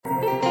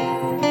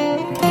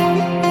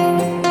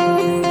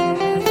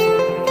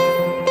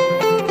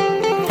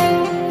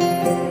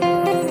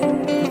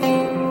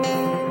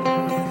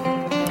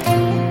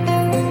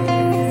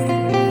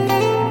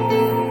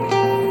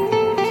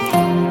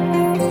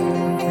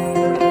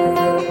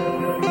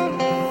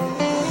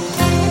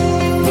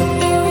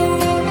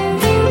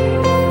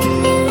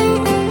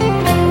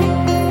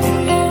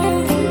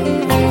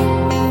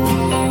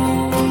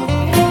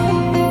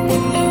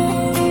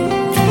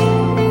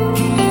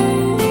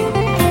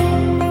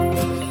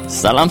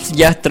Salam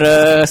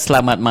sejahtera,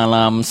 selamat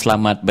malam,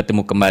 selamat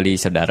bertemu kembali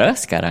saudara.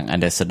 Sekarang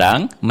anda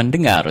sedang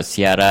mendengar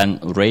siaran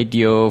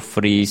Radio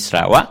Free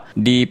Sarawak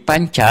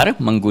dipancar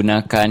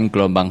menggunakan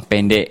gelombang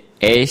pendek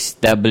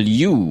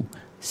SW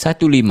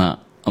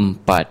 15420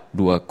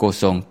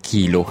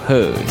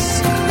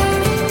 kHz.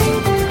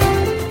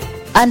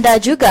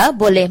 Anda juga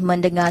boleh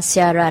mendengar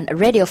siaran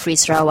Radio Free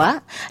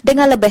Sarawak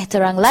dengan lebih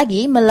terang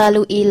lagi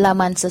melalui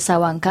laman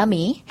sesawang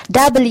kami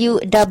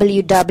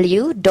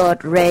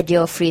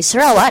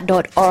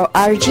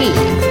www.radiofreesarawak.org.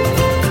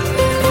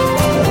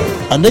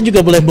 Anda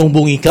juga boleh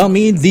menghubungi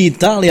kami di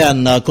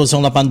talian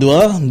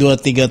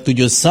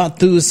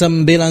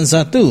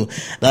 082-237191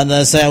 dan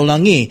saya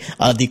ulangi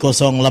di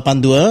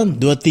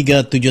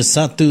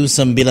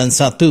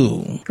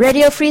 082-237191.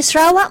 Radio Free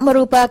Sarawak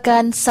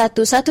merupakan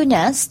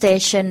satu-satunya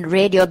stesen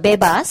radio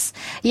bebas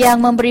yang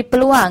memberi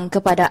peluang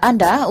kepada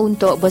anda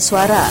untuk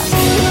bersuara.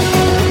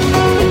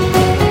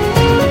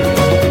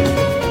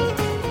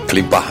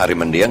 Kelimpah hari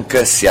mendiang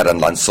ke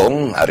siaran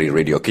langsung hari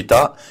radio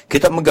kita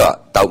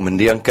megak tahu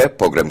mendiang ke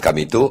program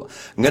kami itu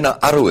ngena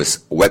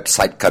arus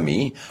website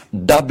kami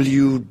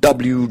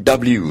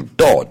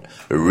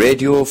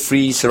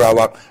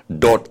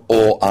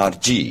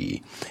www.radiofreesarawak.org.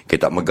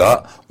 Kita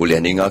megak boleh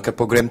dengar ke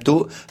program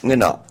tu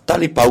ngena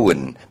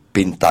talipawun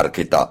pintar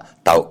kita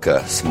tahu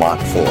ke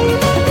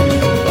smartphone.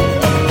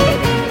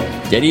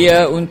 Jadi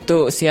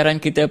untuk siaran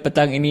kita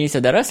petang ini,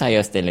 saudara, saya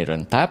Stanley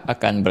Rentap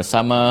akan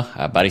bersama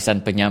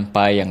barisan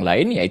penyampai yang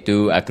lain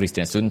iaitu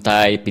Christian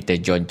Suntai,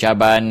 Peter John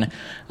Caban,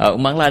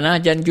 Umang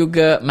Lana dan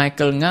juga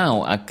Michael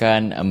Ngau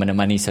akan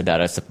menemani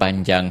saudara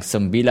sepanjang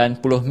 90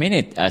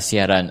 minit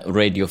siaran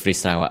Radio Free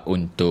Sarawak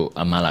untuk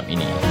malam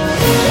ini.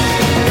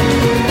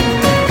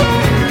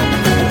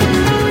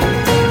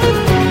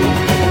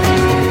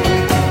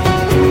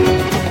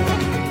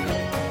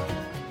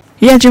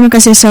 Ya, terima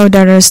kasih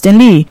saudara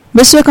Stanley.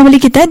 Bersua kembali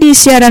kita di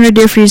siaran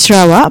Radio Free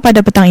Sarawak pada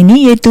petang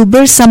ini iaitu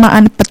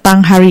bersamaan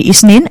petang hari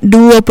Isnin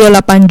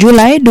 28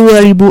 Julai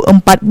 2014.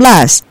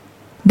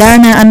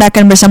 Dan anda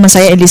akan bersama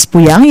saya Elis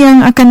Puyang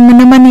yang akan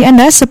menemani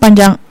anda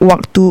sepanjang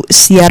waktu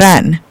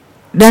siaran.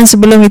 Dan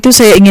sebelum itu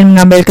saya ingin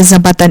mengambil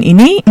kesempatan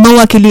ini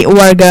mewakili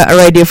warga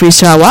Radio Free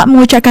Sarawak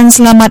mengucapkan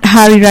selamat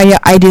Hari Raya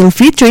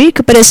Aidilfitri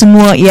kepada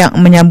semua yang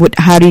menyambut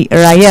Hari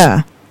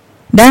Raya.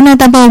 Dan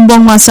tanpa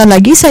membuang masa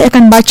lagi, saya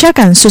akan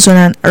bacakan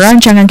susunan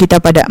rancangan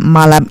kita pada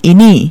malam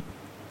ini.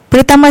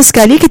 Pertama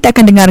sekali, kita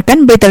akan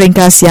dengarkan berita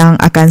ringkas yang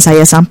akan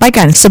saya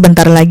sampaikan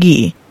sebentar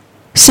lagi.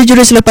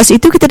 Sejurus selepas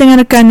itu, kita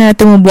dengarkan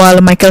temu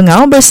bual Michael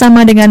Ngau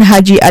bersama dengan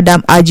Haji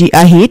Adam Aji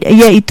Ahid,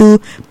 iaitu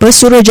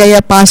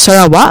Pesuruhjaya PAS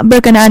Sarawak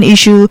berkenaan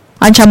isu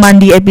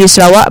ancaman DAP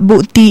Sarawak,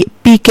 bukti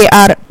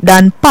PKR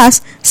dan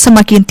PAS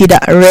semakin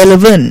tidak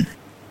relevan.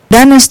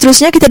 Dan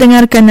seterusnya kita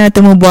dengarkan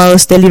temu bual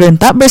Stanley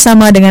Rentap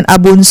bersama dengan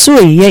Abun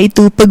Sui,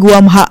 iaitu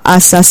Peguam Hak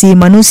Asasi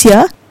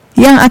Manusia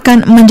yang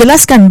akan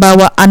menjelaskan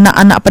bahawa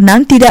anak-anak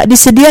Penan tidak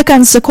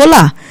disediakan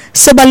sekolah.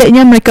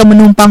 Sebaliknya mereka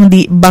menumpang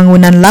di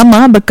bangunan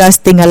lama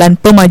bekas tinggalan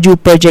pemaju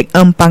projek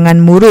Empangan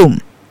Murum.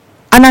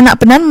 Anak-anak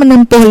Penan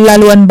menempuh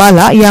laluan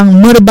bala yang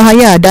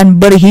berbahaya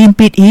dan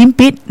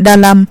berhimpit-himpit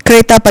dalam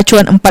kereta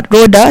pacuan 4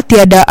 roda,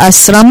 tiada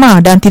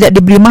asrama dan tidak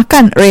diberi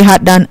makan,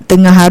 rehat dan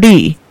tengah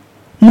hari.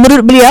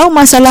 Menurut beliau,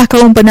 masalah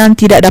kaum Penan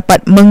tidak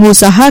dapat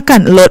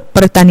mengusahakan lot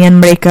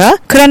pertanian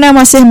mereka kerana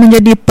masih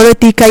menjadi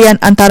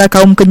pertikaian antara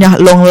kaum Kenyah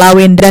Long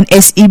Lawin dan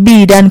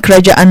SEB dan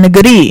kerajaan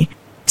negeri.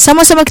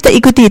 Sama-sama kita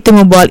ikuti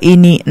temu bual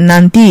ini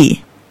nanti.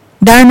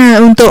 Dan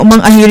untuk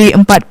mengakhiri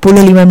 45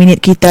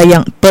 minit kita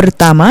yang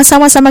pertama,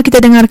 sama-sama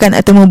kita dengarkan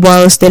temu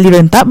bual Stanley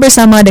Rentap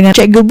bersama dengan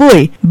Cik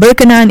Gebui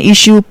berkenaan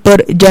isu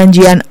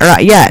perjanjian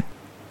rakyat.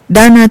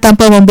 Dan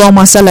tanpa membuang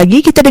masa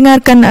lagi, kita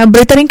dengarkan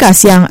berita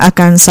ringkas yang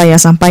akan saya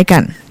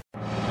sampaikan.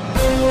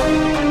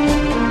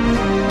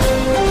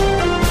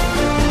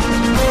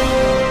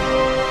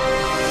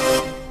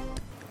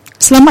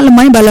 Selamat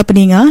lemai bala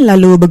peninga,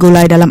 lalu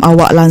bergulai dalam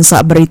awak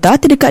lansak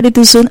berita terdekat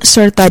ditusun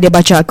serta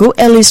dibaca aku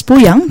Elis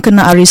Puyang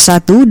kena hari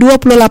 1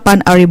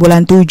 28 hari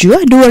bulan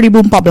 7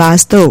 2014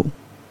 tu.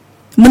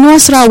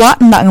 Menua Sarawak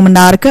nak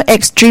mengendar ke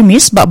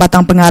ekstremis bak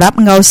batang pengarap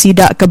ngau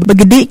sidak ke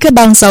begedi ke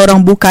bangsa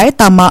orang bukai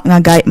tamak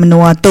ngagai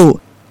menua tu.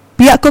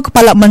 Pihak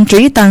Kepala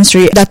Menteri Tan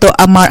Sri Dato'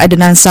 Amar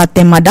Adnan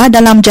Satem Madah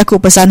dalam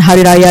jakuk pesan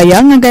Hari Raya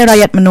yang ngagai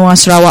rakyat menua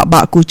Sarawak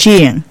bak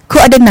kucing. Ku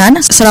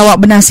Adnan,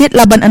 Sarawak bernasid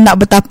laban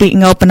endak bertapik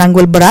ngau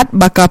penanggul berat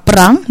bakal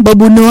perang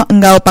berbunuh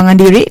ngau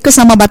pangandiri ke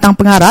sama batang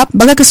pengarap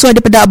bakal kesuai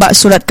dipedak bak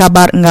surat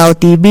kabar ngau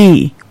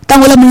TV.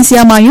 Tanggulah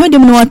Malaysia Mayu di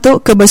menua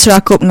tu ke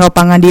berserakup ngau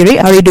pangandiri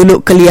hari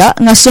dulu kelia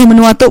ngasuh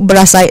menua tu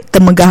berasai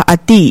temegah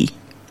hati.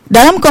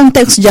 Dalam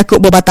konteks jakuk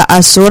berbata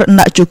asur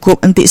nak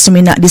cukup entik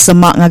seminak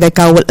disemak ngagai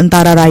kawal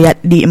antara rakyat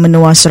di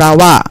menua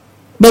Sarawak.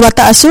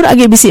 Berbata asur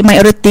agi bisik mai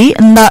erti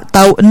endak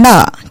tahu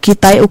endak.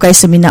 Kitai ukai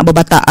seminak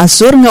berbata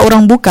asur ngau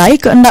orang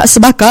bukai ke endak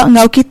sebaka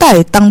ngau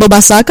kitai tang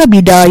berbahasa ke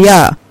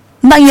bidaya.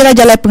 Nak ngira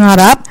jalai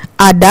pengarap,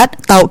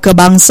 adat tau ke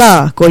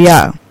bangsa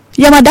koya.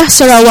 Yamadah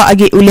Sarawak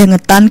agi ulih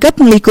ngetan ke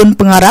pengelikun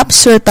pengarap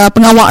serta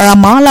pengawak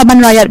ramah laban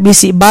rakyat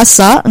bisik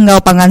basa engau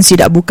pangan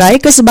sidak bukai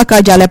ke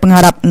sebakar jalan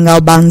pengarap engau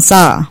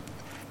bangsa.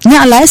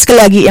 Nya alai sekali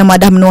lagi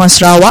Yamadah menua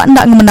Sarawak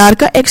ndak ngemenar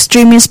ke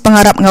ekstremis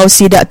pengarap engau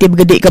sidak ti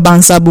bergedik ke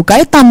bangsa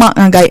bukai tamak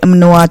ngagai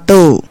menua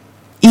tu.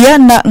 Ia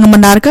ndak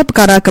ngemenar ke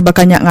perkara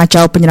kebakannya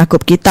ngacau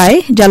penyerakup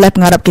kitai jalan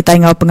pengarap kitai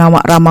engau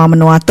pengawak ramah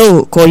menua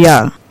tu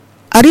koya.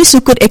 Ari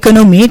sukut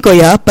ekonomi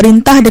koya,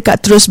 perintah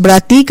dekat terus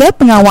berarti ke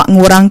pengawak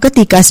ngurang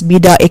ketikas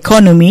bidang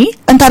ekonomi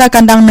antara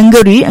kandang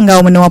nenggeri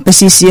engau menua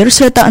pesisir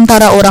serta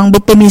antara orang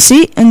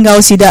berpemisi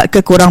engau sidak ke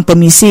kurang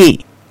pemisi.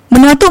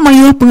 Menua tu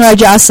mayuh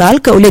pengaja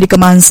asal ke ulih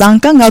dikemansang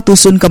ke engau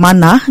tusun ke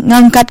mana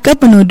ngangkat ke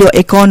penduduk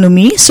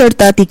ekonomi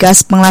serta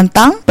tikas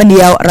pengelantang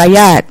pendiau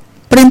rakyat.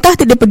 Perintah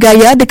tidak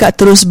bergaya dekat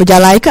terus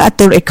berjalai ke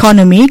atur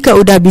ekonomi ke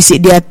udah bisik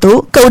dia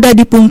tu ke udah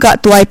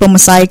dipungkak tuai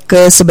pemesai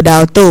ke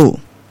sebedau tu.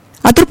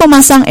 Atur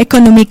pemasang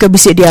ekonomi ke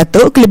bisik dia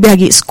tu kelebih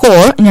lagi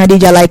skor nyadi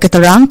jalai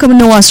keterang ke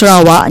menua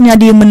Sarawak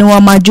nyadi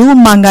menua maju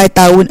manggai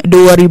tahun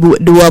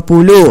 2020.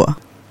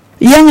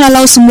 Yang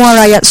lalau semua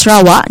rakyat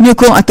Sarawak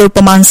nyukung atur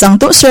pemasang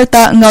tu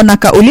serta engau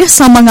nak ulih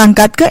sama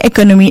ngangkat ke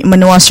ekonomi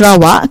menua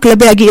Sarawak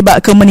kelebih lagi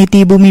ibak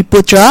komuniti Bumi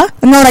Putra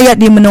engau rakyat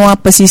di menua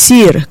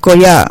pesisir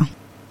koya.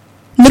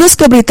 Terus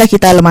ke berita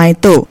kita lemah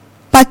itu.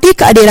 Parti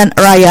Keadilan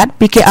Rakyat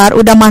PKR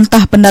udah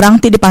mantah pendarang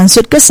ti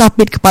dipansut ke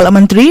sapit Kepala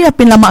Menteri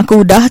apin lama ke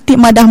udah ti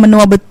madah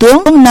menua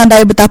betul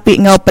nandai betapi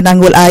ngau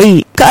penanggul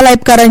ai. Kealai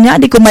perkaranya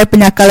dikumai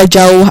penyakal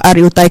jauh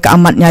ari utai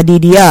keamatnya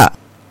di dia.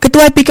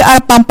 Ketua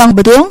PKR Pampang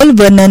Betul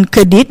Vernon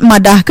Kedit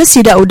madah ke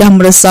sida udah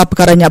meresap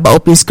perkaranya ba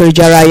Opis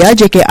Kerja Raya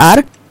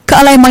JKR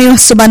kealai mayuh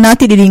sebana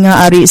ti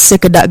didinga ari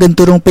sekedak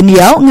genturung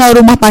pendiau ngau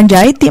rumah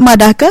panjai ti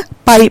madah ke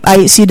paip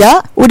ai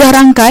sida udah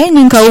rangkai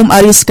ning kaum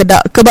ari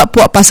sekedak kebak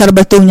puak pasar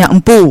betulnya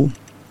empu.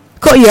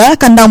 Kok ia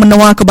kandang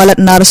menua ke balat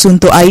nar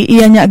suntuk ai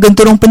ianya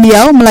genturung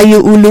pendiau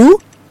Melayu Ulu,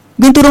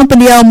 genturung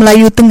pendiau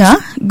Melayu Tengah,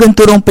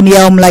 genturung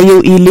pendiau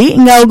Melayu Ili,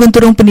 ngau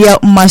genturung pendiau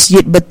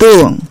Masjid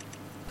Betung.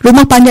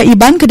 Rumah panjang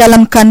Iban ke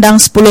dalam kandang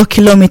 10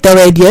 km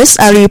radius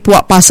ari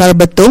puak pasar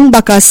Betung,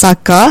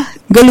 Bakasaka,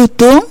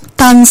 Gelutung,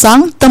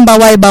 Tansang,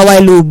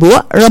 Tembawai-bawai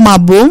Lubuk,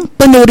 Remabung,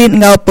 Penurin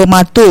ngau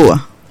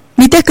Pematu.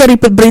 Mitih ke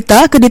riput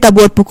berita ke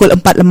ditabur pukul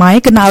 4 lemai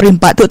kena hari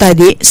 4 tu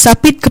tadi,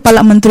 sapit Kepala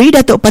Menteri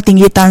Datuk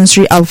Patinggi Tan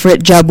Sri Alfred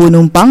Jabu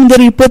Numpang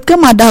diriput ke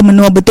madah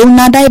menua betul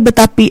nadai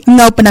betapi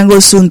engau penanggul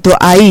suntuk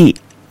ai.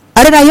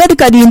 Ada raya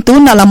dekat diintu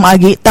nak lama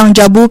agi tang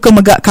Jabu ke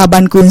megak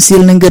Kaban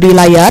Kunsil Nenggeri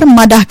Layar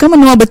madah ke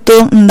menua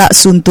betul ndak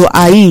suntuk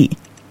ai.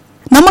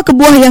 Nama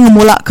kebuah yang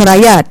ngemulak ke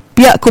rakyat,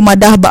 pihak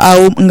kumadah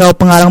ba'aum engau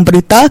pengarang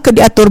berita ke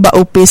diatur ba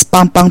Opis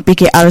Pampang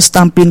PKR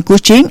Stampin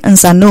Kuching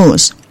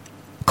Ensanus.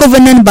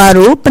 Kovenan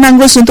baru,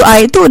 penanggul suntuk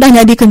air itu udah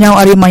jadi kenyau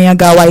ari maya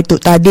gawai itu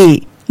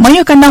tadi.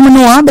 Maya kandang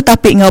menua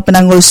betapi ngau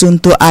penanggul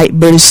suntuk air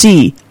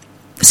bersih.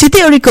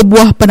 Siti uri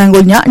kebuah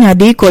penanggulnya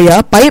nyadi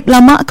koya paip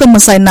lama ke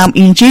mesai 6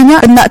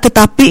 inci-nya endak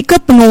tetapi ke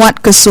penguat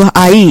kesuah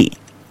air.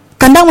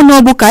 Kandang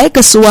menua bukai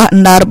kesuah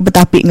endar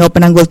betapi ngau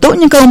penanggul tu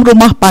nyekaum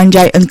rumah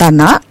panjai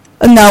entana,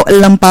 engau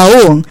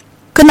lempaung.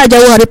 Kena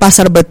jauh hari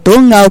pasar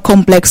betul ngau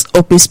kompleks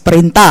Opis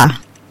Perintah.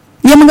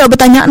 Ia menggak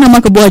bertanya nama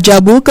kebuah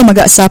Jabu ke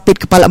megak sapit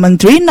Kepala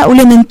Menteri nak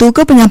ulih nentu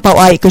ke penyampau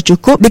air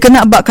kecukup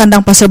dikena bak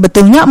kandang pasar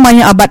betulnya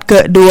maya abad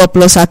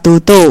ke-21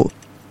 tu.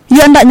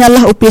 Ia ndak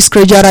nyalah Opis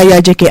Kerja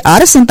Raya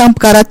JKR tentang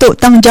perkara tu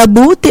tang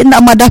Jabu ti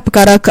ndak madah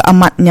perkara ke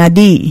amat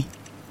nyadi.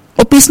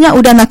 Opisnya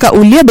udah nak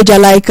ulih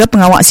berjalai ke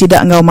pengawak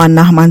sidak ngau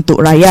manah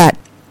mantuk rakyat.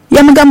 Ia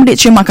menggak mendik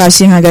terima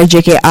kasih ngagai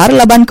JKR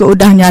laban ke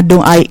udah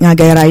nyadung air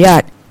ngagai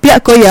rakyat.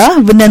 Pihak koya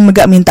benar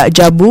megak minta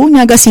Jabu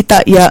nyaga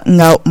sita ia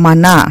ngau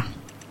mana.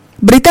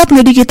 Berita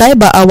penggedi kita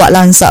ba awak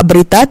lansak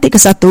berita tik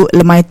ke-1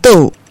 lemai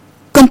tu.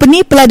 Kompeni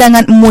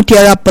peladangan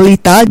Mutiara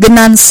Pelita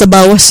genan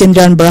sebawah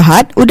Sendirian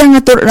Berhad udah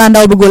ngatur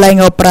randau bergulai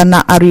ngau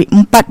peranak ari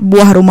 4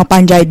 buah rumah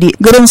panjai di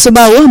gerung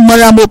sebawah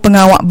merambu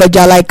pengawak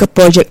berjalai ke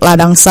projek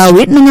ladang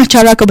sawit dengan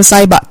cara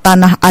kebesai bak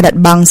tanah adat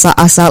bangsa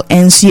asal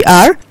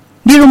NCR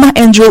di rumah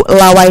Andrew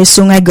Lawai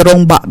Sungai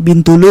Gerong bak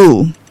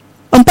Bintulu.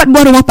 4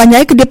 buah rumah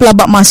panjai kedip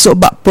labak masuk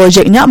bak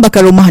projeknya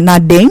bakal rumah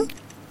Nading,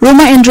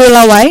 rumah Andrew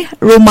Lawai,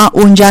 rumah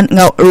Unjan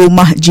ngau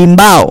rumah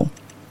Jimbau.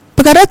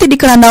 Perkara ti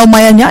dikerandau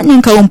mayanya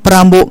yang kaum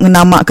perambu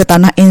ngenama ke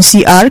tanah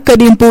NCR ke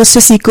dimpu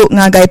sesiku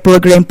ngagai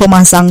program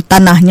pemasang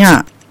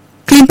tanahnya.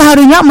 Kelimpah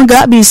harinya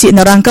megak bisik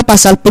nerang ke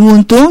pasal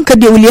penguntung ke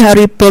diulih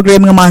hari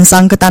program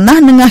ngemansang ke tanah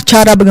nengah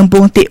cara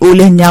bergempung ti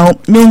ulih nyaup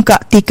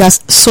nyungkak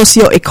tikas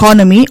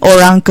sosioekonomi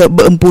orang ke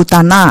beempu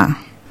tanah.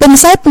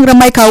 Pemesai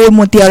pengeremai kaum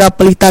Mutiara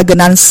Pelita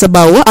genan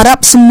sebawah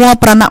Arab semua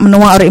peranak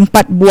menua ari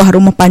 4 buah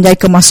rumah panjai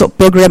ke masuk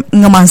program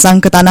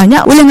ngemansang ke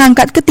tanahnya ulih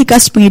ngangkat ke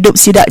tikas penghidup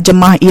sidak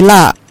jemaah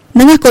ila.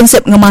 Nengah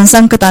konsep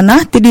ngemansang ke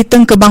tanah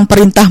tiditeng ke bank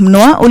perintah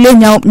menua ulih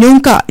nyaup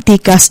nyungkak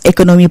tikas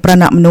ekonomi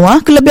peranak menua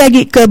kelebih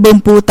lagi ke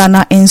bempu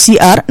tanah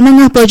NCR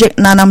nengah projek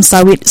nanam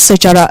sawit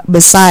secara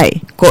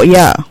besai. Kok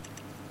ya?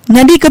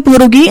 Nyadi ke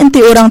pengerugi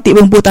enti orang ti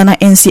bempu tanah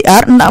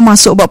NCR ndak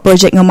masuk bak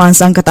projek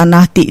ngemansang ke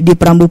tanah ti di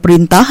perambu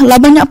perintah lah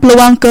banyak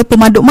peluang ke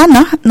pemaduk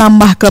manah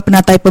nambah ke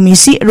penatai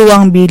pemisi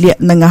ruang bilik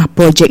nengah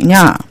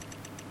projeknya.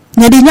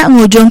 Nyadinya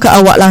ngujung ke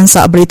awak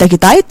langsak berita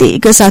kita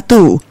itik ke-1.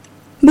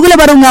 Begula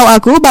baru ngau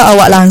aku bah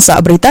awak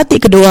langsak berita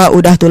tik kedua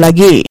udah tu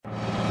lagi.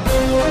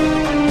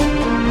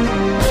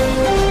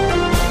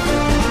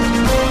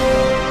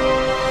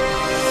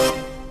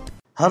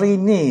 Hari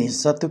ini,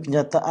 satu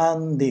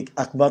kenyataan di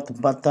akhbar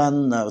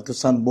tempatan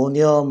utusan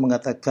Borneo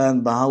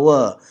mengatakan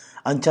bahawa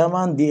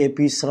ancaman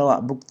DAP Sarawak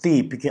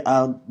bukti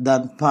PKR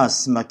dan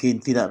PAS semakin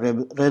tidak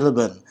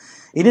relevan.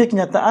 Ini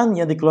kenyataan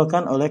yang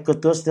dikeluarkan oleh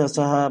Ketua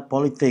Setiausaha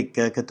Politik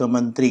Ketua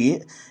Menteri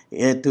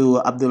iaitu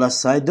Abdullah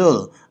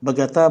Saidul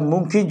berkata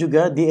mungkin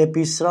juga DAP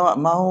Sarawak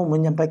mahu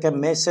menyampaikan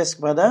mesej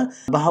kepada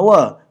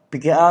bahawa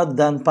PKR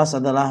dan PAS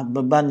adalah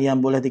beban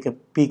yang boleh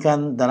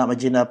dikepikan dalam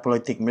agenda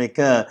politik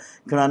mereka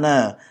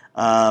kerana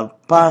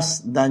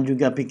PAS dan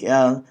juga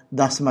PKR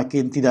dah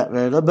semakin tidak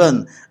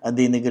relevan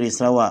di negeri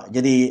Sarawak.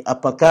 Jadi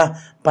apakah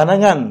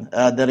pandangan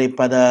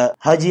daripada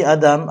Haji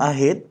Adam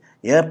Ahid,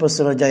 ya,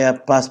 Pesuruhjaya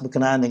PAS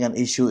berkenaan dengan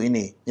isu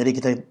ini? Jadi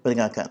kita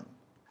pendengarkan.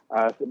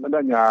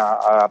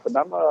 Sebenarnya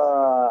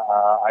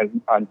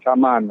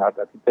ancaman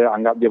atau kita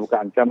anggap dia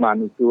bukan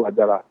ancaman, itu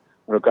adalah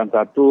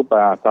merupakan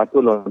satu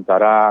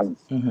lontaran.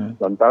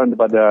 Lontaran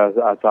daripada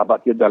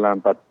sahabat kita dalam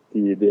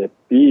parti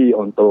DAP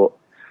untuk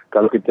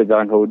kalau kita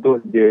jalan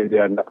hudud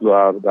dia nak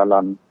keluar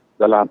dalam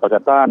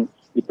pakatan.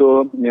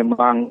 Itu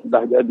memang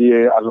dah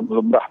jadi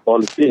lumrah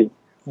politik.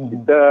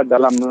 Kita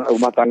dalam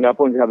rumah tangga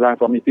pun, dalam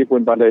suami isteri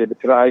pun pada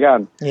bercerai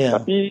kan.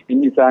 Tapi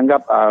ini saya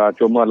anggap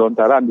cuma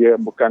lontaran, dia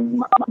bukan,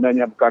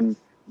 maknanya bukan,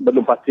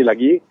 belum pasti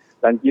lagi.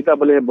 Dan kita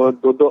boleh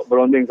duduk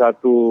berunding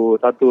satu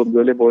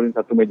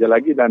meja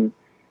lagi, dan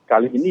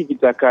kali ini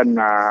kita akan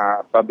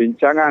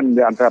perbincangan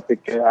di antara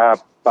PKR,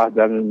 PAS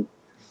dan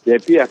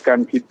DAP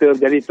akan kita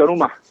jadi tuan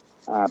rumah.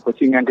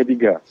 Pusingan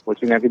ketiga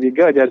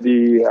jadi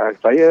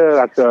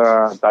saya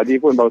rasa tadi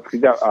pun baru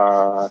sekejap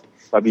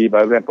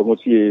bahagian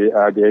pengurusi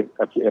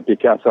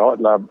PKR Sarawak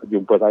telah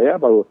jumpa saya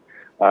baru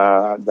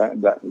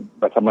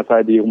bersama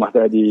saya di rumah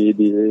saya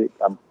di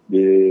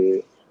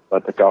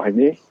Tekau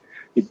ini.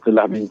 Kita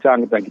telah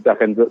bincang dan kita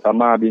akan duduk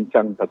sama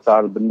bincang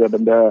tentang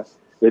benda-benda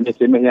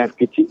jenis-jenis yang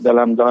kecil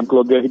dalam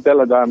keluarga kita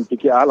lah, dalam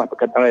PKR lah,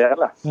 Pakatan Rakyat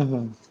lah.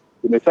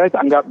 Saya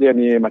tak anggap dia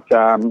ni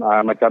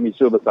macam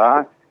isu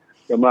besar.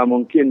 Cuma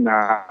mungkin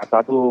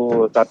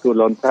satu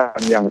lontaran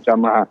yang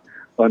sama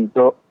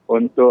untuk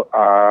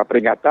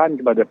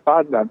peringatan kepada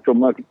PAS, dan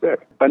cuma kita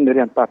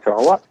pendirian PAS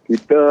Sarawak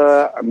kita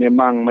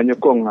memang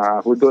menyokong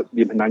hudud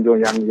di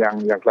Menanjung yang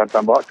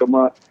Kelantan bawa.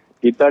 Cuma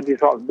kita di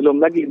Sarawak belum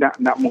lagi nak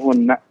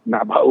mohon nak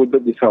bawa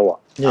hudud di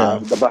Sarawak.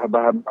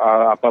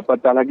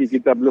 Apa-apa lagi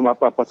kita belum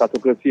apa-apa, satu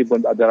kursi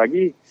pun tak ada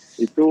lagi.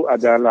 Itu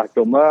adalah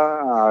cuma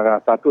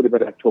satu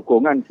daripada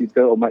sokongan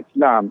kita umat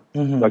Islam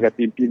sebagai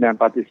pimpinan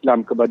parti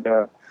Islam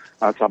kepada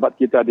sahabat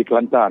kita di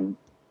Kelantan.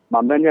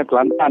 Maknanya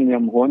Kelantan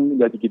yang mohon,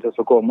 jadi kita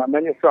sokong.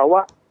 Maknanya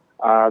Sarawak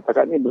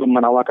setakat ni belum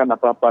menawarkan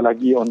apa-apa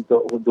lagi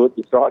untuk hudud di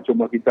Sarawak,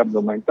 cuma kita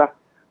belum minta.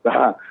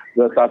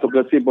 Satu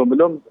kursi pun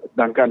belum,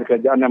 sedangkan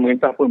kerajaan yang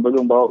merintah pun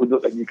belum bawa hudud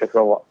lagi ke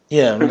Sarawak.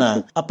 Ya,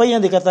 benar. Apa yang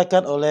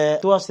dikatakan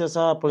oleh Ketua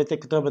Setiausaha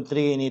Politik Ketua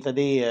Menteri ini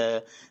tadi,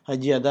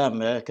 Haji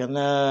Adam,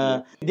 kerana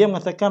dia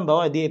mengatakan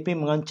bahawa DAP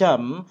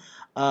mengancam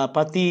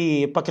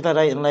parti Pakatan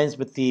Rakyat yang lain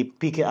seperti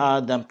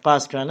PKR dan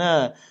PAS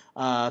kerana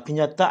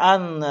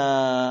kenyataan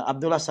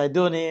Abdullah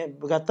Saidul ni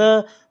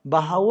berkata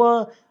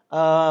bahawa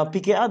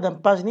PKR dan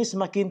PAS ni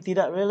semakin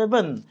tidak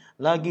relevan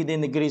lagi di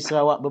negeri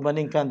Sarawak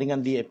berbandingkan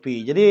dengan DAP.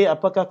 Jadi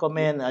apakah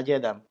komen Haji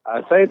Adam?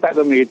 Saya tak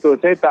ada begitu.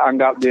 Saya tak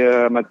anggap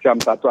dia macam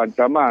satu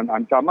ancaman.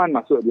 Ancaman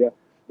maksud dia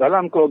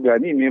dalam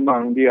keluarga ni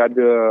memang dia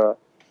ada,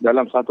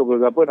 dalam satu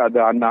keluarga pun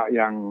ada anak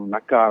yang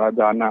nakal,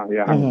 ada anak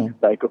yang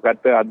tak ikut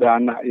kata, ada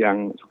anak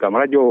yang suka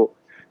merajuk.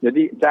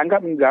 Jadi saya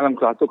anggap dalam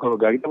satu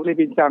keluarga kita boleh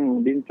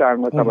bincang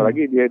apa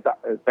lagi.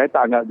 Saya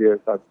tak anggap dia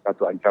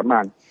satu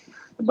ancaman.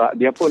 Sebab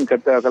dia pun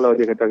kata, kalau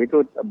dia kata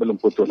itu belum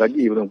putus,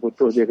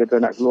 dia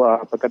kata nak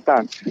keluar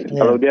pakatan.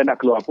 Kalau dia nak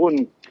keluar pun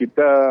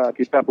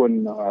kita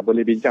pun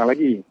boleh bincang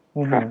lagi.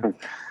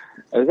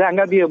 Saya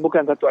anggap dia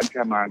bukan satu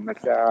ancaman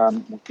macam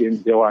mungkin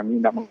dia orang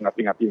ni nak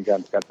mengapi-ngapikan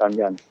pakatan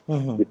kan.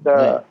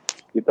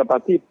 Kita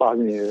parti PAS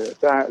ni,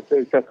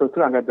 saya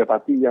terang kata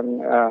parti yang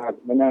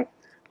mana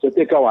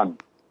setia kawan.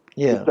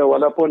 Kita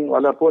walaupun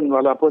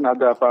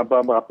ada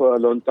apa-apa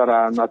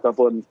lontaran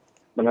ataupun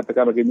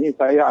mengatakan begini,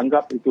 saya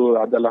anggap itu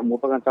adalah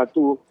merupakan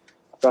satu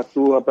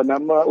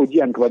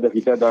ujian kepada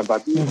kita dalam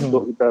parti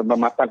untuk kita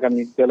mematangkan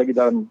kita lagi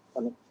dalam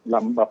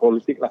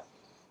politik lah,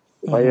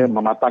 supaya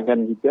mematangkan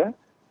kita.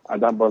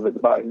 Sebab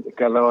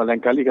kalau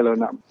lain kali kalau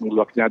nak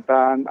mengeluar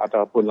kenyataan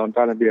ataupun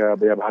lontaran dia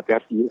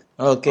berhati-hati.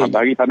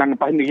 Bagi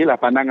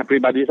pandangan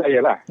peribadi saya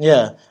lah.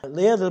 Ya,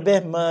 dia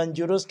lebih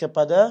menjurus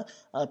kepada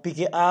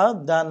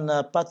PKR dan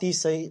Parti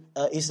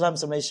Islam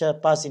Malaysia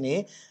PAS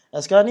ini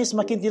sekarang ni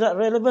semakin tidak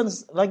relevan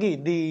lagi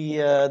di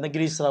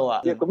negeri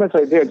Sarawak. Ya,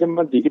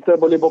 kemudian kita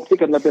boleh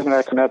buktikan lebih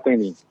akan datang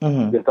ini.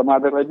 Sama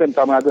ada relevan,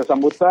 sama ada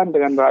sambutan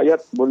dengan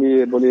rakyat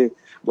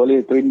boleh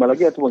terima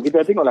lagi, ataupun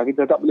kita tengoklah,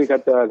 kita tak boleh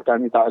kata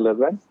kami tak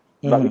relevan.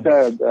 Sebab kita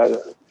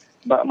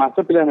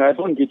masa pilihan raya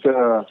pun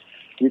kita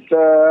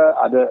kita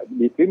ada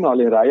diterima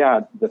oleh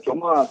rakyat.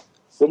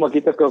 Cuma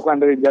kita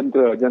kekuatan dari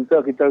jentera. Jentera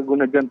kita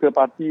guna jentera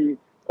parti.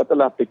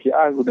 Katalah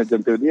PKR guna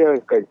jentera dia,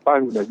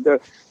 KIPAN guna jentera.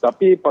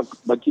 Tapi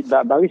bagi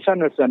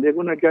Barisan Nasional dia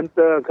guna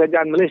jentera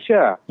kerajaan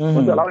Malaysia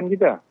untuk lawan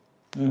kita.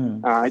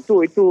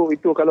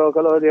 Itu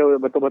kalau dia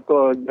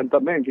betul-betul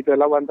gentleman, kita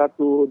lawan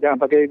satu, jangan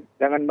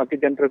pakai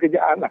jentera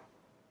kerajaan lah.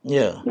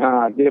 Ya.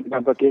 Dia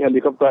jangan pakai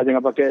helikopter,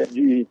 jangan pakai FG.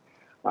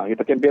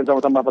 Kita kempen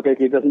sama-sama pakai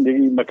kita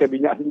sendiri, pakai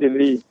minyak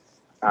sendiri.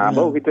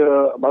 Baru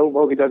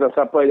kita tahu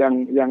siapa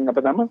yang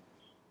apa nama?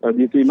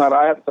 Diterima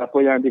rakyat, siapa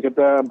yang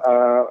dikata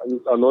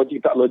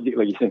logik tak logik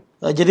lagi.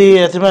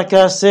 Jadi terima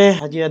kasih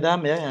Haji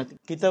Adam ya.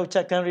 Kita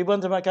ucapkan ribuan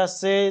terima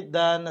kasih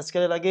dan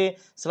sekali lagi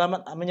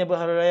selamat menyambut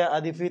Hari Raya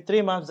Aidilfitri.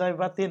 Maaf zahir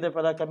batin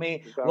daripada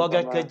kami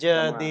warga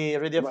kerja di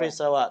Radio Free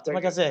Sarawak. Terima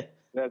kasih.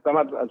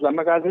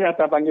 Terima kasih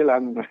atas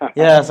panggilan.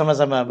 Ya,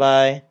 sama-sama.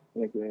 Bye.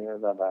 Okay,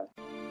 bye-bye.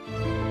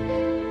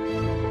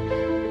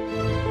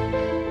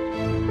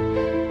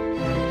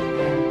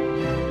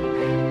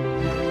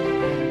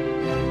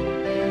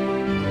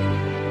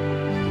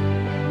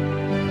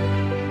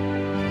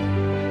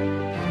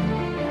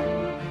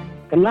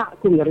 Kena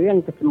kungerian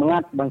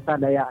kesemangat bangsa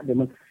Dayak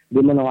di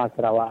Menua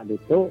Sarawak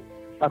itu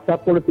pasal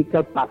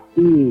political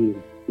party.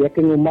 Dia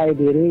kengumai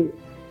diri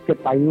ke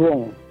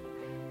payung.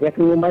 Dia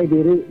kengumai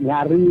diri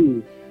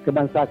nyari ke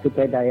bangsa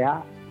kita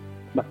Dayak.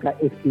 Maka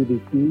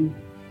FPDC,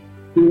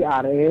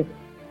 PRS,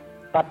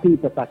 Parti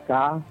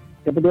Pesaka,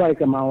 Kepeduai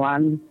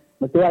Kemauan,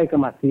 Betuai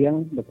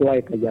Kemasing,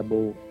 Betuai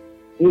Kejabu.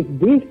 If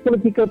this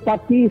political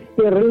party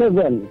still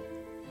relevant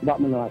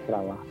buat Menua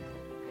Sarawak,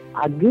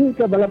 agi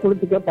ke bala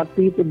politika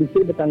parti itu bisa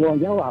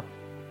bertanggungjawab.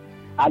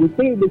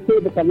 Anti bisa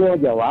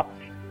bertanggungjawab.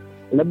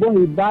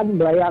 Lebih iban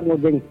belayak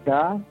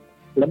ngogengsa,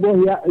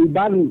 lebih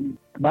iban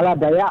bala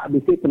Dayak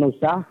bisa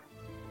penusah,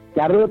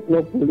 carut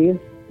ngo polis,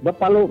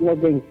 berpaluk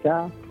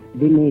ngogengsa,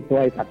 dini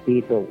tuai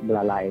parti itu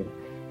belalai.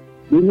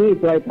 Dini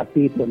tuai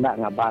parti itu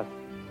nak ngabas.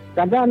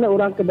 Kadang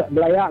orang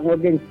belayak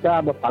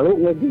ngogengsa, berpaluk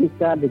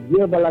ngogengsa,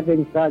 dia bala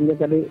gengsa, dia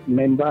tadi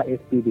member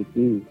SPDC,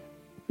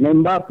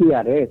 member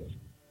PRS,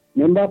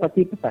 member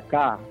Parti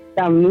Pesaka,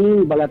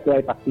 kami bala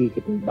tuai parti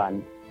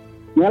ketiban.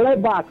 Nyalai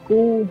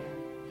baku,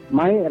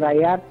 mai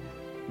rakyat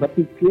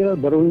berfikir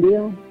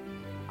berunding,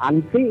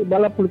 anti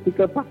bala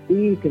politika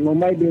parti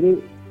kengumai diri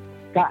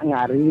kak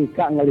ngari,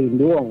 kak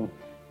ngelindung,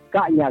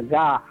 kak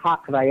nyaga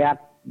hak rakyat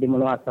di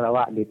Menua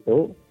Sarawak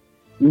itu.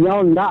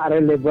 Nyau ndak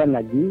relevan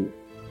lagi,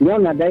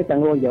 nyau nadai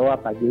tanggungjawab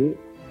lagi.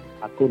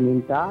 Aku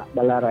minta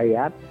bala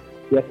rakyat,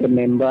 ya ke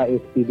member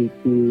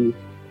SPDC,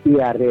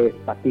 PRS,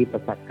 Parti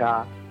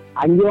Pesaka,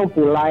 anjung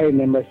pulai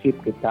membership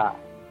kita.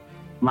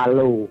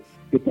 Malu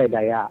kita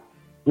Dayak.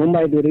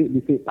 Ngumbai diri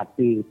di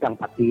parti, tang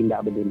parti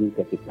tidak berdiri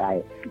ke kita.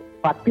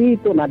 Parti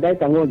itu nadai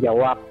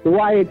tanggungjawab.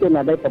 Tuai itu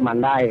nadai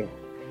pemandai.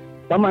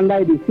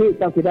 Pemandai di sini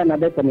tang tidak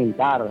nadai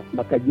pemintar.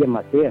 Bekerja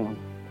masing.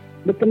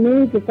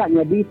 Bekeni kita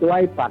jadi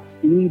tuai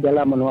parti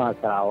dalam Menua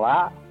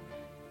Sarawak.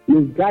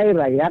 Nigai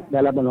rakyat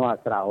dalam Menua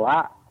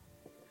Sarawak.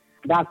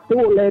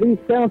 Datuk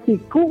Leriseng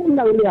siku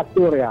nak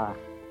liatur ya.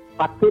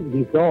 Patut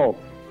disop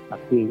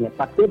partinya,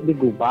 patut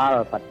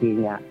digubal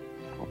partinya.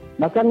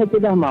 Bahkan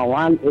sudah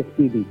mawan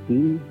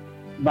SPDC,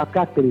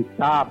 bakal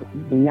cerita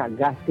minyak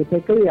gas kita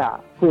kaya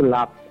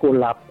kulap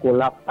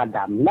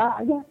padam lah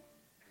aja.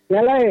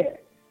 Yalah,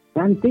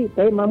 nanti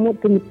saya mamut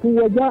kenipu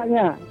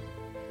wajahnya.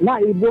 Nak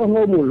ibu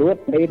ngau mulut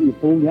saya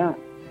nipunya,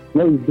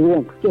 ngau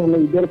hidung, kecuh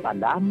ngau hidung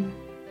padam.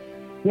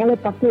 Yalah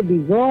patut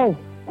dissolve,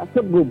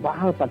 patut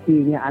gubal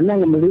partinya.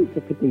 Anak ngemeli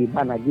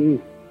keketiban lagi.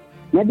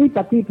 Jadi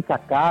Parti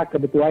Pesaka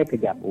kebetulan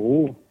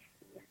Kejabu.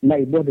 Nak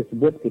ibu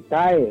disebut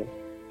kita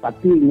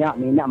patinya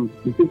minam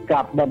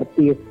pikap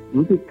betis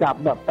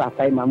pikap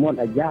pasai mamut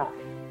aja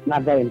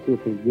nada yang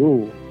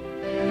setuju.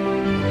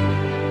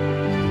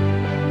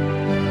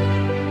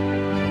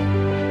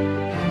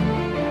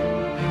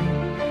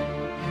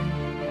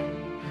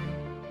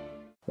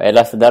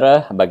 Baiklah saudara,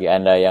 bagi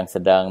anda yang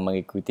sedang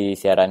mengikuti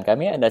siaran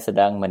kami, anda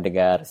sedang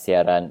mendengar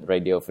siaran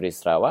Radio Free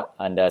Sarawak.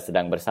 Anda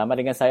sedang bersama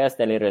dengan saya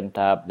Stanley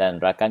Rentap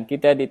dan rakan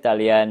kita di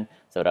talian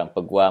seorang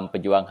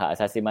pejuang hak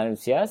asasi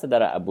manusia,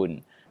 saudara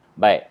Abun.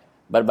 Baik,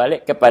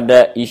 berbalik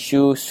kepada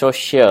isu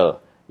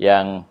sosial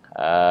yang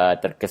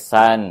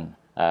terkesan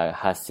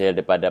hasil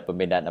daripada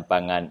pembinaan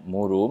empangan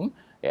Murum,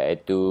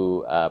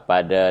 iaitu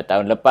pada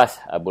tahun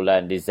lepas,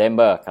 bulan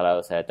Disember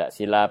kalau saya tak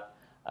silap,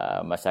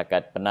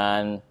 masyarakat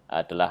Penan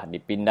telah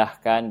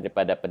dipindahkan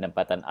daripada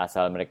penempatan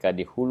asal mereka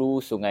di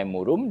hulu Sungai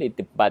Murum,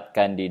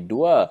 ditempatkan di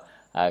dua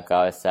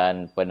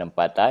kawasan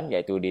penempatan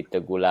iaitu di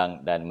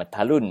Tegulang dan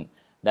Metalun.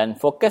 Dan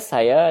fokus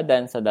saya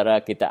dan saudara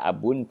kita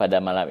Abun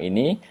pada malam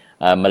ini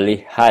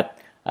melihat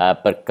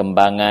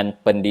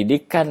perkembangan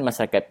pendidikan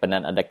masyarakat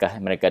Penan, adakah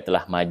mereka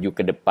telah maju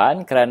ke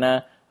depan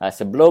kerana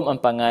sebelum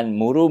empangan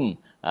Murum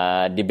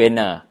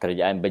dibina,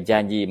 kerajaan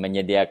berjanji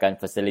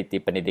menyediakan fasiliti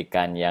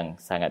pendidikan yang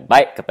sangat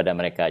baik kepada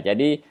mereka.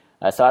 Jadi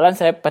soalan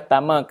saya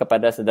pertama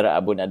kepada saudara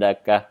Abun,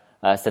 adakah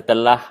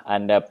setelah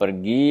anda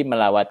pergi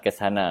melawat ke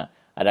sana,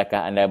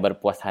 adakah anda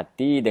berpuas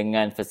hati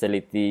dengan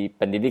fasiliti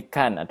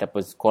pendidikan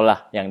ataupun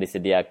sekolah yang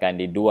disediakan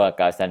di dua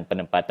kawasan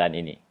penempatan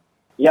ini?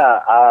 Ya,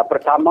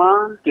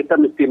 pertama kita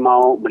mesti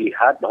mau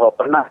melihat bahawa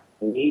pernah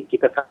ini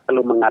kita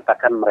selalu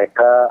mengatakan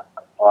mereka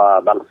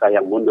bangsa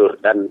yang mundur,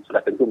 dan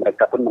sudah tentu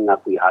mereka pun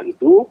mengakui hal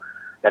itu,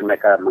 dan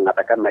mereka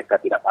mengatakan mereka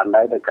tidak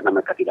pandai dan karena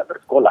mereka tidak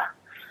bersekolah.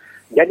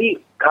 Jadi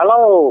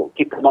kalau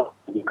kita mau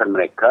menunjukkan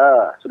mereka,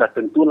 sudah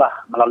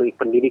tentulah melalui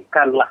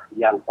pendidikan lah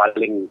yang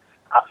paling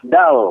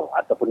afdal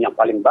ataupun yang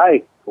paling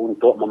baik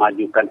untuk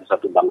memajukan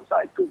suatu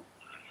bangsa itu.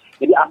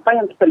 Jadi apa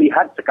yang kita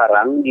lihat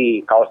sekarang di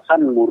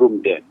kawasan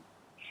Murum Dam,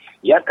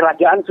 ya,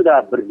 kerajaan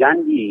sudah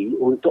berjanji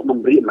untuk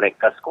memberi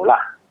mereka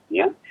sekolah.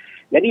 Ya,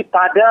 jadi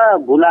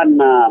pada bulan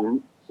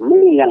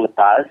Mei yang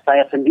lepas,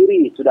 saya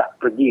sendiri sudah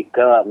pergi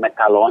ke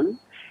Metalon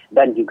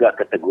dan juga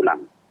ke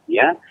Tegulang.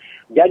 Ya,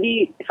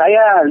 jadi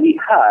saya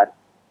lihat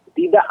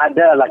tidak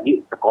ada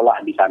lagi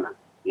sekolah di sana.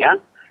 Ya,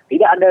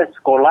 tidak ada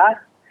sekolah,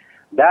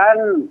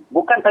 dan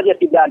bukan saja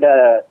tidak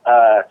ada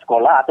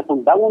sekolah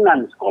ataupun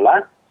bangunan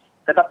sekolah,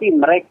 tetapi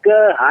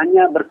mereka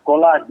hanya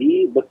bersekolah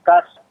di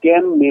bekas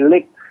kem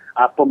milik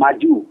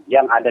pemaju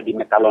yang ada di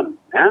Metalon.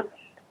 Ya.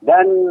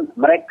 Dan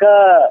mereka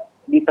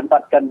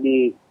ditempatkan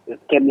di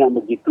kem yang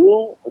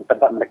begitu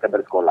tempat mereka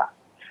bersekolah.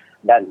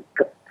 Dan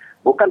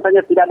bukan saja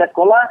tidak ada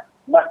sekolah,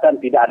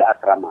 bahkan tidak ada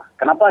asrama.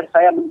 Kenapa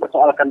saya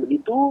mempersoalkan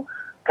begitu?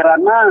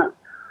 Karena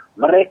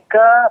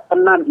mereka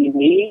Penan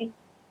ini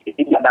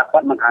tidak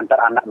dapat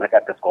menghantar anak mereka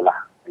ke sekolah.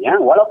 Ya,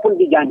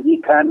 walaupun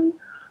dijanjikan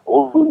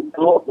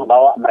untuk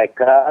membawa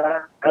mereka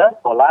ke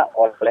sekolah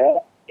oleh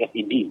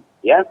SEB.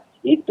 Ya,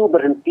 itu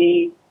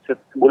berhenti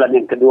bulan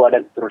yang kedua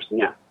dan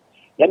seterusnya.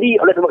 Jadi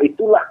oleh sebab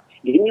itulah,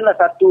 inilah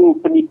satu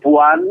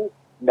penipuan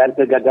dan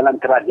kegagalan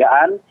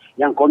kerajaan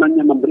yang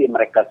kononnya memberi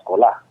mereka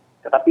sekolah,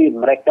 tetapi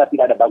mereka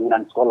tidak ada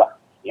bangunan sekolah.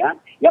 Ya,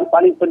 yang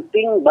paling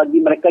penting bagi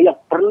mereka yang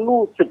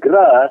perlu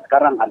segera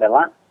sekarang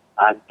adalah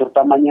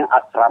terutamanya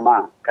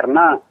asrama,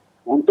 karena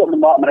untuk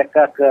membawa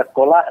mereka ke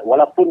sekolah,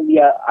 walaupun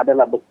dia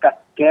adalah bekas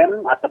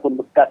kem ataupun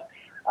bekas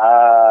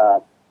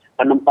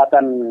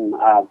penempatan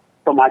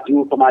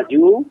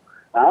pemaju,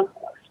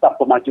 staf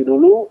pemaju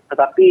dulu,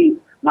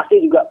 tetapi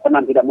masih juga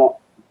Penan tidak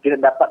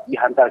dapat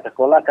dihantar ke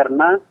sekolah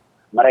karena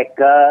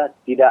mereka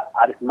tidak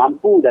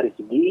mampu dari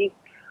segi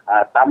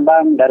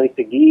tambang, dari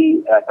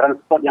segi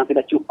transport yang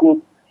tidak cukup,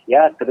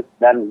 ya,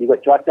 dan juga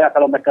cuaca.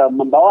 Kalau mereka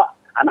membawa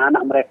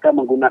anak-anak mereka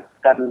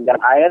menggunakan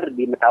jalan air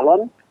di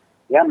Metalon,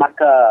 ya,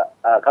 maka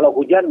kalau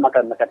hujan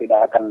maka mereka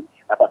tidak akan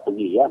dapat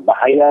pergi, ya,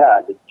 bahaya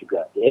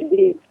juga.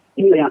 Jadi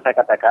inilah yang saya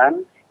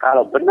katakan,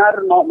 kalau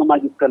benar mau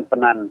memajukan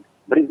Penan,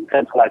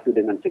 berikan sekolah itu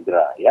dengan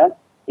segera, ya.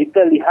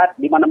 Kita lihat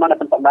di mana-mana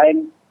tempat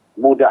lain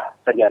mudah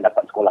saja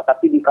dapat sekolah,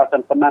 tapi di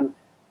kawasan Penan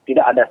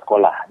tidak ada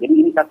sekolah. Jadi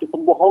ini satu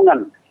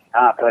pembohongan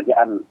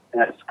kerajaan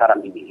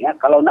sekarang ini, ya.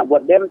 Kalau nak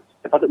buat dam,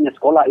 sepatutnya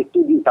sekolah itu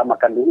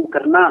diutamakan dulu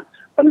karena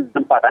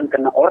penempatan,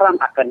 karena orang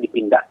akan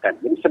dipindahkan.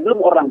 Jadi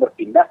sebelum orang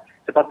berpindah,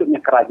 sepatutnya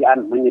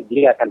kerajaan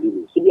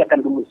sediakan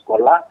dulu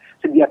sekolah,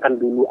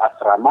 sediakan dulu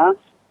asrama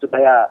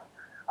supaya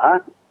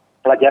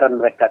pelajaran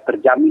mereka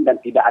terjamin dan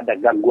tidak ada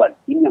gangguan.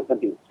 Ini yang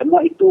penting.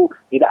 Semua itu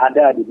tidak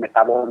ada di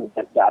Metalon,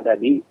 tidak ada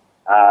di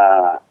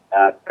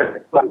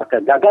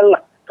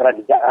gagallah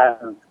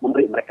kerajaan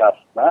memberi mereka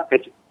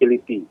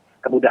facility,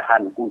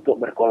 kemudahan untuk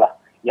bersekolah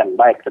yang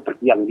baik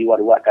seperti yang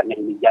diwar-warkan,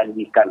 yang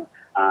dijanjikan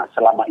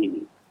selama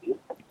ini.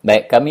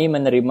 Baik, kami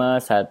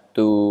menerima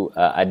satu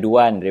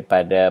aduan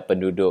daripada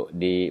penduduk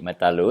di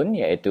Metalun,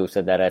 iaitu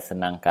saudara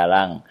Senang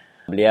Kalang.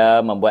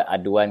 Beliau membuat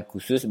aduan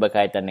khusus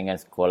berkaitan dengan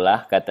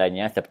sekolah,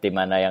 katanya seperti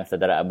mana yang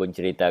saudara Abun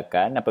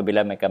ceritakan,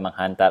 apabila mereka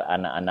menghantar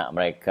anak-anak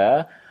mereka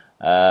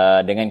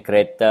dengan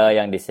kereta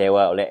yang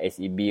disewa oleh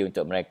SEB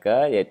untuk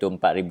mereka, iaitu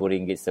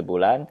RM4,000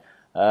 sebulan,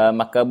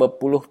 maka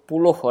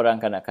berpuluh-puluh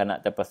orang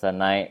kanak-kanak terpaksa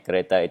naik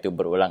kereta itu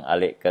berulang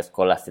alik ke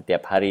sekolah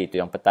setiap hari.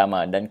 Itu yang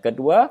pertama. Dan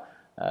kedua,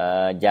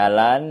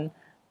 jalan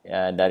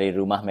dari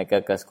rumah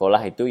mereka ke sekolah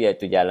itu,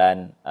 iaitu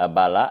jalan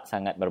balak,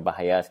 sangat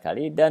berbahaya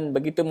sekali. Dan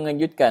begitu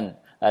mengejutkan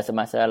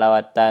semasa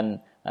lawatan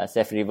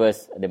Safe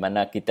Rivers, di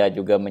mana kita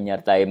juga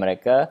menyertai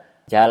mereka,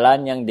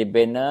 jalan yang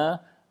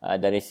dibina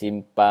dari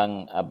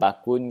simpang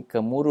Bakun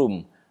ke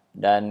Murum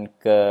dan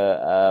ke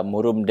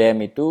Murum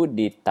Dam itu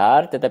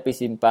ditar, tetapi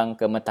simpang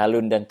ke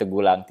Metalun dan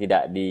Tegulang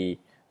tidak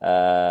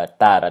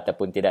ditar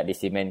ataupun tidak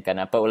disimenkan.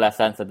 Apa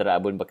ulasan saudara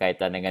Abun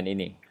berkaitan dengan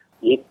ini?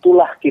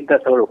 Itulah kita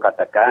selalu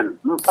katakan,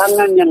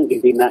 empangan yang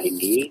dibina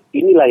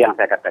inilah yang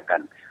saya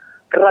katakan.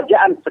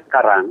 Kerajaan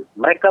sekarang,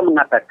 mereka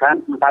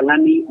mengatakan empangan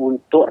ini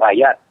untuk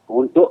rakyat,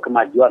 untuk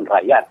kemajuan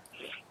rakyat.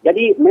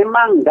 Jadi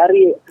memang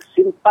dari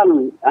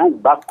simpang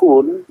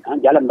Bakun,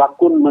 jalan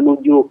Bakun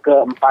menuju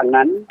ke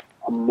empangan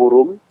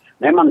Murum,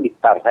 memang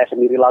ditar. Saya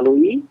sendiri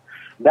lalui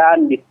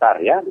dan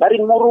ditar, ya. Dari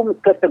Murum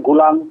ke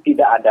Tegulang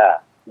tidak ada.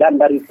 Dan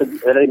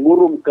dari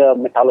Murum ke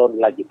Metalon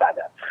lagi tak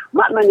ada.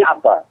 Maknanya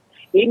apa?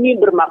 Ini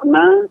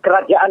bermakna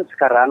kerajaan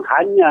sekarang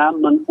hanya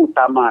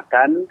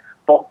mengutamakan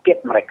poket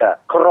mereka,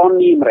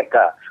 kroni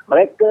mereka.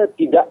 Mereka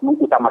tidak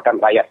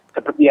mengutamakan rakyat.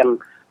 Seperti yang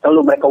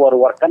selalu mereka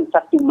war-warkan,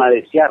 satu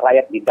Malaysia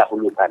rakyat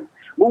didahulukan.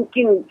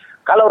 Mungkin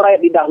kalau rakyat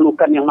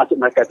didahulukan yang masuk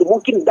mereka itu,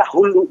 mungkin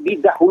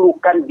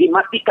didahulukan,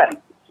 dimatikan.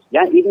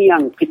 Ya, ini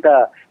yang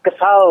kita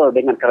kesal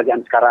dengan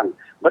kerajaan sekarang.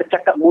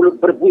 Bercakap mulut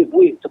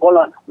berbuih-buih,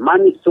 sekolah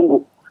manis sungguh,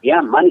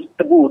 ya, manis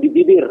tebu di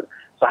bibir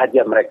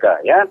sahaja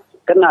mereka, ya.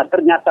 Kerana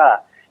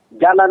ternyata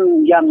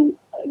jalan yang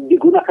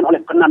digunakan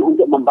oleh Penan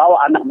untuk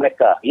membawa anak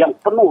mereka yang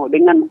penuh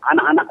dengan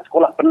anak-anak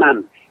sekolah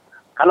Penan.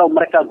 Kalau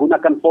mereka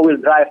gunakan 4-wheel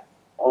drive,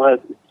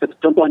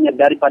 contohnya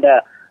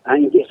daripada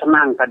Encik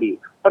Senang tadi,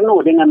 penuh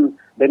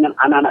dengan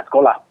anak-anak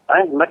sekolah.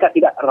 Mereka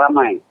tidak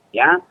ramai,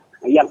 ya,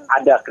 yang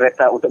ada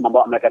kereta untuk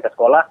membawa mereka ke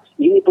sekolah.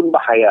 Ini pun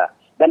bahaya.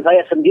 Dan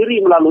saya sendiri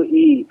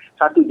melalui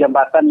satu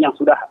jambatan yang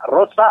sudah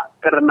rosak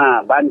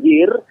kerana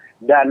banjir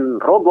dan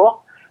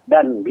roboh.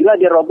 Dan bila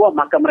dia roboh,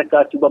 maka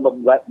mereka cuba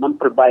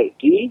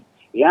memperbaiki,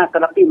 ya,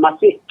 tetapi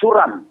masih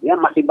curam, ya,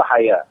 masih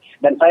bahaya.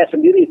 Dan saya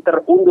sendiri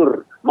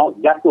terundur mau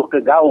jatuh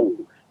ke gaung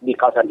di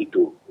kawasan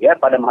itu, ya,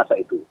 pada masa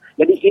itu.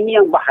 Jadi ini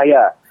yang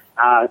bahaya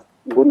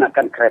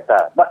gunakan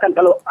kereta. Bahkan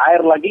kalau air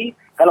lagi,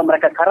 kalau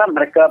mereka karam,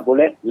 mereka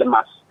boleh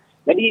lemas.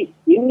 Jadi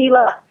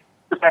inilah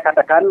saya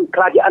katakan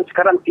kerajaan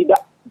sekarang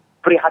tidak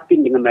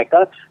prihatin dengan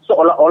mereka,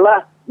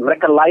 seolah-olah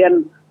mereka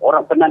layan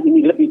orang Penan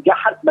ini lebih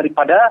jahat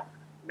daripada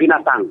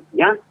binatang,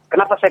 ya.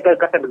 Kenapa saya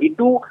kata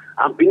begitu?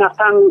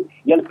 Binatang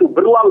yang itu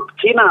beruang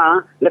Cina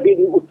lebih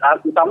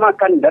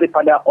diutamakan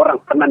daripada orang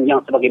Penan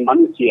yang sebagai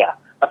manusia.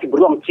 Tapi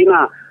beruang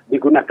Cina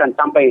digunakan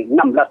sampai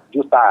 16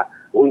 juta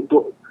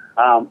untuk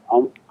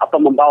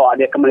membawa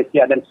dia ke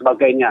Malaysia dan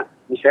sebagainya,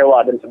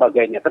 disewa dan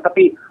sebagainya.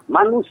 Tetapi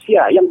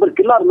manusia yang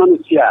bergelar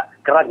manusia,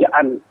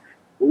 kerajaan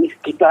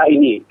kita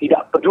ini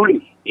tidak peduli,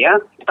 ya.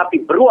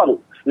 Tetapi beruang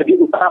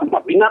lebih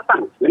utama,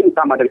 binatang lebih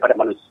utama daripada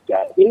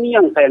manusia. Ini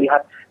yang saya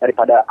lihat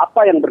daripada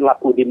apa yang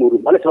berlaku di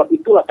Murum. Oleh sebab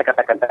itulah saya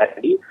katakan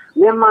tadi,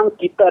 memang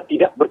kita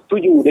tidak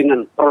bersetuju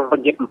dengan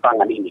projek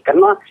empangan ini.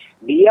 Karena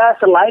dia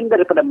selain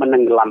daripada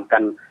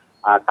menenggelamkan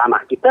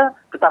tanah kita,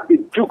 tetapi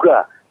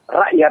juga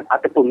rakyat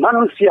ataupun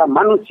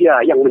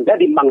manusia-manusia yang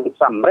menjadi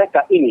mangsa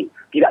mereka ini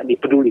tidak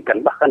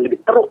dipedulikan, bahkan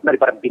lebih teruk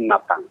daripada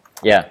binatang.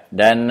 Ya,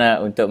 dan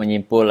untuk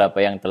menyimpul apa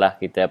yang telah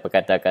kita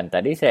perkatakan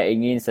tadi, saya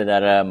ingin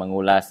saudara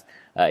mengulas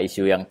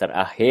isu yang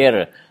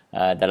terakhir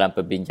dalam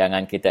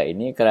perbincangan kita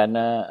ini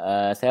kerana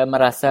saya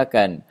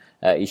merasakan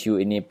isu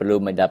ini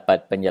perlu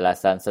mendapat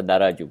penjelasan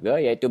saudara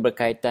juga, iaitu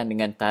berkaitan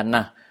dengan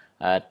tanah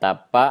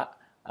tapak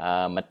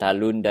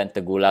Metalun dan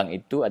Tegulang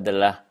itu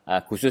adalah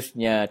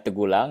khususnya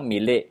Tegulang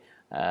milik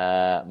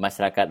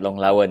masyarakat Long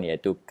Lawan,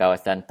 iaitu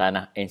kawasan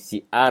tanah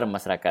NCR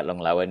masyarakat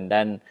Long Lawan.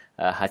 Dan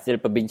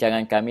hasil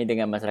perbincangan kami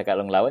dengan masyarakat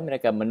Long Lawan,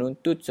 mereka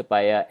menuntut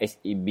supaya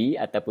SEB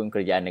ataupun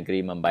kerajaan negeri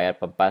membayar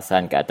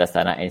pempasan ke atas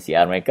tanah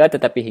NCR mereka,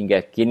 tetapi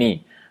hingga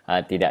kini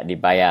tidak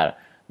dibayar.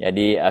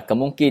 Jadi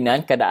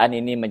kemungkinan keadaan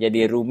ini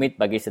menjadi rumit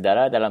bagi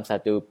saudara. Dalam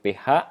satu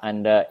pihak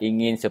anda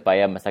ingin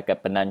supaya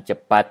masyarakat Penan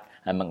cepat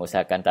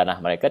mengusahakan tanah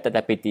mereka,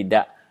 tetapi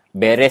tidak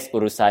beres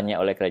urusannya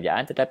oleh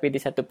kerajaan, tetapi di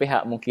satu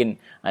pihak mungkin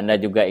anda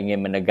juga ingin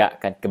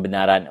menegakkan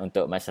kebenaran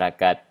untuk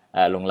masyarakat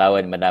Long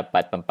Lawan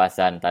mendapat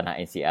pempasan tanah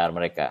NCR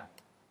mereka.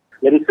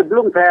 Jadi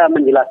sebelum saya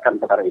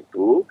menjelaskan perkara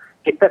itu,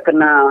 kita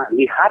kena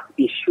lihat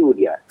isu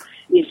dia.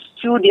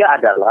 Isu dia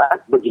adalah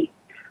begini.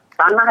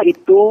 Tanah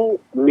itu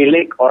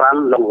milik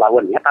orang Long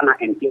Lawan, ya, tanah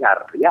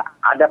NCR, ya.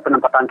 Ada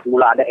penempatan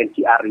semula, ada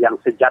NCR yang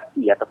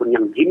sejati ataupun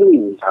yang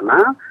genuine di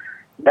sana.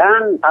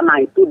 Dan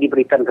tanah itu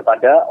diberikan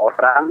kepada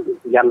orang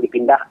yang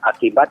dipindah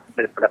akibat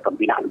daripada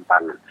pembinaan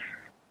pangan.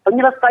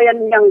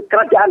 Penyelesaian yang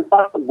kerajaan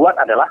buat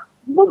adalah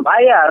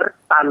membayar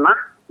tanah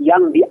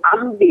yang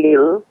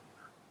diambil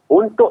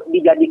untuk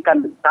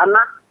dijadikan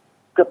tanah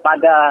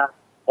kepada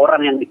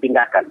orang yang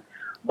dipindahkan.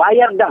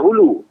 Bayar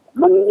dahulu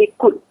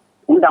mengikut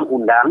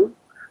undang-undang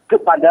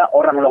kepada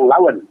orang Long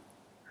Lawan.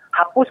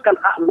 Hapuskan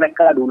hak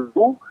mereka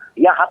dulu.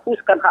 Ya,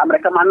 hapuskan hak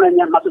mereka,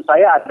 mananya maksud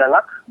saya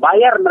adalah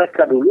bayar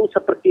mereka dulu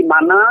seperti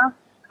mana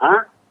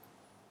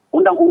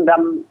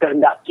undang-undang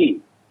kehendaki.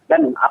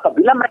 Dan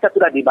apabila mereka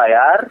sudah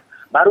dibayar,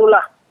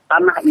 barulah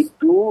tanah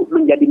itu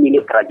menjadi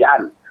milik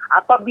kerajaan.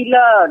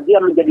 Apabila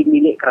dia menjadi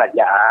milik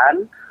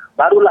kerajaan,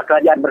 barulah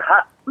kerajaan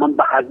berhak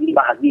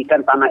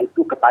membahagi-bahagikan tanah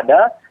itu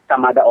kepada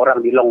sama ada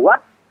orang di Long Wat,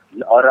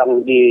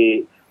 orang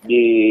di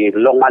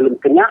Long Malim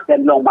Kenyah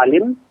dan Long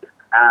Malim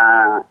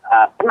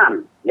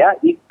Penan. Ya,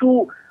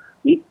 itu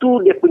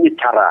dia punya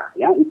cara,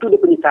 ya. Itu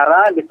dia punya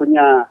cara, dia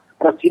punya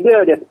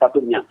prosedur dia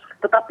sepatutnya.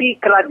 Tetapi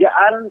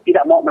kerajaan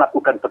tidak mau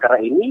melakukan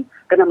perkara ini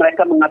kerana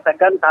mereka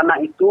mengatakan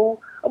tanah itu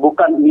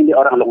bukan milik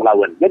orang Long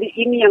Lawan. Jadi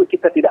ini yang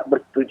kita tidak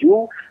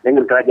bersetuju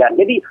dengan kerajaan.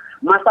 Jadi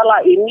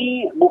masalah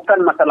ini bukan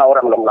masalah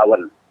orang Long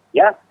Lawan,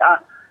 ya.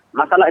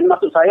 Masalah ini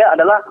maksud saya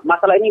adalah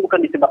masalah ini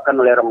bukan disebabkan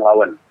oleh orang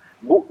Lawan.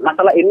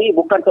 Masalah ini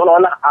bukan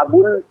seolah-olah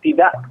Abun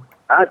tidak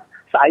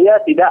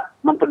saya tidak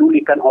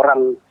mempedulikan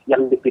orang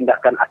yang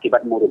dipindahkan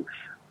akibat Murum.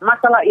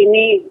 Masalah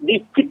ini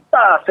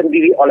dicipta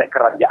sendiri oleh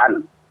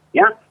kerajaan,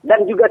 ya,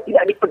 dan juga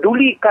tidak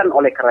dipedulikan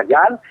oleh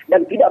kerajaan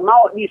dan tidak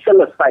mau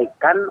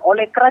diselesaikan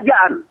oleh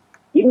kerajaan.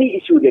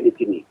 Ini isu dia di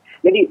sini.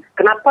 Jadi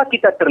kenapa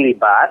kita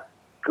terlibat?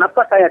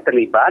 Kenapa saya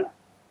terlibat?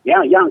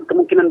 Ya, yang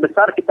kemungkinan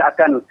besar kita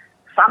akan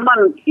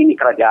saman ini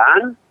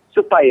kerajaan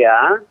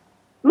supaya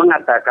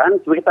mengatakan,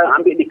 kita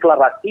ambil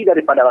deklarasi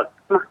daripada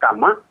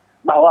mahkamah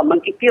bahwa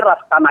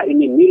mengiktiraf tanah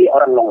ini milik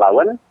orang Long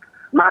Lawen,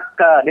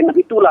 maka dengan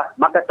itulah,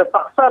 maka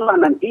terpaksalah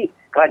nanti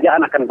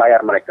kerajaan akan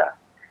bayar mereka.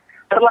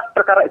 Setelah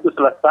perkara itu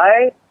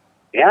selesai,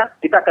 ya,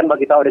 kita akan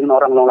bagi tahu dengan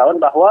orang Long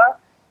Lawen bahwa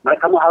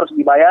mereka harus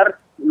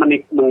dibayar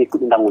mengikut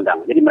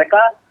undang-undang. Jadi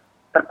mereka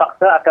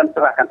terpaksa akan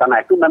serahkan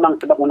tanah itu memang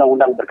sebab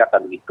undang-undang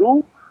berkata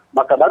begitu,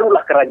 maka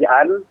barulah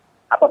kerajaan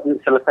apabila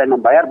selesai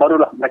membayar,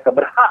 barulah mereka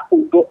berhak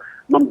untuk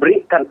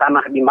memberikan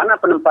tanah di mana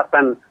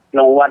penempatan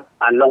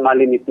Long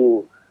Malin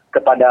itu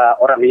kepada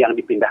orang yang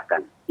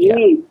dipindahkan.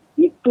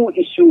 Itu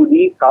isu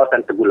di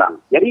kawasan Tegulang.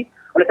 Jadi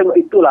oleh sebab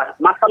itulah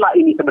masalah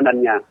ini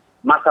sebenarnya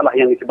masalah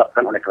yang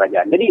disebabkan oleh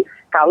kerajaan. Jadi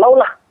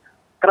kalaulah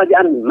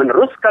kerajaan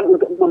meneruskan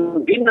untuk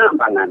membina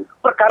Ambangan,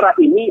 perkara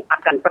ini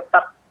akan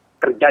tetap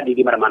terjadi di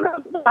mana-mana.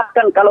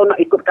 Bahkan kalau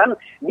nak ikutkan,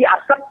 di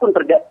Asap pun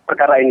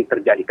perkara ini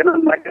terjadi. Kerana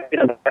mereka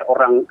tidak bayar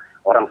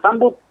orang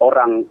Sambut,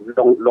 orang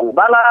Long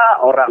Bala,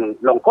 orang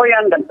Long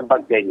Koyan dan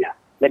sebagainya.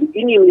 Jadi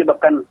ini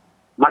menyebabkan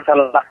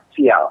masalah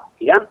sosial,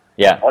 ya?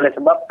 Oleh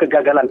sebab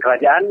kegagalan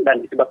kerajaan dan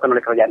disebabkan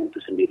oleh kerajaan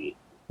itu sendiri.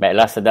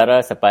 Baiklah saudara,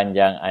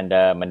 sepanjang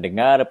anda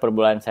mendengar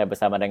perbualan saya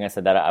bersama dengan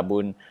saudara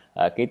Abun,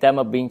 kita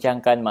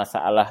membincangkan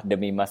masalah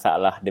demi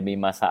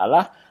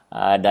masalah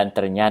dan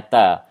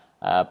ternyata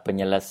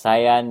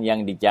penyelesaian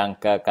yang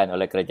dijangkakan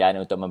oleh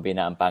kerajaan untuk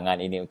membina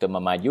Ambangan ini untuk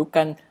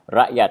memajukan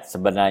rakyat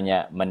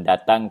sebenarnya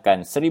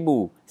mendatangkan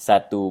 1001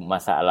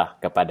 masalah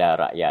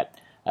kepada rakyat.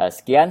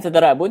 Sekian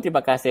saudara Abun,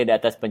 terima kasih di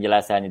atas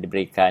penjelasan yang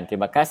diberikan.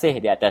 Terima kasih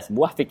di atas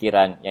buah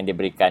fikiran yang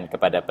diberikan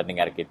kepada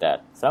pendengar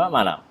kita. Selamat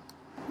malam.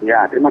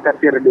 Ya, terima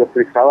kasih Radio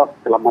Free Sarawak.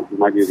 Selamat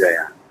maju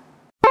jaya.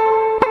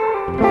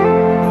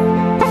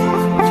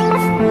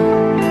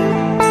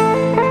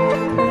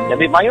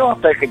 Jadi mayo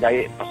saya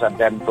kejai pasal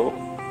dam tu,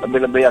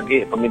 lebih-lebih lagi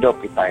penghidup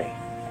kita.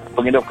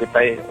 Penghidup kita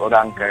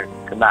orang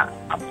kena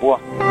ampuh,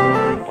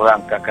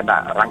 orang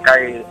kena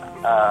rangkai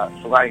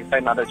sungai kita,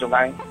 ada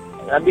sungai.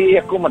 Jadi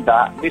aku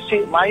mendak,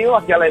 bisi mayo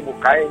jalai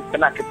bukai,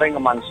 kena kita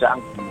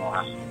ngemansang semua.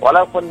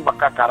 Walaupun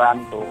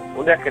bakakaran tu,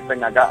 udah kita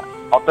ngagak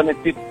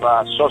alternatif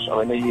source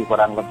of energy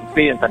kurang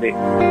lebih yang tadi.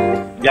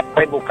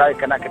 Jalai bukai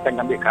kena kita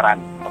ngambil karan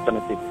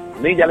alternatif.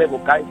 Ini jalai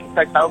bukai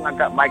kita tahu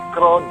ngagak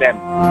micro dam.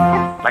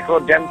 Micro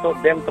dam tu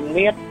dam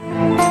temit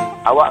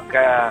awak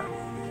ke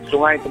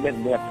sungai temit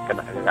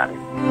kena kagak.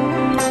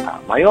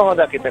 Mayo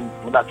ada kita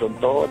mudah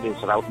contoh di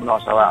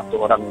Sarawak tu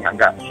orang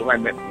ngagak sungai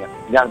met.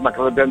 Yang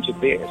micro dam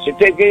city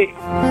ke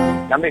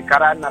ngambil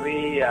karan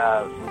dari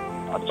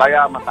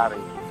saya matahari,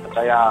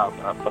 saya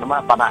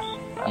panas,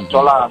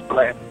 solar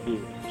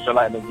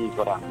energi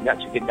korang.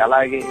 Yang sikit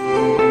jalan lagi.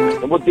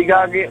 Nombor 3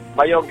 lagi,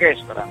 biogas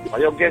korang.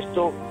 Biogas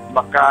tu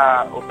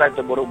baka utai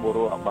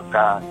terburu-buru,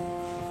 baka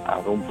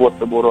rumput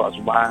terburu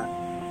semua,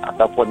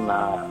 ataupun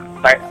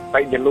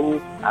tai jelu,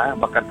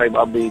 baka tai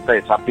babi, tai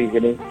sapi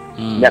gini.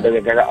 Yang ada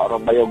gagak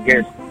orang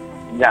biogas,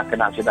 yang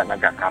kena sidak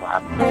gagak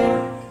karan.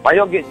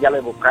 Biogas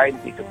jalan bukai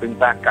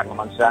dikeperintahkan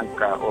memansang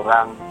ke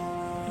orang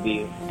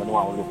di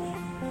Benua Ulu.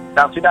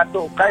 Dan sidak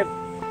tu kait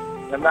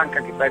menang ke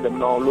kita di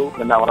Benua Ulu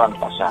dengan orang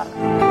pasar.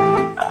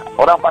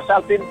 Orang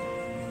pasal tin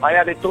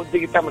maya dituk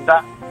kita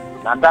mendak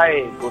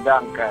nadai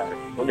gudang ke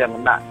kemudian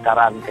nak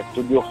karan ke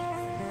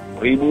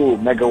 7,000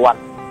 megawatt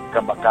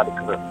ke bakar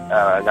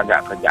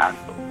gagak kerjaan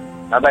tu.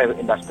 Nadai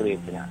industri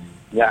punya.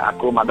 Ya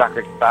aku madah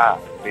ke kita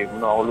di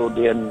Benua Ulu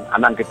din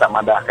anang kita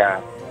madah ke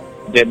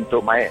din tu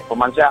mai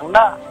pemansang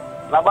dah.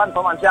 Laban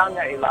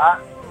pemansangnya ialah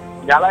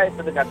jalai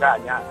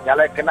sedegagaknya,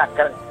 jalai kena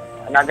ke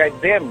ngagai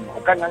dem,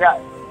 bukan ngagak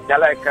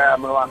jalai ke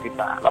menua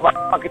kita. Laban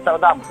kita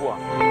udah ampuh.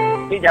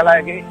 Ini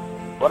jalai lagi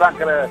orang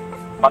kena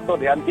patut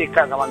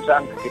dihentikan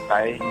kemansaan ke kita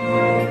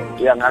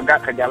yang agak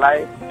ke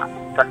jalai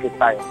ke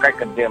kita ke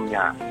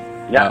kedemnya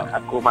yang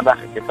aku madah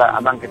ke kita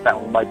anang kita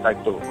membaca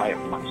itu mai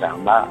kemansaan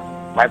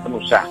mai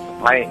penusah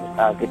mai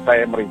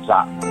kita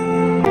meriksa.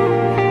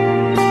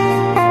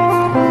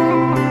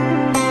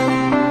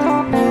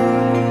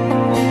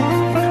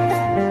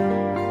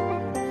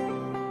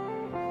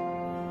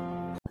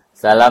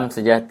 Salam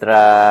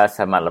sejahtera,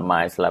 selamat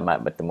lemai, selamat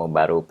bertemu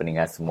baru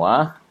pendengar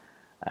semua.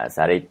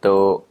 Hari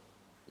itu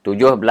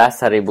 17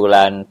 hari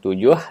bulan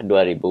 7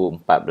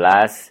 2014,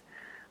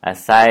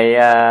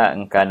 saya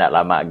engkau nak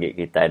lama lagi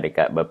kita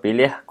dekat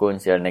berpilih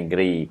Konsil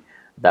Negeri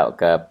atau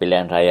ke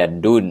pilihan raya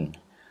DUN.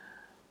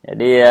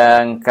 Jadi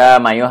engkau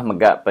mayuh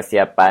megak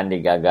persiapan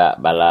digagak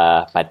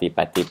bala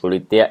parti-parti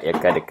politik yang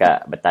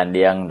dekat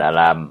bertanding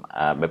dalam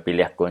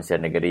berpilih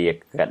Konsil Negeri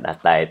yang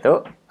data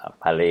itu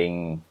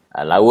paling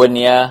lawan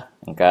ya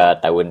engkau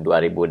tahun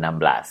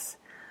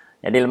 2016.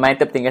 Jadi lemai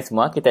itu pentingnya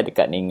semua, kita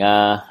dekat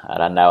ninga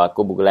randau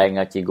aku bergulai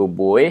dengan Cikgu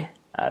Boy.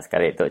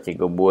 Sekarang itu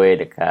Cikgu Boy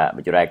dekat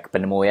berjurai ke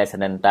penemu ya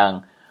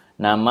senentang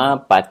nama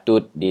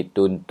patut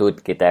dituntut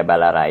kita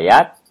bala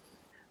rakyat.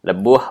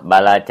 Lebuh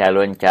bala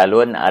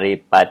calon-calon dari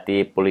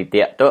parti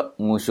politik tu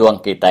ngusuang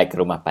kita ke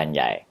rumah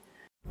panjai.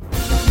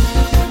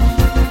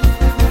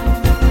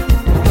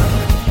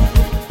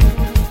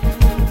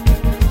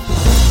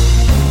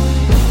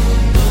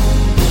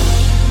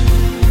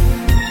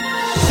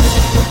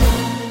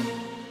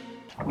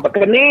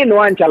 Bekeni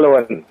nuan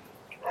calon.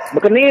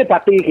 Bekeni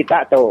parti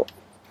kita tu.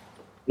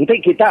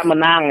 Nanti kita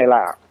menang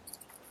lah.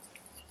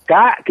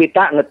 Kak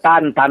kita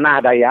ngetan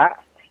tanah Dayak,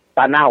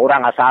 tanah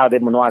orang asal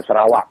di Menua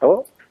Sarawak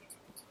tu.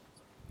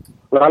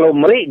 Lalu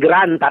meri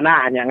geran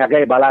tanahnya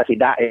ngagai bala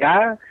sidak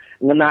ya,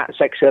 ngena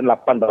section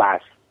 18.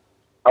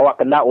 Awak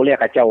kena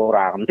uliah kacau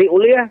orang. Nanti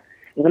uliah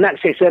ngena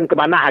section ke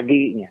mana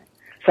haginya.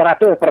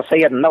 100%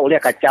 nak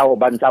uliah kacau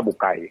bangsa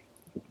bukai.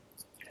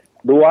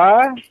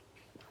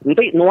 2,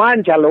 nanti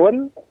nuan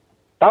calon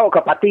tahu ke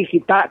parti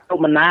kita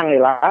tu menang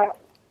lah.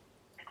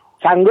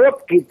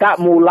 Sanggup kita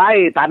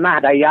mulai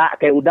tanah Dayak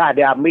ke udah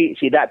diambil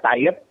sidak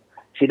Taib,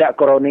 sidak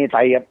Koroni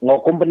Taib,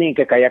 ngau company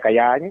ke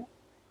kaya-kayanya.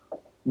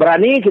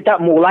 Berani kita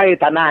mulai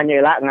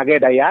tanahnya lah ngagai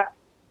Dayak.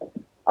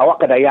 Awak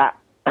ke Dayak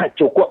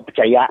cukup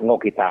percaya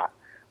ngau kita.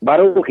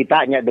 Baru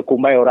kita nya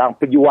dekumai orang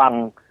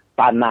pejuang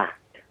tanah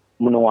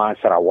Menua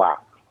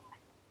Sarawak.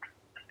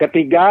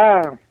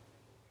 Ketiga,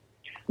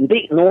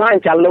 nanti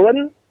nuan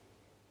calon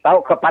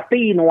tahu ke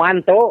parti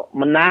nuan tu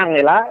menang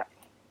lah.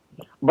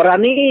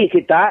 Berani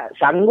kita,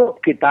 sanggup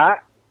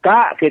kita,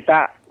 kak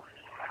kita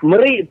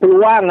meri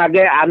peluang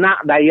ngagai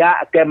anak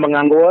Dayak ke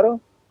menganggur,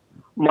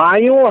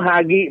 mayu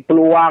hagi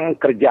peluang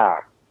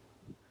kerja.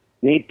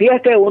 Nitiah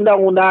ke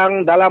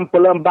undang-undang dalam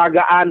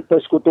Perlembagaan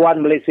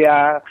Persekutuan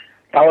Malaysia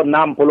tahun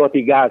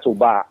 63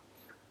 subak.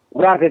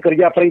 Orang ke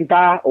kerja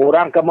perintah,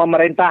 orang ke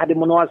memerintah di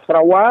Menua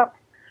Sarawak,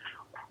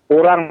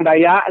 orang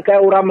Dayak ke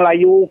orang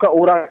Melayu ke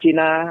orang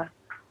Cina.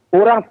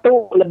 Orang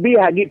tu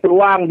lebih lagi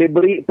peluang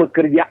diberi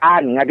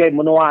pekerjaan ngagai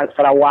Menua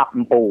Sarawak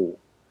empu.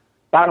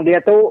 Tang dia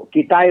tu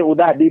kita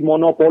udah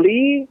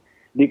dimonopoli,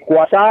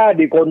 dikuasa,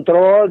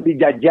 dikontrol,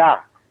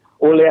 dijajah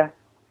oleh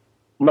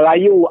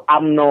Melayu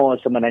UMNO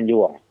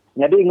Semenanjung.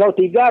 Jadi ngau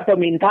 3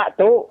 peminta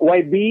tu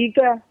YB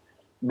ke,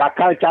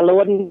 bakal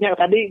calonnya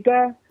tadi ke,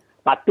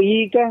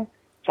 parti ke,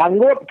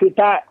 sanggup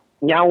kita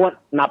nyawat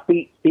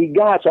napi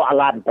 3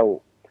 soalan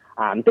tu.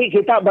 Nanti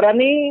kita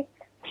berani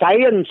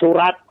sain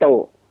surat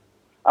tu.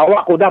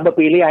 Awak udah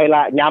berpilih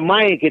lah,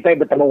 nyamai kita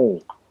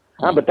bertemu.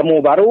 Bertemu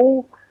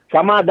baru,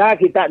 sama ada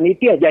kita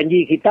nitiah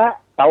janji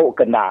kita, tahu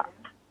kena.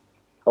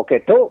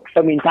 Okey tu,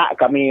 minta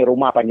kami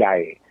rumah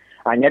panjai.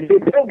 Jadi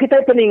tu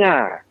kita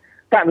peningat.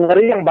 Tak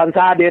ngeri yang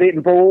bangsa diri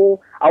empu,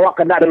 awak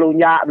kena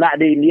delunya,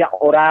 nak di India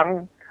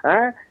orang.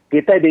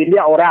 Kita di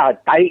India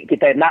orang, taik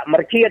kita nak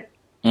mercit.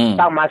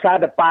 Tak masa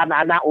depan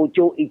anak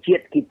ucu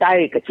icit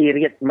kita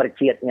kecirit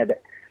mercitnya.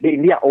 Di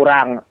India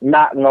orang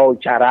nak ngau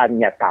cara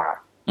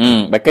nyata.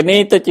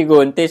 Bekeni tu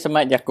cikgu nanti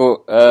semak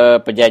jaku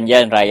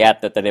perjanjian rakyat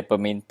tu tadi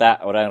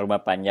peminta orang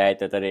rumah panjai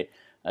tu tadi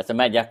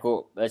semak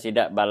jaku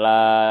sidak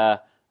bala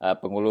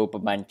pengulu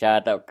pemanca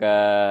atau ke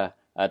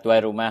tuai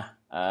rumah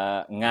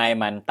ngai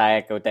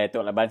mantai ke utai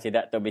tu laban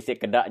sidak tu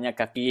bisik kedaknya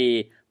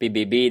kaki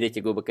PBB dia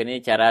cikgu bekeni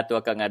cara tu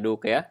akan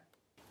ngadu ke ya?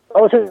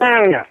 Oh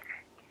senangnya.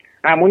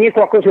 Munyi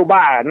aku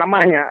subak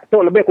namanya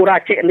tu lebih kurang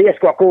cek list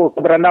aku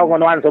keberandau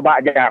ngonuan subak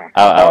jang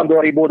tahun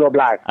 2012.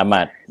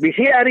 Amat.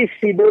 Bisi hari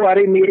sibu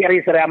hari miri hari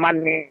seriaman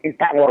ni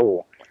tak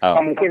ngoru.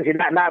 Mungkin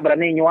sidak nak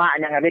berani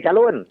nyuak yang ada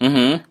calon.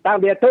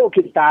 Tang dia tu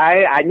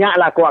kita anyak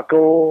lah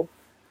aku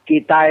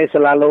kita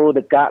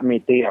selalu dekat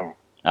meeting.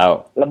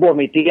 Lebuh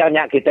meeting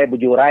nya kita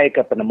berjurai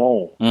ke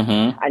penemu.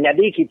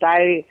 Jadi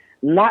kita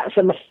nak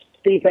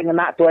semesti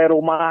nak tuai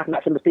rumah,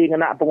 nak semesti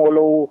nak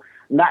pengulu,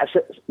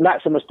 nak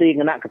semesti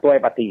nak ketua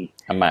parti.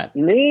 Amat.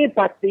 Ni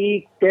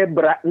parti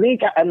ni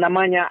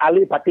namanya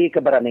ahli parti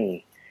keberani.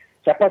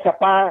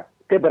 Siapa-siapa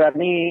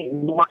keberani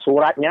numak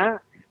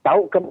suratnya,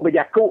 tahu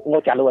kebijaku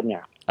ngau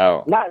calonnya.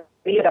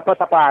 Nak pilih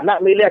siapa-siapa,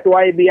 nak milih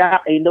tuai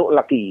biak induk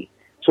laki.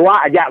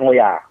 Suak ajak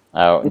ngoya.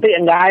 Nanti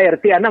enggak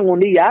erti anak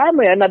ngundi ya,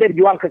 nak dia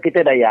berjuang ke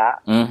kita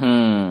Dayak.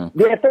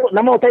 Dia tu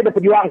nama utai dia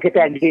berjuang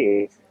kita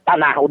lagi.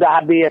 Tanah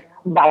udah habis,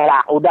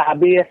 balak udah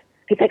habis.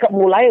 Kita ke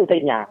mulai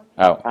utainya.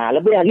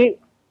 Lebih lagi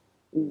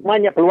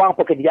namanya peluang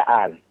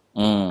pekerjaan.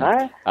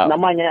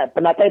 Namanya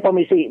penatai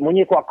komisi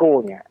munyi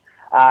kuakunya.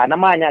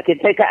 Namanya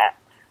kita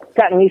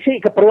kak ngisi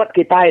ke perut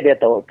kita dia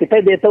tu. Kita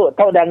dia tu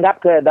tahu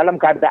dianggap ke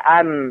dalam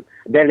keadaan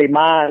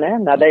delima,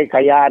 nadai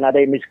kaya,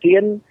 nadai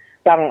miskin,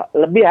 tang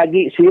lebih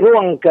lagi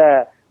siruang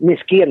ke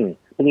miskin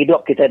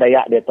penghidup kita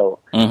Dayak dia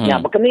tu.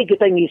 Yang bekeni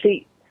kita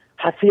ngisi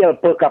hasil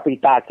per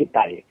kapita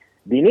kita.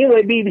 Bini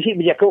lebih bisi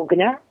berjaku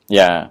kenya?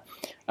 Ya.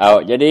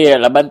 Jadi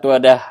laban tu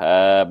ada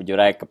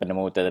berjurai ke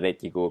penemu tadi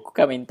cikgu. Aku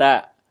kan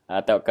minta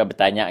atau ke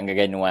bertanya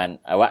ngagai nuan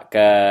awak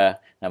ke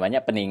namanya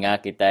peninga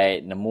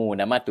kita nemu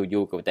nama 7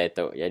 ke betul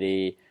itu. Jadi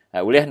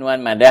ulih nuan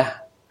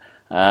madah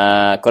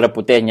korak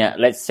putihnya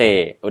let's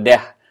say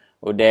udah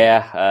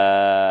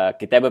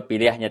kita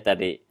berpilihnya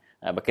tadi.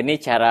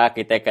 Begini cara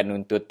kita akan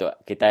nuntut tu.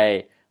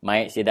 Kita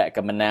baik sidak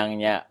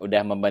kemenangnya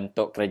udah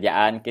membentuk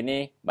kerajaan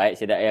kini, baik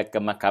sidak ke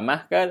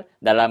mahkamah ke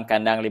dalam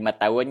kandang 5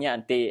 tahunnya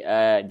nanti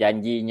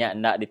janjinya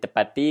nak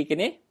ditepati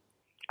kini?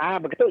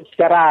 Begitu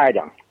cara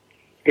aja.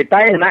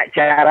 Kita nak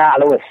cara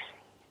halus.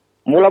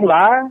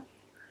 Mula-mula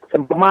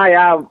sempema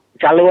ya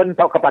calon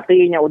atau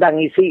kepatinya udah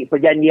ngisi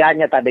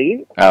perjanjiannya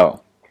tadi.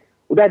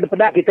 Udah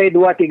daripada kita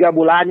 2-3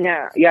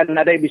 bulannya, yang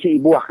ada bisi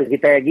ibuah ke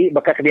kita lagi,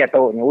 bakal ke dia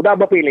tahu. Udah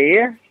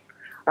berpilih,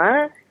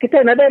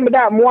 kita ada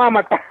benda mua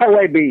mata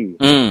YB.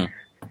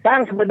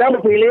 Tang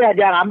sebenarnya berpilih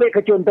aja, ambil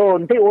ke contoh,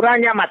 nanti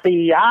orangnya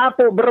mati,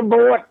 apa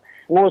berbuat,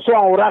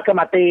 ngusung orang ke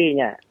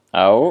matinya.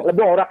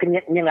 Lebih orang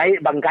nyengai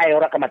bangkai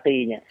orang ke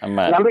matinya.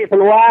 Ngambil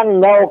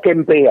peluang, no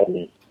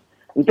campaign.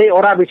 Nanti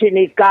orang bisi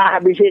nikah,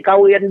 bisi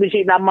kawin,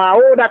 bisi nama,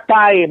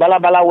 datai,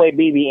 bala-bala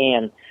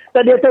YBBN.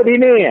 Tadi tu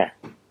dini ya.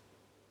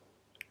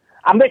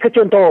 Ambil ke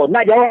contoh,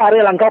 nak jauh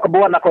hari langkau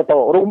kebuan aku tu,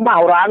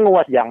 rumah orang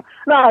angus jang.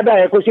 Nah ada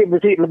aku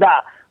bisi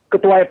meda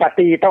ketua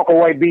parti tau ke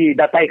YB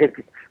datai ke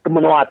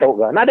menua tu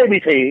ke. Nah ada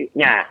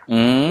bisinya.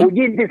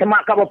 Uji di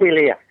semak kau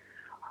pilih.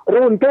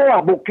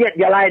 Runtuh bukit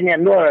jalannya,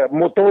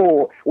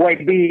 mutu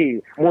YB,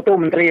 mutu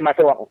menteri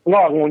masuk,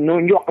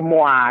 nunjuk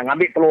semua,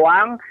 ngambil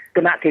peluang,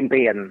 kena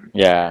kempen.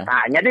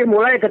 Jadi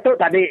mulai ketuk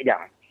tadi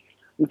jang.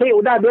 Nanti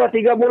udah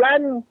 2-3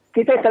 bulan,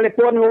 kita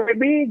telepon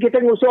YB,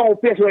 kita ngusung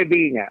UPS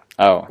YB-nya.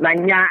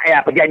 Nanya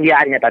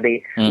perjanjiannya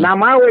tadi.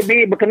 Nama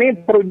YB begini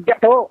projek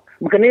tu,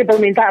 begini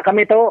peminta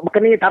kami tu,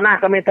 begini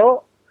tanah kami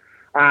tu.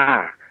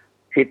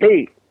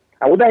 Siti.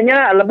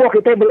 Udahnya, lebuh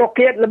kita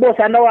blokit, lebuh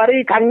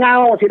sandawari,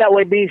 kangau, sidak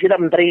YB,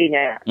 sidak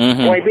menterinya.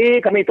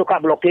 YB kami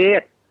tukar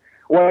blokit.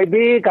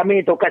 YB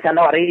kami tukar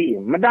sandawari.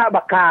 Medak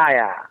bakal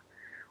ya.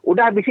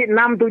 Udah bisik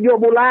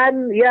 6-7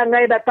 bulan, ya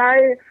ngai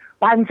datai,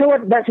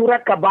 pansut dan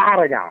surat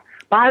kabarnya.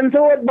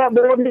 Pansut dan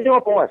berunding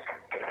pos.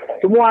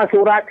 Semua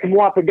surat,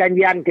 semua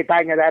perjanjian kita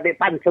tadi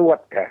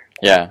pansut.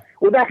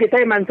 Udah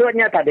kita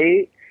mansutnya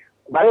tadi,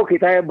 baru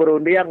kita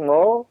berunding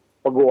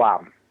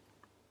peguam.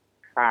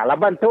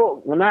 Laban tu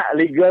guna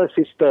legal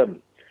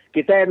system.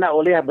 Kita nak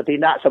boleh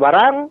bertindak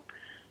sebarang,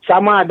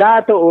 sama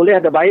ada tu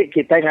boleh ada baik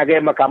kita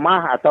ngagai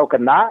mahkamah atau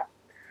kena.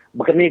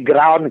 Begini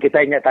ground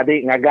kita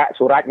tadi ngagak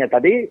suratnya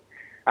tadi.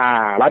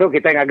 Baru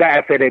kita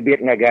ngagak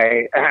affidavit ngagai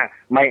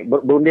mai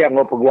berunding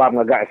peguam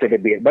ngagak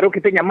affidavit. Baru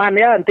kita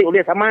nyaman ya nanti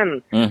boleh saman.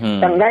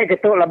 Tanggai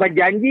ketuk laban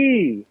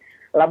janji.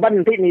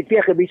 Laban nanti niti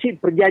ke bisi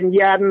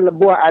perjanjian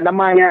lebuh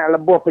namanya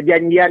lebuh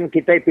perjanjian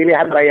kita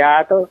pilihan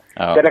raya tu.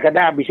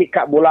 Kadang-kadang bisi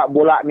kak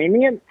bulak-bulak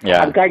minit.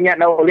 Angkanya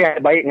nak boleh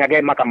baik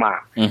ngagai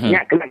mahkamah.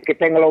 Nya kena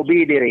kita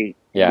ngelobi diri.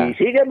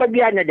 Bisi ke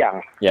bagiannya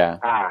jang.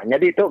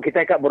 Jadi tu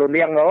kita kak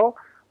berunding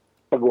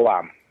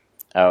peguam.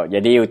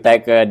 Jadi utai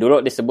ke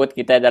dulu disebut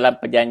kita dalam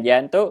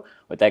perjanjian tu,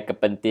 utai ke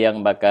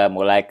penting bakal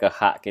mulai ke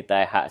hak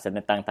kita, hak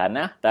senetang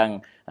tanah,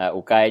 tang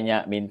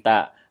ukainya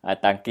minta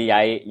tangki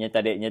airnya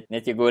tadi nya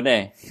cikgu ni.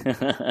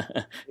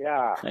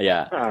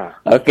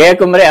 Okey,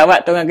 aku mari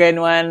awak tu ngagai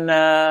nuan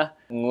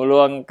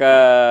ngulung ke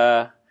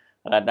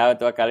radau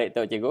tu kali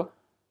tu cikgu.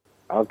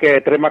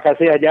 Okey, terima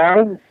kasih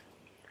Ajang.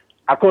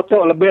 Aku tu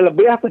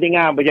lebih-lebih apa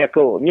dengar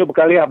bajaku. Nyu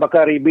berkali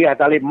bakal ribiah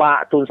tali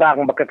mak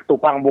tunsang bakal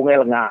ketupang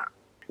bunga lengak.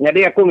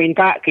 Jadi aku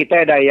minta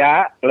kita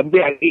Dayak,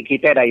 lebih lagi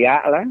kita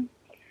Dayak lah.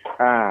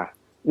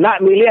 Nak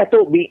milih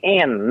tu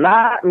BN,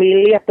 nak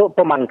milih tu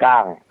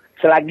Pemangkang.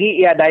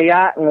 Selagi ia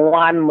Dayak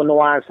nguan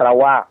menua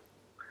Sarawak.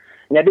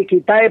 Jadi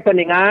kita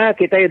pendengar,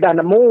 kita dah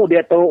nemu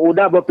dia tu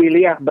udah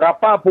berpilih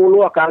berapa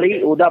puluh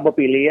kali udah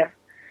berpilih.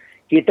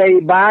 Kita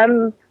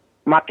iban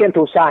makin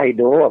susah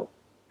hidup.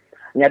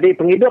 Jadi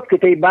penghidup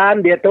kita iban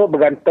dia tu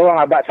bergantung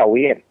abad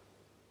sawit.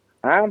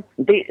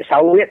 Nanti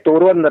sawit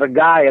turun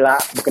harga lah.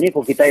 Begini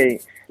kok kita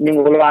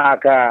ninggula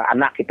ke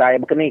anak kita,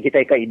 begini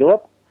kita ke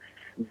hidup.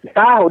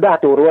 Kita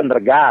udah turun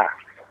harga.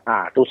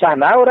 Tusah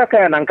dah udah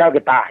ke nangkal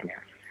getahnya.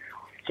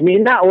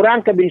 Semina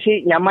orang ke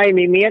bisi nyamai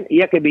mimin,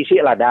 ia ke bisi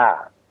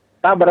lada.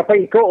 Tak berapa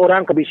ikut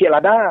orang ke bisi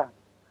lada.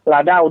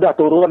 Lada udah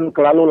turun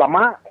kelalu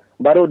lama,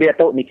 baru dia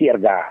tu mikir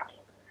harga.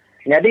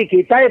 Jadi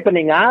kita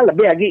peninggal,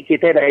 lebih lagi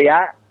kita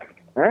Dayak.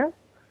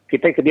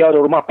 Kita ke dia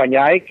rumah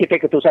panjai,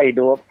 kita ke tusah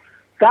hidup.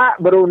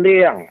 Kak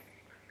berunding.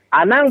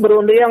 Anang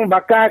berunding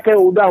bakal ke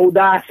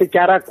udah-udah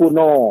secara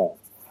kuno.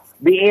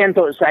 BN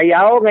tu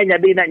sayau ngai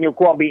jadi nak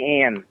nyukuh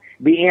BN.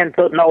 BN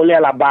tu nak oleh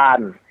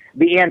laban.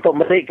 BN tu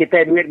beri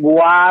kita duit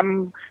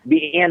guam.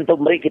 BN tu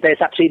beri kita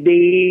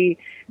subsidi.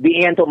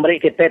 BN tu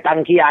beri kita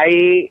tangki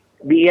air.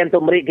 BN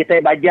tu beri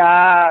kita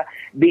baja.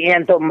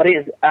 BN tu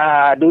beri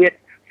duit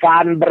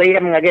fan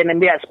brem ngagai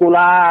nembiak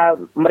sekolah.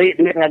 Beri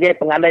duit ngagai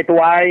pengandai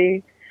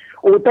tuai.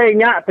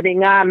 Utainya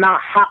peningan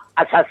nak hak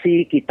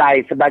asasi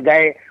kita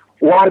sebagai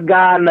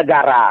warga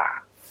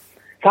negara.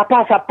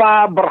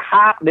 Siapa-siapa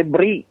berhak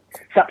diberi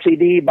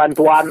subsidi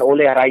bantuan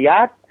oleh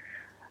rakyat.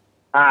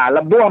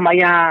 Lebuh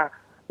maya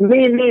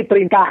ini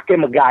perintah ke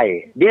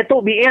megai. Dia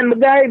tu BN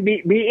megai,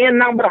 BN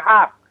nang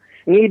berhak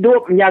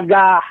ngidup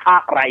nyaga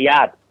hak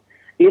rakyat.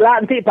 Ila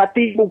nanti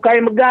parti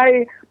bukai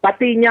megai,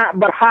 partinya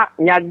berhak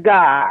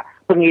nyaga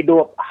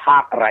penghidup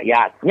hak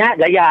rakyat. Nya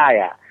gaya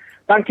ya.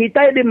 Tang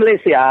kita di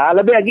Malaysia,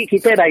 lebih lagi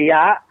kita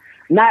Dayak,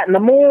 nak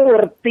nemu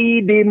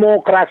erti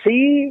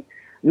demokrasi,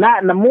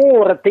 nak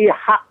nemu erti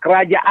hak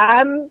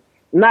kerajaan,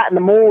 nak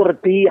nemu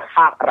erti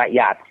hak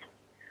rakyat.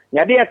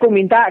 Jadi aku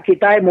minta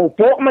kita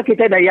mupuk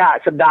kita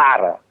Dayak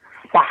sedar,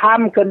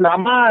 faham ke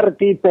nama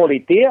erti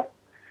politik,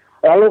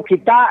 Lalu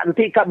kita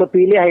nanti kak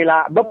berpilih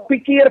lah,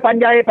 berpikir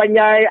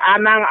panjai-panjai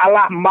anang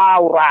Allah ma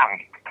orang.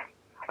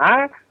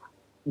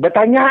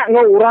 Bertanya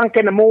ngau orang ke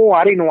nemu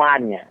hari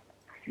nuannya.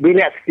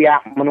 Bila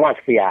setiap menua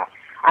setiap.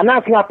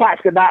 Anak ngapa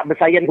sekedar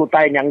bersayan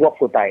kutai nyanggup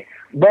kutai.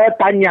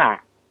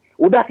 Bertanya.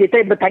 Udah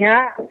kita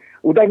bertanya,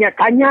 udahnya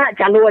tanya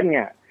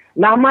calonnya.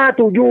 Nama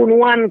 7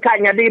 nuan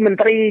kak jadi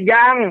menteri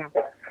jang.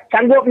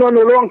 Sanggup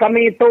nulung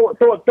kami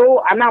tu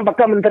anak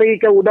bakal menteri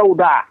ke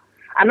udah.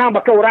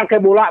 Anak bakal orang ke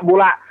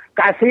bulak-bulak.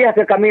 Kasih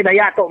ke kami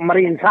daya untuk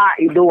merinsa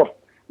hidup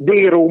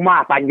di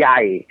rumah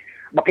panjai.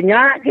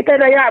 Makanya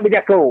kita daya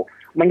berjaku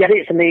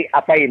menjadi seni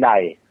apa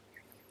ini.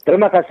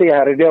 Terima kasih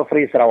Radio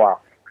Free Sarawak.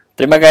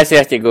 Terima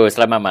kasih Cikgu.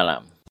 Selamat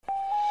malam.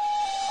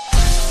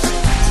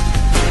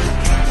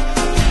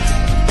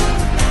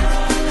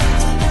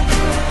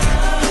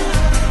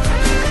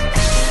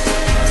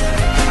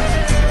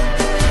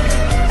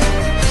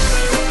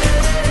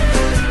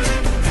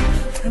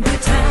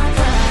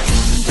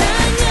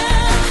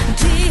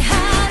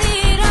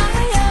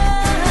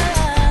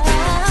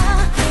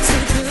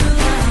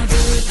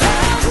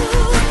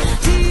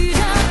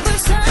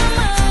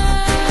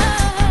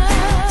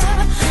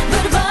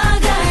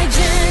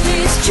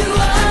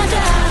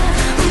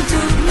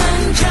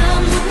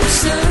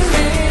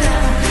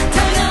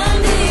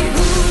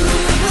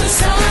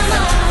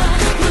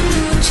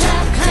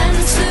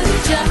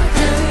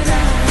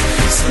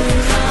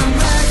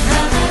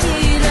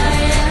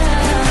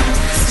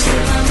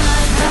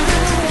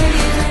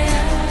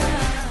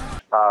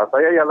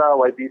 Saya ialah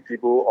YB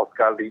Sibu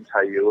Oscar Lin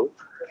Chayu.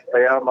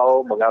 Saya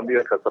mau mengambil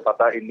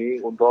kesempatan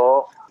ini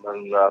untuk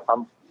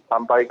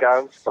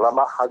sampaikan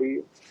selamat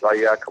hari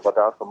raya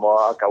kepada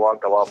semua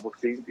kawan-kawan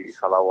Muslim di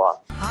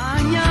Sarawak.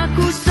 Hanya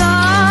ku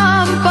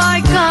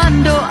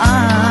sampaikan doa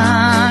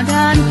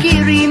dan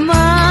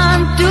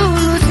kiriman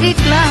tulus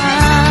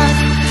ikhlas.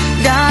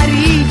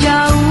 Dari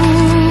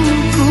jauh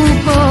ku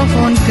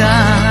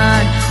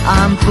pohonkan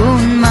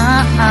ampun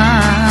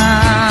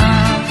maaf.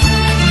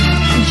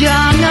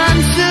 Jangan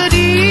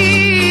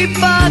sedih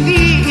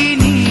pagi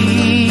ini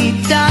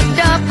tak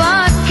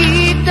dapat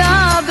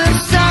kita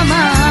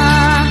bersama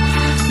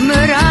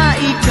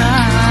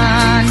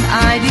meraihkan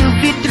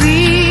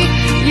Aidilfitri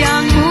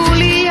yang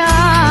mulia.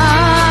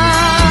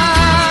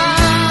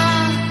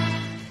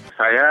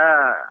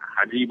 Saya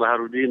Haji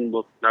Baharudin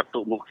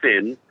Datuk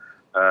Muhsin,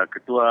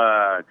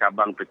 Ketua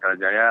Cabang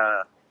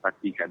Putrajaya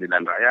Parti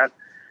Keadilan Rakyat,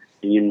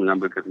 ingin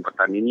mengambil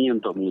kesempatan ini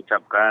untuk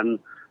mengucapkan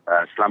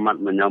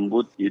selamat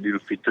menyambut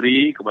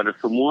Aidilfitri kepada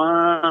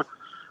semua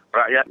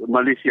rakyat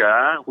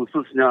Malaysia,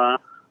 khususnya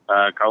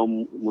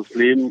kaum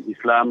Muslim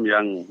Islam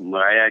yang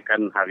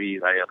merayakan hari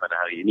raya pada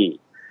hari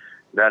ini.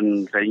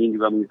 Dan saya ingin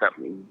juga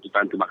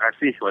mengucapkan terima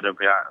kasih kepada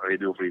pihak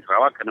Radio Free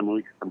Sarawak kerana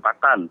memberi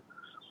kesempatan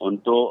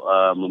untuk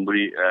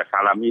memberi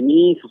salam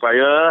ini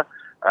supaya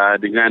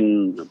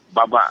dengan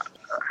babak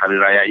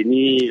hari raya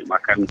ini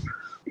akan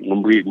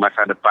memberi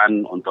masa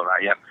depan untuk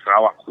rakyat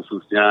Sarawak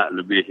khususnya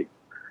lebih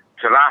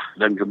cerah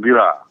dan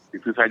gembira.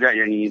 Itu saja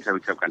yang ingin saya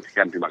ucapkan.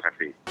 Sekian, terima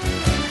kasih.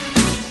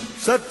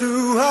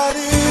 Satu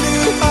hari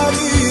di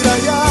hari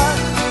raya,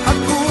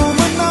 aku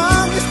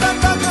menangis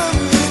tanda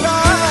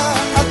gembira.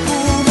 Aku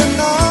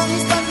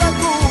menangis tanda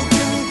ku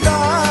cinta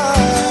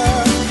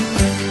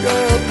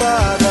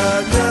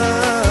kepadanya.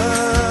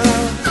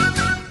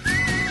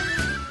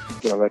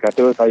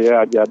 Assalamualaikum,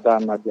 saya Haji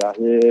Adam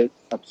Najahid,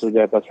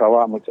 Sujata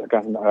Sarawak,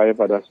 mengucapkan selamat raya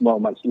pada semua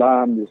umat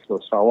Islam di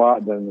seluruh Sarawak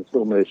dan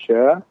seluruh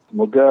Malaysia.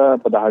 Semoga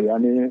pada hari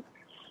ini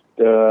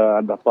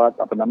kita dapat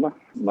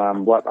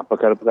membuat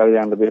perkara-perkara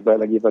yang lebih baik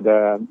lagi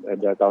pada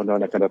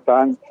tahun-tahun yang akan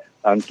datang,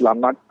 dan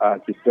selamat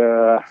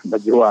kita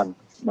berjuang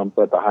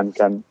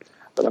mempertahankan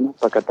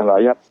Pakatan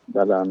Rakyat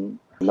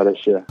dalam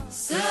Malaysia.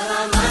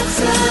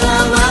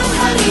 Selamat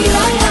hari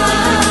raya,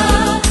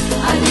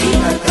 adik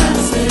kakak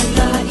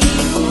serta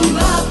ibu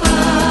bapa.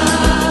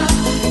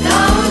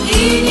 Tahun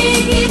ini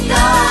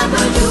kita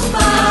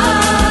berjumpa,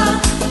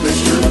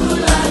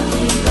 bersyukurlah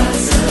kita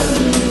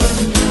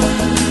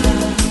semuanya.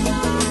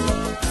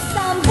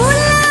 Sambut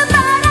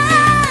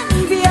lebaran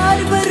biar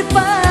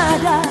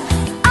berpada,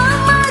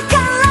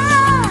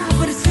 amalkanlah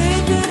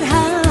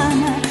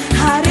bersederhana.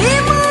 Hari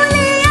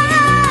mulia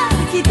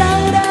kita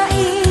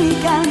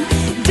raihkan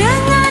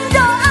dengan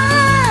doa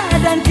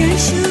dan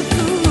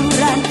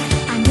kesyukuran.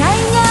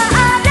 Andainya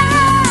ada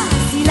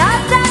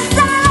silap dan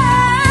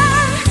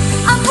salah,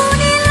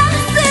 ampunilah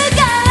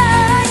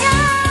segalanya.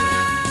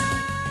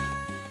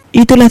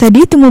 Itulah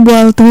tadi temu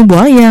bual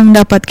yang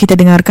dapat kita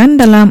dengarkan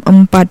dalam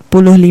 45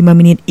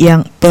 minit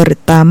yang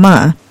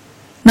pertama.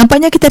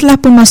 Nampaknya kita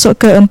telah pun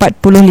masuk ke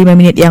 45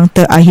 minit yang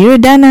terakhir,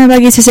 dan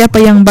bagi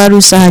sesiapa yang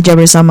baru sahaja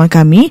bersama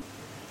kami,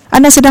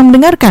 anda sedang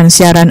mendengarkan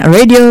siaran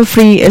Radio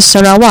Free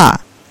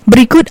Sarawak.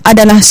 Berikut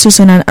adalah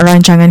susunan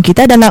rancangan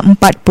kita dalam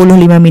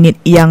 45 minit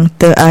yang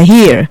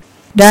terakhir.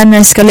 Dan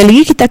sekali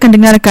lagi kita akan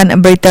dengarkan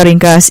berita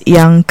ringkas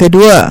yang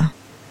kedua.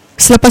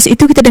 Selepas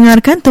itu kita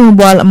dengarkan temu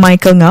bual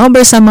Michael Ngau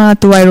bersama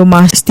tuai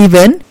rumah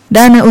Steven.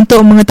 Dan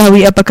untuk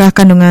mengetahui apakah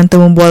kandungan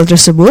temu bual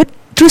tersebut,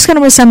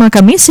 teruskan bersama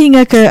kami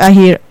sehingga ke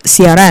akhir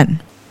siaran.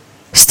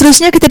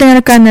 Seterusnya kita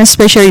dengarkan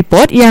special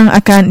report yang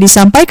akan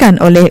disampaikan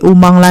oleh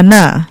Umang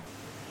Lana.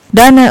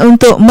 Dan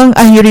untuk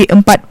mengakhiri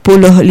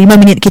 45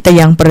 minit kita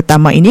yang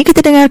pertama ini,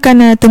 kita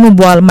dengarkan temu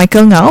bual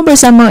Michael Ngau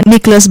bersama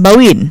Nicholas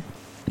Bawin.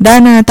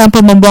 Dan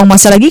tanpa membuang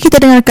masa lagi, kita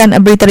dengarkan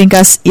berita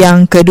ringkas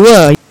yang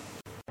kedua.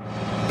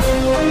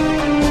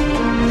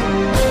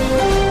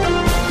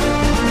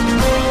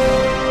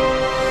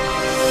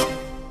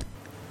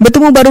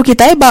 Bertemu baru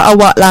kita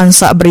awak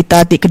lansak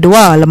berita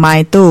kedua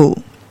lemai itu.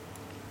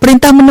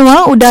 Perintah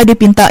menua udah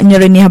dipinta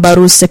nyerenih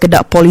baru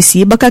sekedap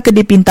polisi bakal ke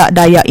dipinta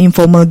daya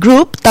informal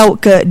group tau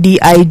ke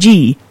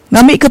DIG.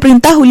 Ngambil ke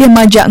perintah oleh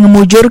majak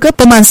ngemujur ke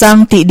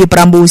pemansang ti di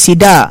Perambu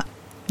Sida.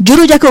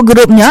 Juru jakuk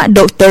grupnya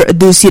Dr.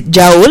 Dusit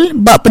Jaul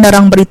bak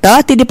pendarang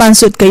berita ti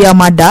dipansut ke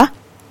Yamada.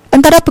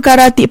 Antara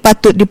perkara ti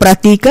patut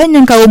diperhatikan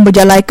yang kaum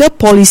berjalai ke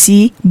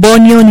polisi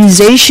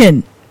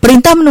Borneoization.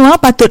 Perintah menua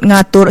patut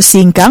ngatur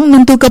singkang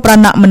nentu ke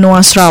peranak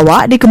menua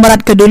Sarawak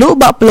dikemerat ke dulu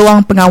bak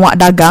peluang pengawak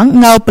dagang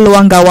ngau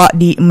peluang gawak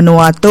di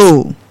menua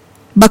tu.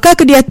 Bakal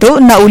ke dia tu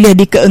nak ulih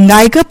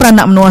dikeengai ke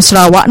peranak menua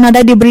Sarawak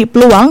nada diberi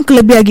peluang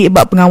kelebih lagi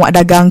bak pengawak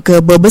dagang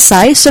ke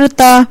berbesai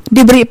serta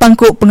diberi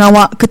pangkuk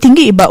pengawak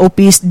ketinggi bak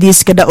opis di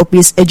sekedar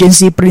opis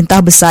agensi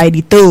perintah besai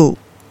ditu.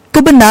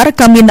 Kebenar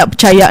kami nak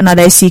percaya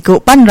nadai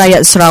sikuk pan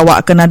rakyat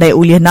Sarawak ke nadai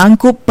ulih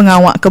nangkup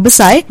pengawak ke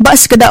besai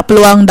bak sekedar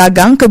peluang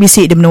dagang ke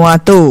bisik di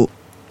menua tu.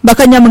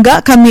 Bakanya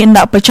megak kami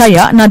hendak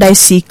percaya nadai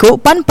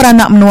sikuk pan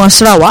peranak menua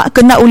Sarawak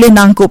kena ulih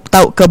nangkup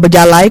tau ke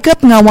berjalai ke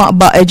pengawak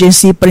bak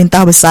agensi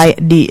perintah besar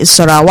di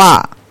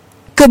Sarawak.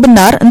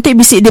 Kebenar entik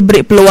bisik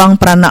diberi peluang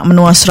peranak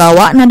menua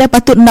Sarawak nadai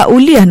patut hendak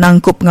ulih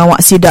nangkup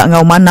pengawak sidak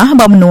ngau manah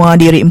bak menua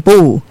diri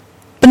empu.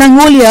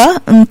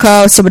 Penanggulia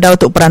engkau sebedau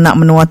tuk peranak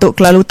menua tuk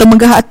kelalu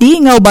temegah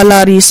hati ngau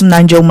balari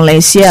Semenanjung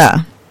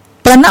Malaysia.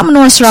 Peranak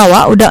menua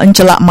Sarawak udah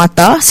encelak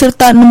mata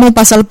serta nemu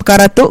pasal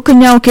perkara tuk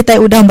kenyau kita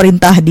udah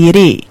merintah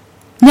diri.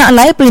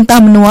 Nyaklai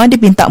perintah menua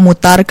dipinta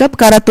mutar ke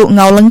perkara tu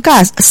ngau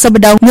lengkas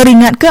sebedau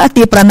ngeringat ke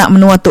hati peranak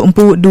menua tu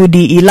empu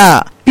Dudi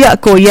Ila. Pihak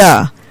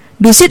Koya.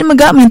 Dusit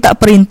megak minta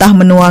perintah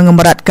menua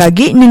ngemerat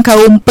kagi yang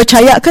kaum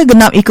percaya ke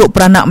genap ikut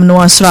peranak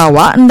menua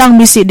Sarawak ndang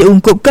bisik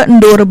diungkup ke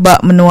endur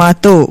bak menua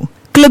tu.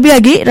 Kelebih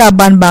lagi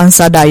Raban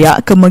Bangsa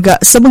Dayak ke megak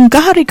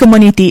sebengkah hari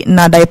komuniti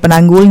nadai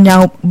penanggul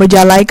nyau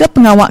berjalai ke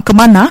pengawak ke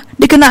mana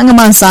dikena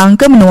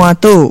ngemansang ke menua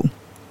tu.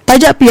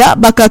 Tajak pihak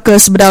bakal ke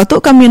sebedau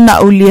tu kami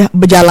nak ulih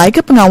berjalai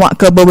ke pengawak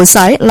ke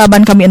berbesai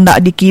laban kami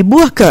nak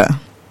dikibuh ke.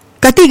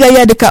 Kati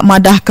gaya dekat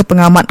madah ke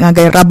pengamat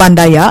ngagai Raban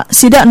Dayak,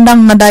 sidak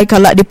endang nadai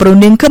kalak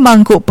diperunding ke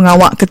mangkuk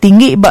pengawak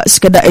ketinggi bak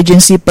sekedar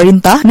agensi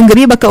perintah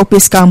negeri bakal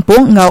opis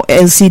kampung ngau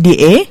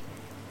LCDA.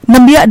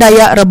 Nembiak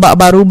Dayak Rebak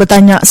Baru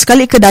bertanya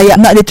sekali ke Dayak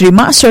nak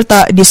diterima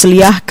serta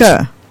diseliah ke.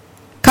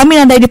 Kami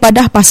nadai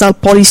dipadah pasal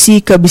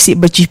polisi ke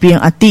bisik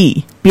berciping hati,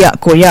 pihak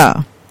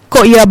Koya.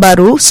 Koya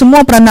baru,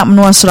 semua peranak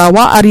menua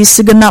Sarawak hari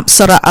segenap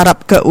serak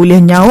Arab ke ulih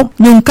nyaup,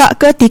 nyungkak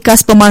ke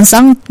tikas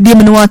pemansang di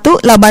menua tu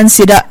laban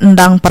sidak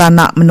endang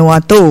peranak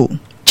menua tu.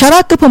 Cara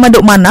ke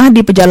pemaduk manah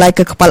diperjalai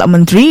ke Kepala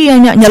Menteri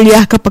yang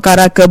nyeliah ke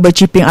perkara ke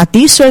berciping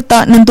hati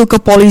serta nentu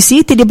ke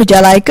polisi tidak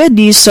berjalai ke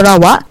di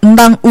Sarawak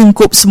endang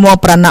ungkup semua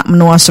peranak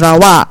menua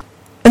Sarawak.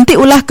 Enti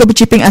ulah ke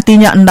berciping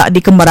hatinya endak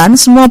dikembaran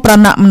semua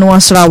peranak menua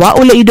Sarawak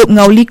oleh hidup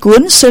ngau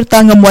likun serta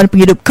ngemuan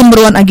penghidup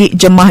kemeruan agi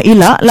jemah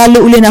ila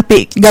lalu oleh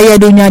napik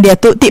gaya dunia dia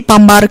tu tik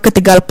pambar ke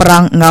tegal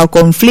perang ngau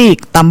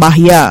konflik tambah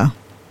ya.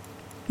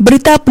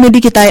 Berita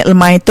penudi kita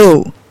lemai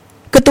tu.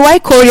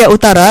 Ketuai Korea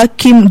Utara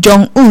Kim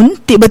Jong-un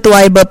tik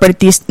bertuai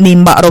berpertis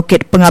nimbak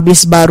roket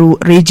penghabis baru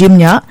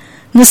rejimnya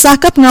ngesah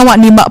ke pengawak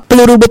nimbak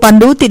peluru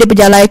berpandu tidak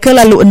berjalai ke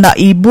lalu endak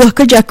ibuh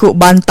ke jakuk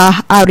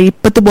bantah Hari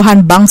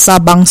Pertubuhan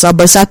Bangsa-Bangsa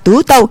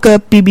Bersatu tau ke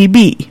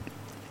PBB.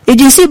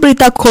 Agensi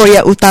berita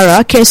Korea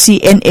Utara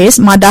KCNA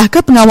madah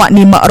ke pengawak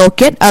nimbak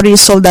roket Hari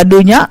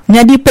soldadunya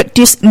nyadi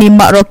praktis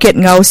nimbak roket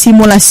ngau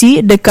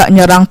simulasi dekat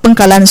nyerang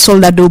pengkalan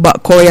soldadu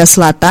bak Korea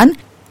Selatan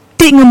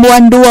tik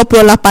ngembuan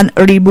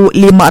 28,500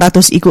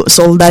 ikut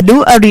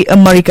soldadu Hari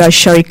Amerika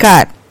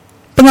Syarikat.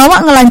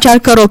 Pengawak ngelancar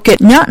ke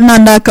roketnya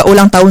nanda ke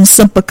ulang tahun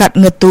sempekat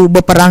ngetu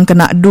berperang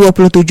kena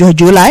 27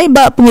 Julai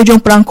bak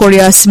penghujung perang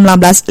Korea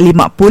 1950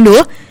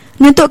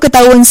 untuk ke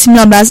tahun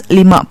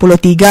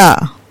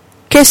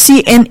 1953.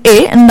 KCNA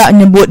hendak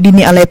nyebut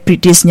dini alai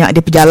Britisnya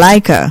diperjalai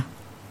ke.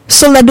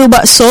 Soldadu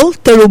bak Seoul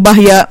terubah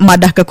ya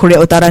madah ke Korea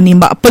Utara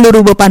nimbak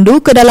peluru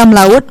berpandu ke dalam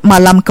laut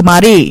malam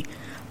kemari.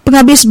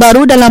 Penghabis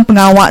baru dalam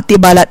pengawak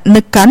tibalat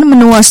nekan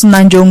menua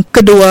Semenanjung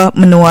kedua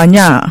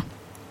menuanya.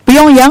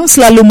 Pyongyang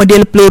selalu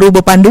model peluru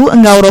berpandu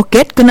engau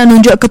roket kena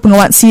nunjuk ke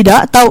pengawat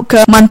SIDA tau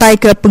ke mantai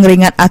ke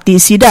pengeringat hati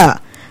SIDA.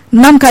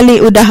 6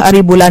 kali udah hari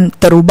bulan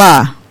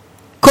terubah.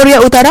 Korea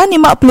Utara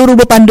nimbak peluru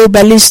berpandu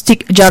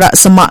balistik jarak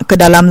semak ke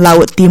dalam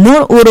Laut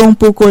Timur urung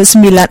pukul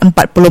 9.40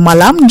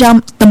 malam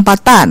jam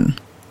tempatan.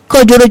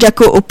 Ko juru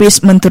jakuk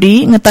opis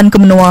menteri ngetan ke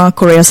menua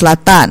Korea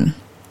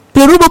Selatan.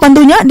 Peluru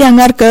berpandunya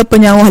dianggar ke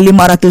penyawah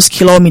 500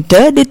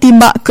 km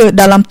ditimbak ke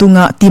dalam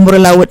tungak timur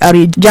laut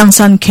dari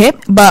Jangsan Cape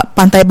bak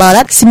pantai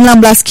barat 19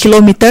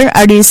 km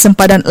dari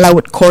sempadan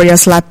laut Korea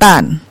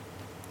Selatan.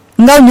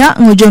 Ngaunya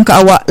ngujung ke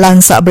awak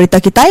lansak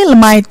berita kita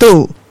lemai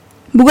tu.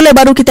 Bugulai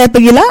baru kita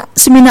pergilah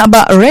seminar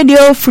bak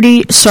Radio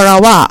Free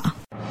Sarawak.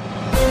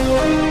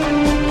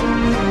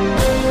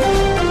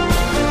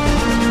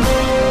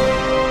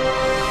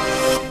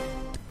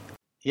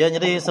 Ya,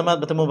 jadi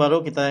selamat bertemu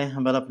baru kita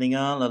balap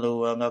peninggal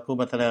lalu ngaku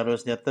batal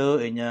harus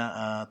jatuh inya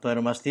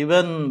Tuan Rumah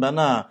Steven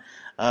bana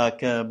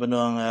ke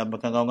benua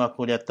bekangau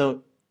ngaku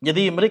jatuh.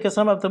 Jadi mereka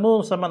selamat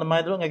bertemu, selamat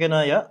lemai dulu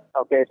ngagena ya.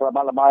 Okey,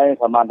 selamat lemai,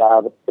 selamat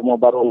dah bertemu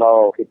baru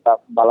kalau kita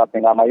balap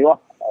peninggal mayu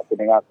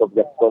peninggal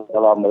subjek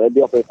dalam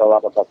radio Free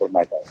Sarawak kota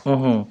Kurmai.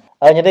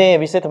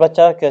 Jadi bisa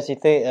terbaca ke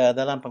situ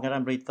dalam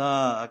pengarang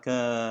berita ke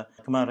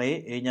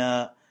kemarin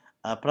inya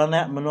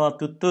peranak menua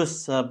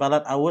tutus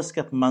balat awus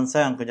ke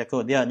pemansang ke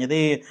jakut dia.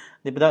 Jadi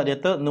di pedak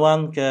dia tu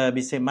nuan ke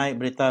bisi mai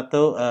berita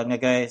tu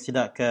ngagai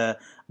sidak ke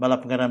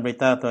balap pengarang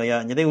berita tu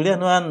ya. Jadi uliah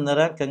nuan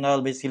nerang ke ngau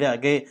lebih sila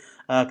agi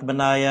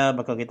kebenaya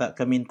bakal kita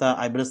ke minta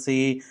air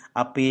bersih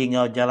api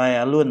ngau jalai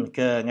alun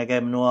ke ngagai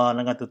menua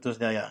dengan tutus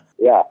dia ya.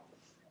 Ya.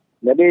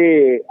 Jadi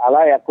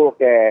alai aku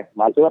ke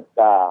maksud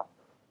ke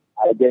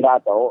agenda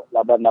tu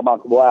laban nama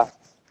kebuah.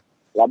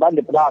 Laban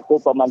di pedak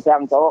aku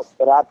pemansang tu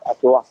berat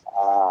asuh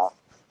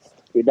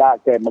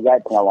tidak ke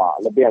megai pengawal.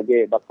 Lebih lagi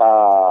bakal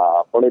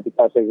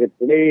political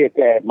secretary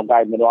ke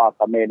megai menua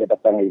kami di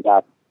petang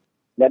ikat.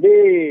 Jadi,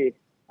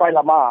 pai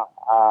lama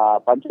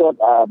pancut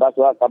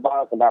basua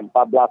kabar kena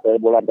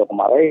 14 bulan tu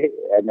kemarin.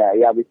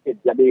 Ia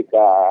visit jadi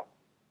ke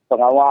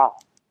pengawal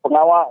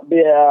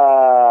di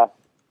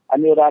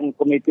anjuran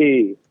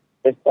komiti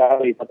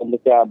Pestari Satu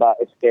Malaysia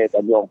SK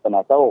Tanjung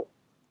Penasau.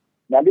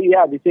 Jadi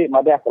ia visit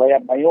madah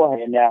kerajaan Melayu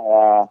hanya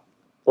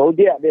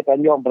projek di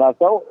Tanjung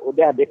Penasau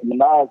sudah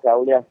dikenal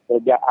oleh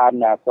kerajaan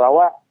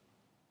Sarawak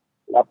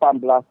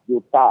 18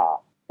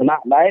 juta.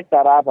 Kena naik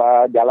taraf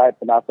Jalai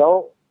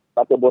Penasau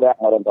Batu Burak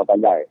Rantau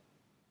Panjai.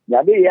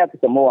 Jadi ia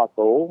ketemu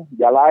aku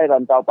Jalai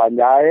Rantau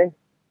Panjai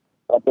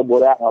Batu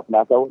Burak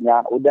Penasau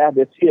nya sudah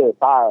disil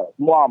tal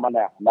semua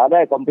mana. Tak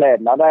ada komplain,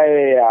 tak ada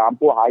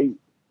ampuh hai.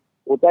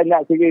 Utanya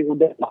sikit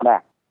sudah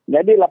mana.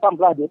 Jadi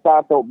 18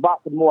 juta tu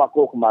bak ketemu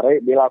aku kemarin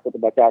bila aku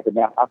terbaca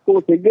kena.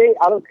 Aku sikit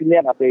harus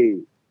kena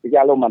api.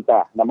 Tiga lu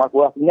mantah. Nama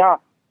kuasnya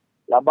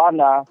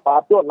labana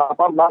patut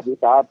 18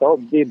 juta atau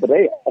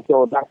diberi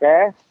atau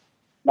ke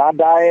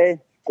nadai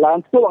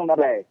langsung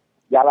nadai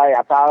jalai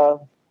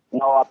akal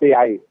ngawapi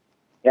ai.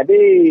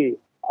 Jadi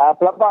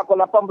pelapa aku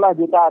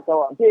 18 juta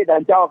atau nanti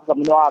dan jauh ke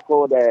menua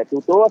aku de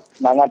tutus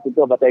nangan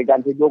tutus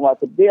bataikan sidung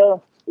sedil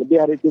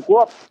lebih hari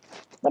cukup.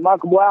 Nama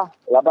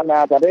kebuah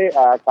labana tadi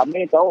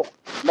kami tahu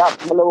nak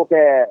perlu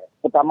ke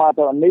pertama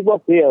tu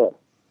negotiate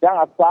yang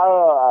asal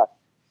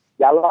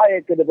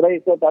jalai ke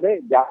diberi itu tadi,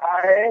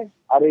 jalai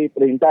hari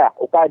perintah.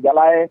 Ukai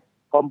jalai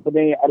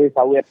company hari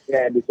sawit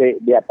ke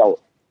dia tahu.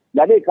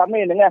 Jadi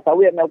kami dengan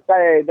sawit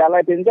ukai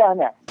jalai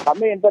perintahnya.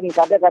 Kami pun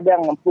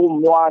kadang-kadang mampu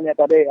menuanya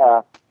tadi.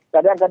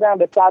 Kadang-kadang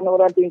depan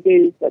orang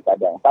tinggi,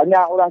 kadang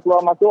tanya orang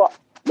keluar masuk.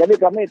 Jadi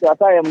kami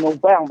terasa yang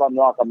menumpang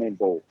menua kami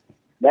itu.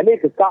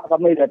 Jadi kekak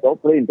kami itu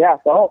perintah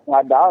tahu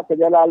ngada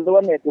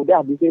sejalaluan itu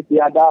sudah bisa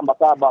tiada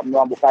maka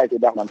menua bukai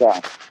sudah mantap.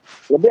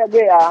 Lebih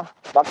lagi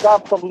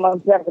bakal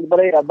pemansang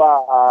diberi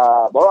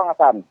bawang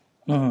asan.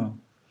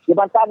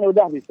 Kebantan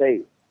sudah bisa.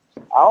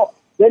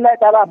 Dia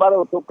naik taraf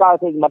baru tukar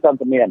semacam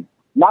semen.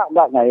 Nak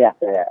tak ngayah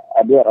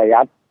dia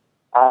rakyat.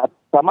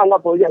 Sama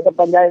lah projek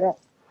sepanjangnya.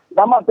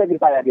 Nama saya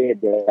kita dia.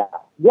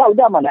 Dia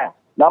sudah mana?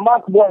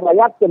 Nama kebuah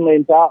rakyat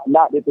pemerintah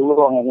nak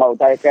ditolong ngau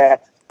tai ke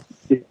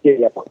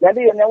sikit.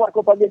 Jadi yang awak aku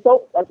pagi tu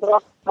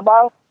antara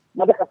abang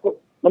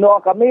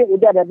menua kami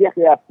sudah ada dia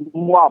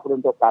semua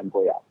peruntukan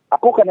ko ya.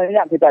 Aku kena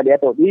ingat kita dia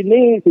tu.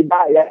 Ini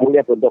tidak yang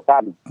boleh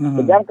peruntukan.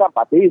 Sedangkan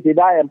parti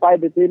tidak yang pai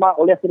diterima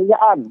oleh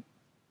kerajaan.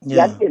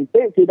 Jadi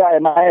tidak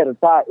yang mahir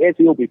sa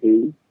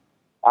SUPP.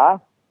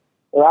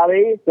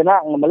 Lari kena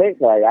ngemelik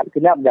rakyat,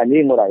 kena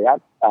berjanji dengan rakyat.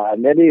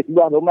 Jadi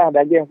sebuah rumah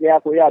daging saya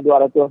aku ya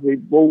 200,000.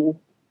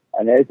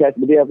 Jadi saya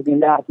sebenarnya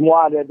pindah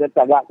semua dia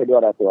tagak ke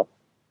 200.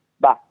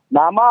 Bah,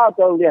 nama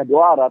tu dia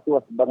 200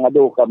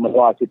 mengadu ke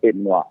menua sipit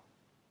menua.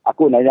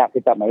 Aku nanya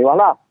kita mewah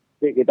lah.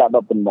 Kita ada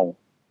penuh.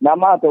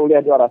 Nama tu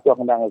lihat 200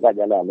 kena ngajak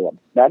jalan luar.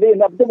 Jadi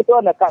nak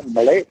betul-betul nak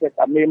balik ke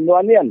kami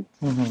menuanian.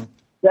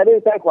 Jadi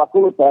saya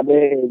kuaku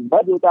tadi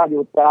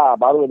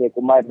berjuta-juta baru di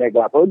kumai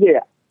mega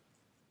projek.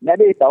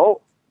 Jadi tahu.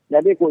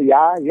 Jadi ku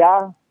ya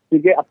 3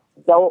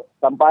 tahun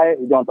sampai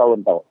ujung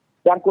tahun tahu.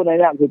 Yang ku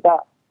nanya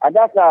kita,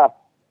 adakah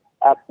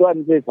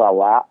Tuan Sri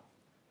Sarawak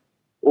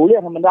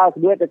ulih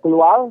mendapat duit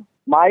keluar,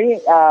 mai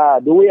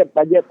duit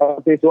bajet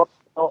siswa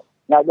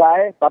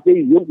ngagai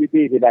tapi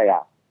UPP tidak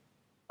ya.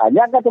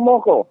 Hanya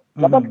ketemu aku.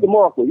 Lepas ketemu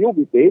aku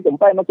UPP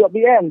sampai masuk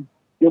BN.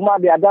 Cuma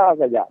dia ada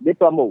saja, di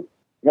Pramu.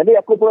 Jadi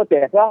aku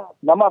protes lah,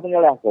 nama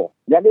penyelih aku.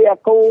 Jadi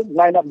aku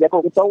naik nak jago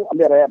kita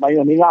ambil rakyat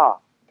mayu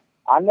ningal.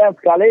 Anda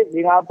sekali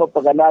dengan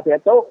propaganda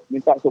saya tu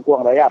minta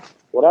sokong rakyat.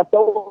 Orang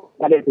tu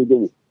ada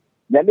tuju.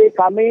 Jadi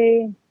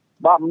kami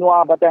bak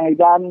menua batang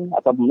ikan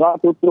atau menua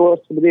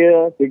tutus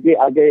sebenarnya segi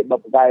agak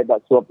berpegai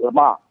suap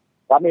lemak.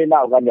 Kami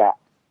nak ganja.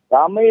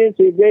 Kami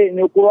segi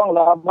nyukung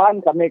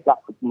laban kami kat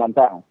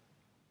pemantang.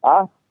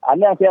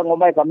 Ane yang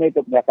ngomai kami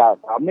tu mereka,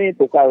 kami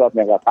tukar lot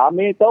mereka.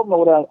 Kami tu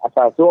orang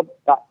asal suap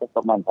tak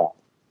pemantau.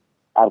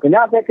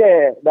 Kenapa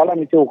ke dalam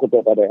isu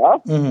kita tadi?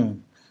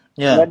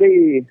 Ya.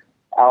 Jadi,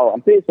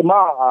 nanti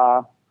semua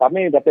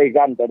kami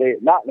datang tadi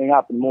nak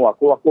dengar semua.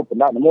 Aku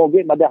pernah nemu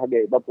gini madah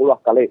lagi berpuluh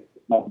kali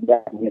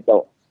madah itu.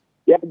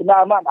 Ya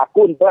benar amat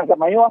aku terang kat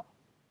mayu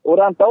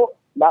orang tahu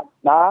nak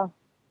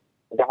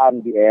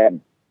jalan DM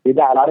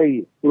tidak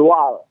lari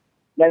keluar.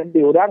 Dan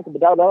di orang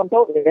sebenarnya orang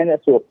tahu kayaknya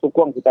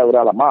sukung kita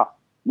orang lama.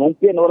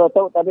 Mungkin orang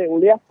tahu tadi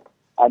uliah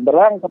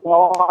berang ke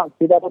pengawal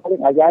tidak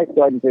paling ajaib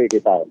join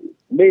kita.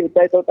 Jadi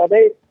saya tahu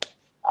tadi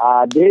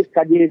di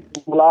kaji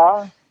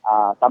semula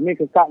kami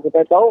kekak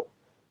kita tahu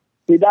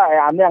tidak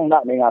ane yang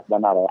nak dengar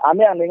benar.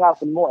 Ane yang dengar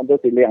semua itu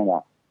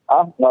silingnya.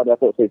 Nggak ada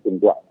tu saya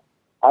tunggu.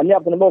 Ane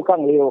penemu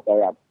kang liu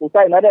kayak.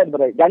 Usai nada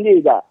break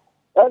janji juga.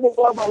 Tapi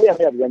kalau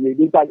lihat janji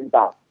juta.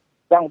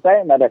 Yang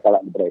saya nada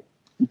kalah break.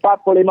 45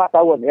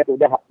 tahun ya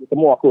sudah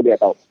semua aku dia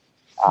tahu.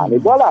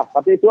 Ni lah.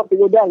 Tapi itu waktu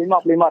sudah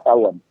 55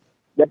 tahun.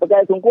 Dia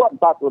pakai sungguh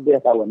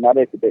 40 tahun.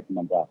 Nada kita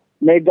sementara.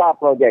 Mega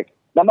project.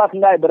 Nama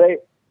kendai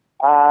break.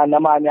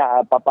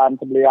 Namanya papan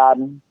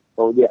sebelian.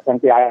 Projek yang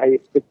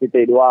air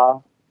kita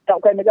 2. Tak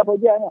bukan mega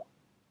projeknya.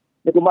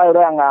 Dia cuma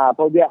orang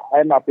projek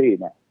MRP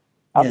ni.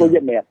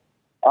 Projek ni.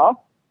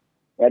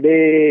 Jadi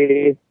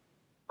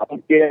aku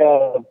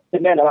kira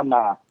sini dalam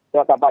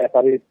saya kabar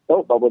tadi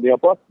tu bahawa dia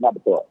pun nak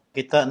betul.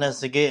 Kita nak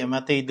segi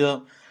mati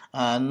hidup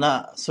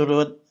nak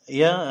surut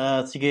ya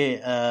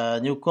segi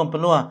nyukung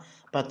penuh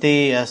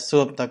parti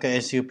sup tak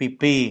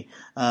SUPP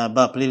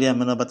bab pilihan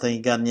menobatan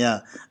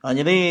igannya.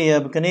 Jadi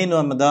begini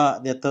nuan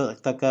meda dia tu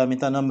tak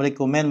minta nombor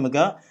komen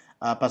mega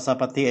pasal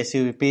parti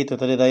SUPP tu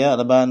tadi daya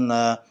leban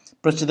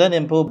Presiden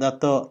yang pun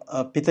Dato'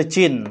 Peter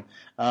Chin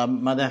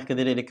madah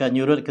kediri dekat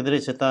nyurut kediri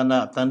serta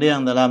nak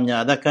tanding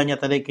dalamnya. Adakahnya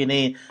tadi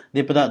kini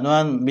di pedak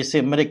nuan bisik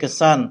mereka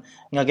kesan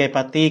ngagai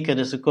parti ke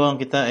sukong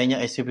kita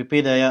ianya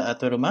SUPP daya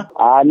atau rumah?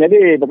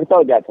 Jadi begitu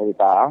je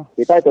cerita.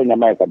 Kita itu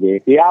nyamai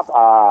tadi. Tiap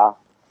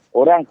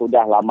orang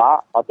sudah lama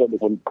patut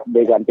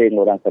diganti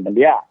orang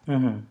sebendia.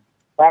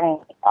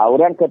 Sang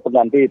orang ke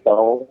pengganti itu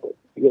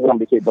orang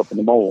bisik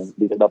berpenemu,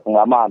 bisik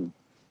berpengalaman.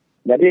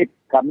 Jadi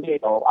kami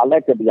itu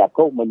alai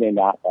kebijakan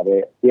menyenyak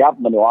dari siap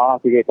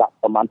menua sikit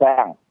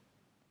pemantang.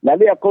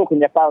 Jadi aku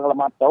kenyakal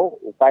lama tahu,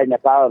 upaya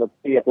nyakal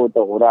reti aku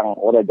tu orang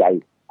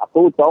jahit.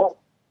 Aku tahu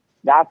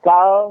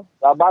nyakal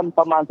laban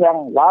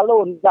pemantang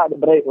lalu tidak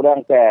diberi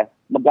orang ke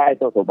megai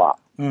itu coba.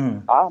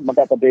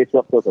 Megai tadi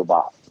suap tu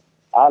coba.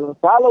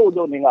 Selalu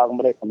tu ninggal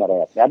mereka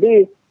mereka.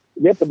 Jadi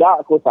dia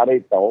pedak aku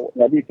cari tahu.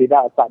 Jadi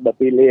tidak tak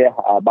berpilih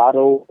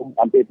baru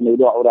nanti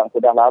penduduk orang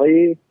sudah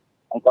lari.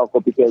 Engkau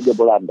fikir 7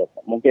 bulan.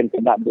 Mungkin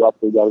kena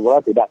 27 bulan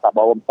tidak tak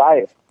bawa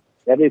saya.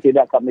 Jadi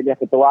tidak kami dia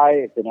ketua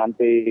dengan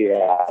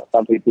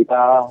sampai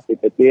kita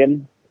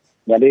dipetin.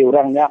 Jadi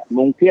orangnya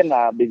mungkin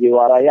biji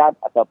warayat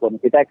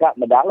ataupun kita kak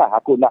medalah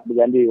aku nak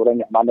berjanji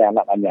orangnya mana yang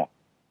nak tanya.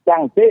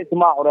 Yang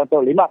semua orang tu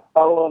 5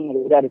 tahun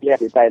sudah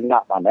dilihat kita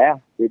nak mana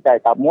kita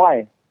tak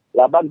muai.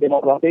 Laban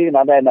demokrasi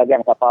nada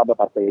yang siapa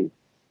berparti.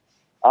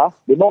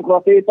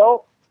 Demokrasi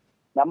itu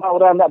nama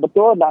orang nak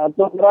betul nak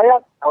betul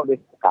rakyat tahu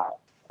disekal.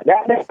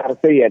 Ada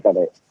parti ya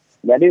tadi.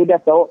 Jadi sudah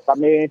tahu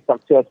kami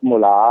struktur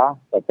semula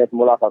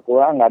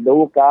kurang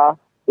ngadu ke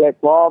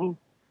platform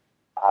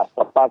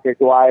serta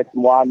ketua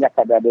semuanya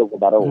kada ada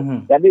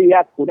baru. Jadi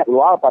ya sudah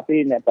keluar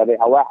parti ni tadi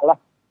awal lah.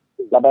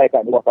 Lebih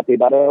kat 2 parti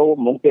baru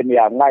mungkin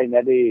yang lain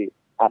jadi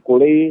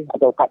kuli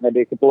atau kat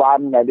jadi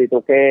ketuaan jadi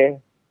toke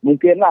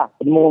mungkinlah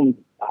penemu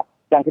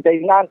yang kita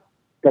ingat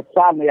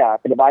kesan ya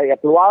kebaik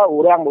keluar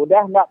orang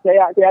mudah nak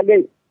saya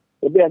lagi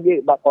lebih lagi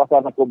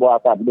kawasan aku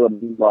buatan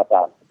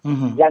buatan.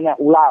 Jangan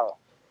ular.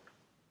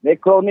 Ni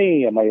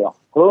kroni ya mayo.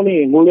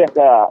 Kroni nguliah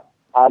ke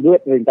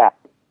duit perintah.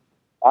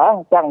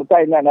 Sang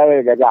utai nak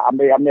gagak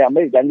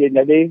ambil janji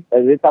jadi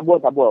tabur.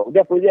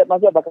 Dia projek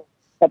masuk bakal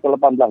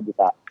 18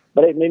 juta.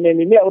 Beri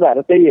mimi udah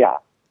reti ya.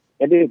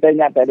 Jadi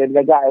tanya tadi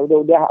gagak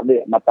udah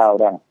ambil mata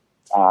orang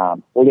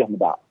kuliah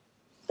muda.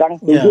 Sang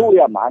tuju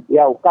ya mas,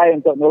 ya ukai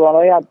untuk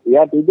nolong rakyat.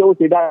 Ya tuju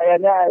tidak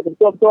ayahnya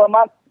betul-betul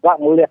mas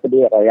tak nguliah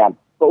kedua rakyat.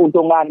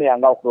 Keuntungan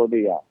yang kau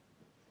kroni ya.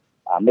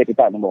 Ambil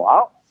kita nemu.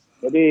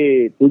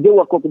 Jadi tujuh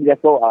aku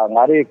kebiasaan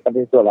ngari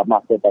tadi tu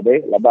lama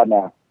tadi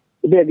laban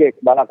dia ke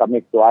bala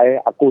kami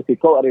tuai aku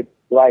siko ari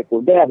tuai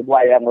ku dia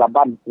buat yang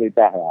laban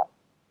cerita ya.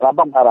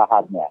 Laban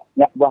arahannya.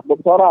 Nyak buah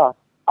buktora.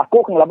 Aku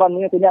kang laban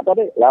ni punya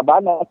tadi.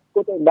 Laban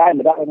aku tu dai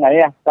medak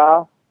ngaya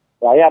ka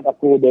rakyat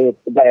aku de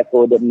kedai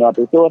aku de no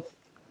tutut.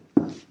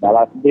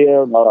 Dalam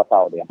dia ngora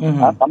tahu dia.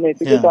 Kami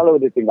itu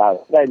selalu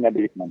ditinggal. Saya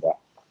nyadi sementara.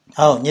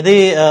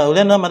 Jadi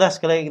ulian ada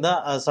sekali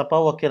kita siapa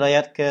wakil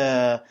rakyat ke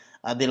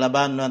di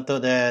laban untuk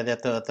dia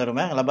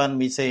terumah laban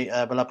bisa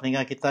bala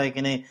peninggal kita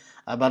kini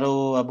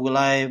baru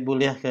bulai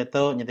buliah ke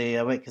tu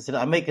jadi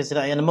ambil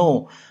kesedak yang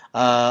nemu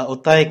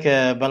utai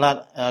ke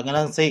balat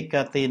ngalansi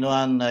ke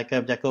tinuan ke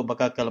berjaku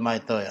bakal ke lemah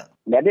itu ya.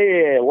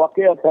 Jadi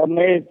wakil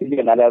kami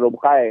tidak ada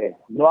rubukai.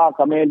 Dua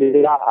kami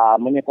dia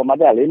menyekong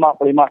ada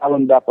 55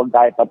 tahun dah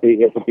pegai parti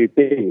SPP.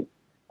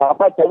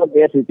 Sampai calon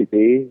ACTP,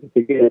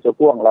 sikit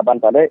sokong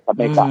laban tadi,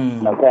 kami tak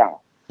menang.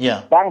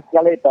 Ya. Dan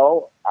sekali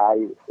itu,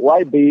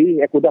 YB,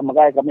 aku dah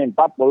mengai kami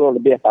 40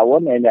 lebih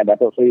tahun, ini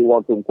Datuk Seri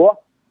Wong Tungkuh,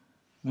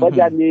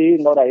 berjanji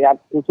dengan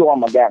rakyat usung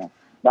megang.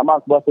 Nama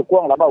sebuah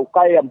sokong, lama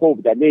ukai yang pun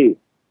berjanji.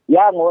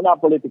 Yang guna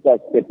political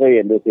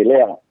secretary itu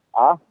silang.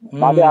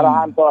 Mada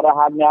arahan tu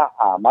arahannya,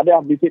 mada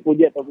bisik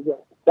pujian tu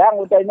pujian.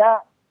 Dan utainya,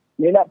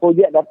 ni nak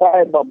pujian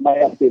datai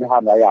bermain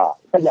pilihan raya.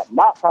 Saya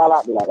mak salah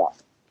bila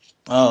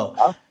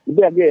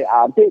Lebih lagi,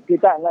 nanti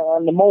kita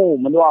nemu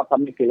menua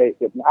kami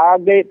kilik.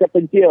 Agak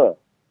terpencil.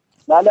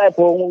 Ada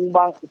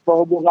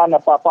perhubungan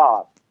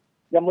apa-apa.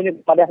 Yang punya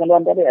pada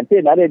kenuan tadi, nanti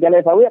ada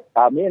jalan sawit,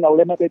 kami nak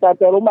boleh kita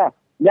ke rumah.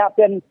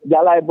 Nyiapkan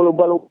jalan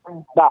belum-belum.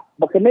 Tak,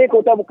 berkini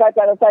kita buka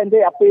cara saya nanti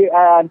api,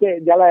 nanti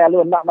jalan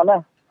alun nak mana.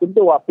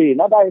 Tentu api,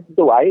 ada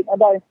tentu air,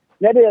 ada.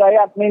 Jadi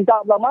rakyat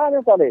minta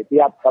belum tadi.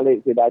 Tiap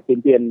kali tidak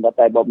cincin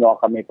datai menua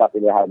kami ke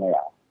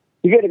pilihannya.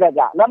 Sikit dekat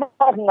tak. Nama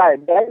sengai.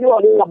 Dari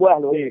dua buah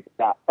lu.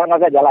 Kan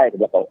agak jalan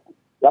ke betul.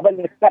 Lapan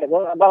dekat.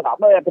 Kalau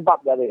tak ada tempat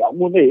dari.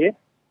 Muni.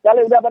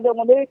 Kalau sudah pada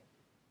muni.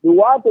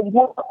 Dua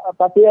tumpuh.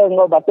 Pasti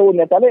ngau batu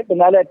ni tadi.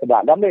 Kenali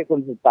tidak. Kami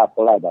pun start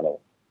mulai dari.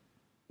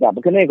 Ya,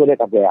 begini aku dia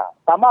tak kaya.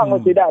 Sama ngau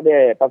tidak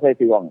dia pasal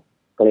siwang.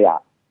 Kaya.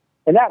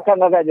 Enak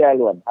kan agak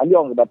jalan.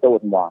 Anjong batu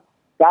semua.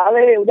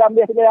 Kali sudah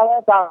ambil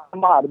segala.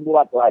 Sama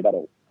buat mulai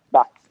dari.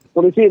 Dah.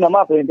 Polisi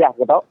nama perintah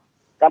kita.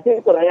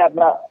 Kasi itu rakyat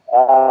nak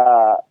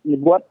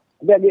buat.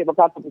 Jadi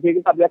berkata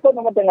kita biasa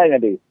nama tengah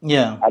ini.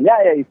 Ya.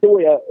 Hanya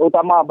isu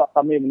utama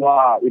kami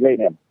menua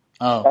ilain.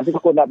 Nanti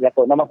aku nak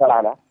biasa nama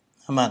salah dah.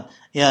 Aman.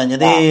 Ya,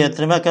 jadi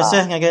terima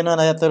kasih ngagainan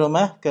ayat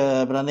rumah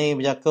ke berani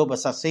berjaku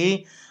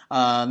bersaksi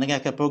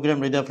dengan ke program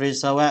Radio Free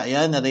Sarawak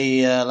ya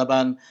dari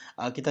laban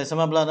kita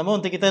sama belah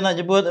namun untuk kita nak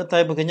jebut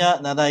tai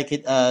berkenyak nadai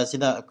kita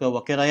sida ke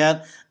wakil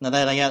rakyat,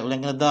 nadai rakyat oleh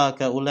ngeda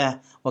ke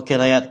oleh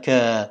wakil rakyat ke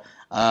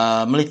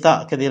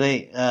melitak ke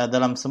diri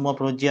dalam semua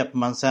projek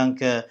pemansang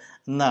ke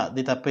nak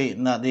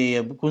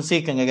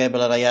dikongsikan dengan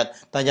bala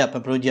rakyat tajak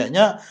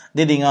projeknya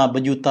dia dengar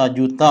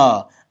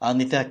berjuta-juta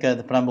nitah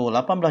ke perambu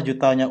 18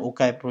 jutanya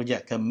ukai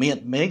projek ke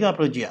mega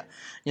projek.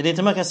 Jadi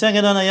terima kasih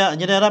kepada ya.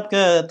 Jadi harap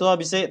ke tua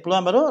bisik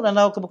peluang baru dan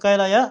lau kebukai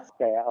lah ya.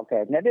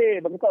 Okey. Jadi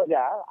begitu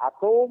saja.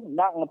 Aku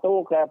nak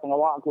ngetu ke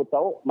pengawal aku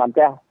tahu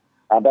mantah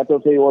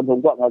Datuk Seri Wong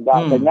Tungkuh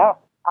ngagaknya.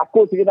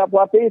 Aku tidak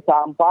puas hati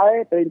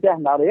sampai perintah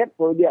narik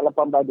projek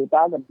 18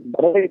 juta dan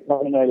beri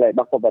nilai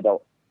bakal pada.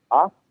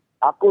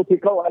 Aku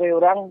cikau ada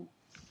orang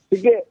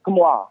sikit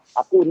semua.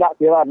 Aku nak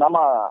kira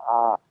nama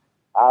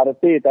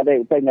RT tadi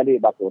utai ngadi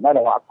batu. Nah,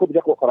 aku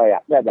berjakuk ke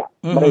rakyat. Ya.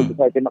 Beri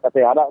saya terima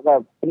kasih.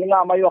 Ada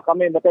peninggal mayu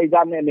kami betul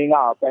jam ni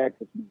ningal saya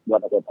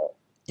buat apa.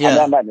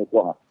 Ada ni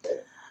kuang.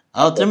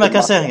 Terima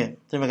kasih.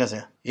 Terima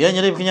kasih. Ya,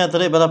 jadi begini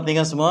tadi bala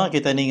peninggal semua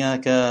kita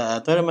ningal ke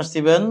Tuan Mas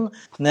Steven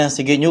dan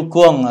sikit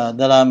nyukung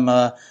dalam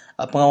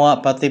pengawal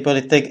parti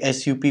politik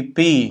SUPP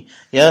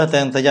ya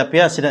yang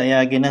terjapia sudah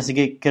ya gina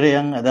sikit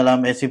kering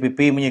dalam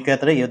SUPP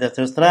menyekretari ya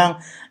terus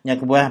terang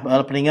yang kebuah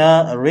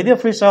peningal Radio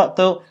Free Sarawak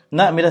tu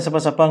nak mila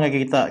siapa-siapa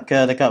ngagi kita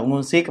ke dekat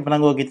umumsi ke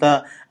penangguh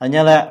kita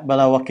nyala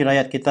bala wakil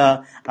rakyat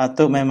kita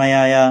atau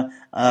memaya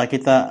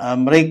kita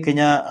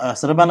meriknya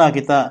serbana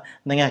kita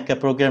dengan ke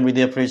program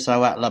Radio Free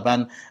Sarawak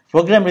laban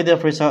program Radio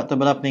Free Sarawak tu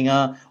bala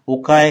peningal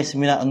ukai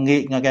semina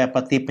enggik ngagai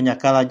parti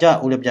penyakal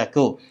aja oleh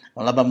berjaku.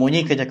 Laban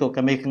munyi ke jaku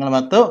kami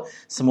pengalaman tu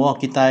semua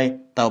kita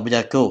tahu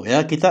berjaku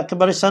ya kita ke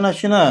Barisan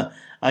Nasional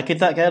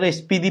kita ke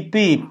RS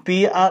PDP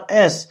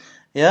PRS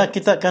ya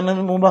kita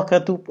akan mengubah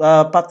ke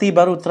parti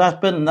baru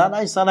Traspen nak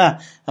naik sana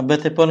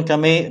bertelefon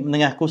kami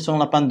dengan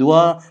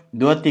 082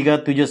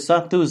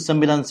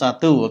 237191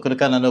 aku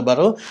dekat anda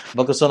baru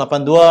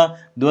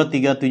 082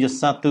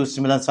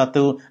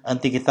 237191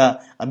 nanti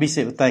kita habis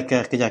utai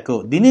ke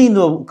jaku dini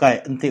dua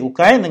ukai nanti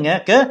ukai dengan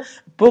ke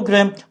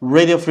program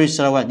Radio Free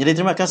Sarawak. Jadi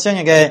terima kasih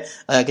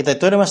guys. Kita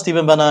Tuan Mas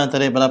Steven Bana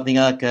antara bala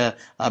peninggal ke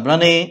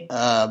berani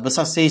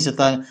bersaksi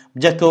serta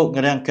berjakuk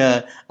ngeriang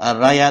ke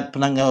rakyat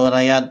penanggal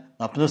rakyat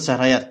penusah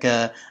rakyat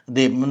ke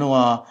di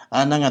menua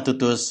nangan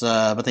tutus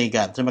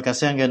bertinggan. Terima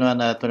kasih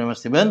Tuan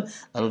Mas Steven.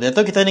 Lalu dia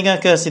tu kita dengar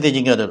ke Siti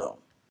Jingga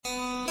dulu.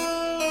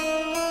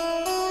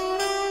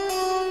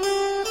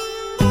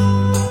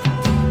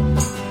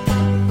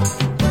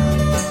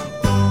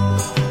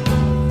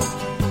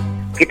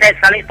 Kita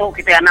sekali tu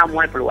kita nak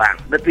mulai peluang.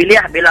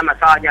 Berpilih bila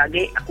masalah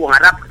jadi, aku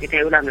harap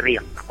kita udah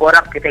ngeriang. Aku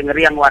harap kita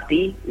ngeriang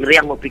wati,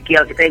 ngeriang berpikir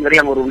kita,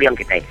 ngeriang urundiang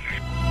kita.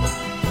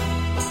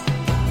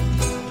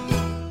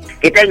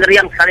 Kita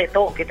ngeriang sekali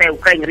tu, kita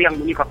ukai ngeriang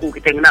bunyi kaku,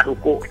 kita ngena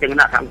ruku, kita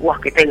ngena sangkuah,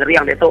 kita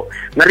ngeriang dia tu,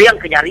 ngeriang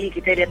ke jari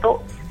kita dia tu,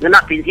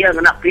 ngena pinsil,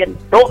 ngena pin.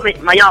 Tu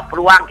maya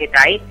peluang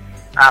kita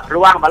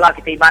peluang bala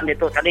kita iban dia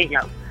tu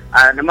tadinya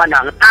nama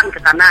ngetan ke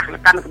tanah,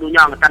 ngetan ke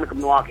dunia, ngetan ke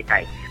benua kita.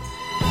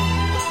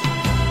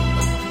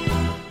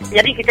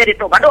 Jadi kita di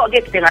Badok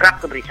lagi kita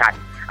ngarap ke berisan.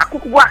 Aku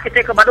kebuah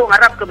kita ke Badok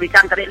ngarap ke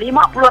berisan tadi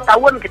 50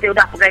 tahun kita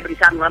udah pakai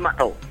berisan lama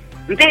tu.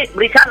 Nanti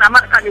berisan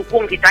amat kan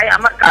nyukung kita,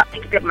 amat kan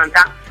kita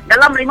mantang.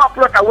 Dalam 50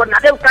 tahun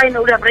ada ukai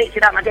udah beri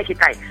sidang aja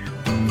kita.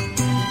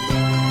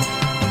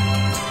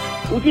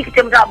 Uji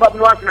kita mendapat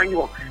benua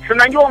Semenanjung.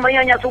 Semenanjung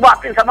mayanya subah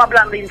pin sama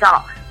belang rinsa.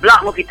 Belang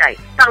mo kita.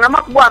 Tang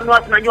nama buah menua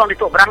semenanjung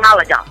itu berangal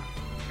aja.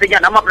 Sejak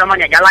nama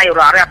namanya Jalai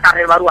udah area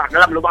taril baru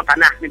dalam lubang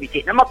tanah ni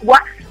bicik. Nama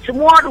buah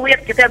semua duit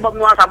kita buat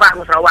menua Sabah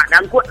ke Sarawak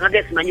dan kuat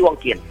ngade semenanjung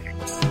kin.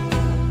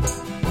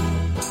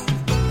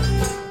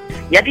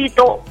 Jadi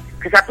tu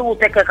ke satu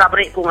teka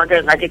kabrik ku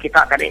ngade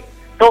kita tadi.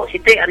 Tu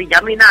siti hari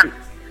jaminan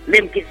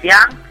lim kit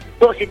siang.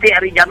 Tu siti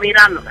hari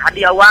jaminan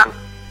hadiah wang.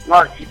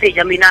 Ngor siti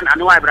jaminan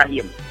Anwar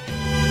Ibrahim.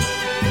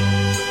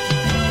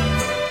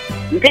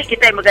 Nanti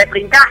kita megai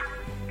perintah,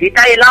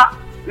 kita elak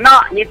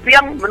nak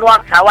nyipiang menua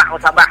Sarawak ke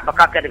Sabah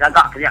bakal ke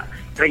gagak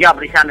kerja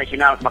Barisan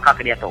Nasional bakal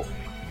ke dia tu.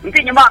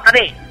 Nanti nyemak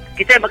tadi,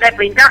 kita megai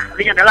perintah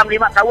dalam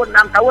 5 tahun,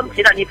 6 tahun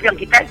tidak nyipiang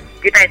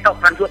kita etok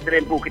transut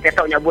rembu, kita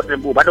etok nyabut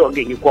rembu, baru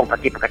lagi nyukung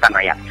Parti Pakatan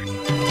Rakyat.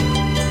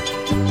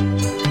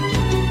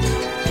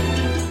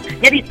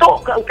 Jadi tu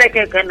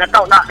ke nak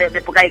tahu nak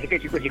dia pegai kita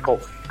siku-siku.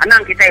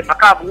 Anang kita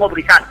bakal bungo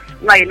berisan,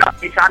 ngai nak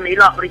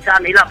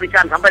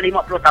berisan sampai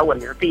 50 tahun.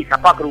 Nanti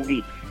siapa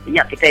kerugi?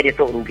 Ingat kita dia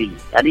tu rugi.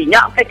 Jadi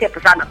nyak peke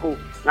pesan aku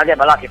ngagai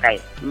bala kita.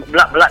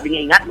 Belak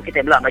bingi ingat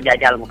kita belak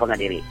berjajal mu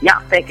pengadiri.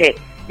 Nyak peke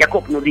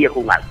Yakub nudi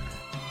aku ngal.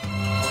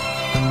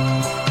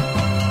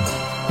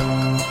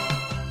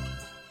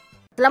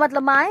 Selamat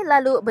lemai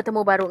lalu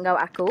bertemu baru ngau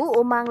aku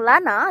Umang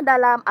Lana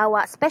dalam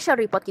awak special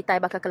report kita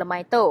bakal ke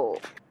lemai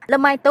tu.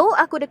 Lemai tu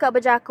aku dekat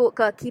berjakuk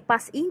ke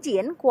kipas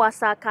enjin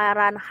kuasa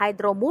karan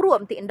hidro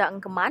murum ti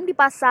endang keman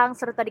dipasang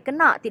serta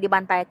dikena ti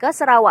dibantai ke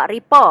Sarawak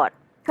report.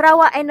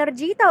 Sarawak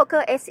Energy tahu ke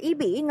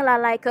SEB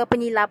ngelalai ke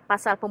penyilap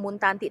pasal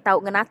pemuntan ti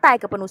tahu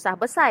ngenatai ke penusah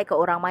besar ke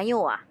orang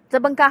Mayuah.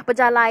 Sebengkah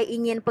pejalai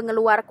ingin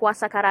pengeluar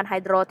kuasa karan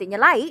hidro ti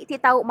nyelai ti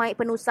tahu mai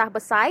penusah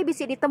besar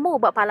bisi ditemu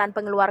bapalan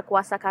pengeluar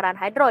kuasa karan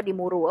hidro di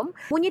Murum.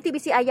 Bunyi ti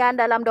bisi ayan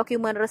dalam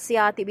dokumen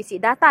resia ti bisi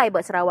datai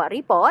buat Sarawak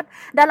Report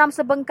dalam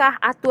sebengkah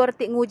atur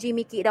ti nguji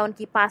miki daun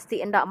kipas ti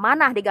endak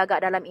manah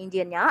digagak dalam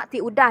enjinnya ti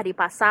udah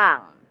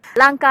dipasang.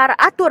 Langkar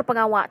atur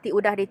pengawak ti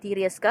udah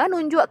ditiris ke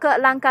nunjuk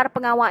ke langkar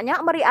pengawaknya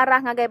meri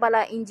arah ngagai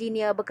bala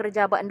engineer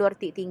bekerja beendor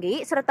ti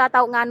tinggi serta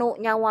tahu nganu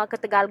nyawa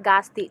ketegal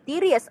gas ti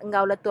tiris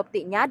enggau letup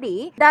ti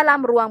nyadi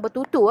dalam ruang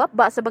bertutup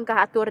bak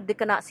sebengkah atur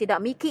dikena sidak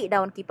miki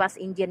daun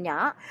kipas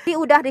enjinnya ti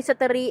udah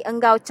diseteri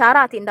enggau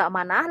cara tindak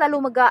manah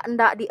lalu megak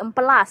endak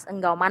diempelas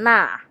enggau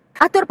manah.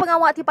 Atur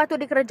pengawak ti patut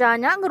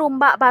dikerjanya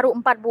ngerumbak baru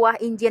 4 buah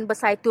enjin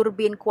besar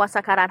turbin kuasa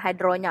karan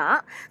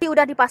hidronya. Ti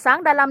udah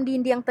dipasang dalam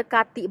dinding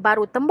tekat ti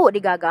baru tembuk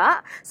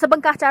digagak.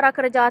 Sebengkah cara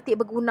kerja ti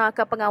berguna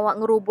ke pengawak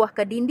ngerubuh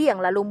ke dinding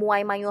lalu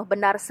muai mayuh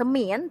benar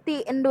semin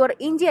ti endur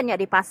enjinnya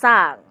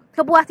dipasang.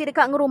 Kebuah ti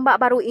dekat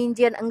ngerumbak baru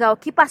enjin enggau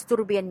kipas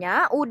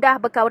turbinnya udah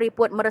bekau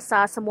report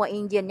meresa semua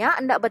enjinnya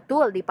endak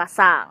betul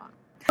dipasang.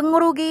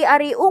 Pengurugi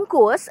ari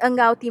ungkus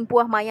enggau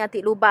timpuah maya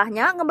ti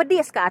lubahnya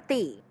ngemedis ke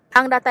hati.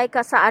 Ang datai ke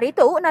saari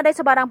tu, nadai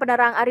sebarang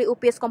penerang ari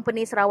upis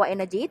company Sarawak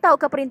Energy tahu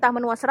ke perintah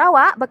menua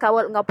Sarawak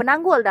berkawal ngau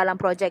penanggul dalam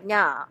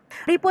projeknya.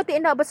 Report ti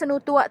indak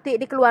bersenutu ti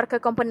dikeluar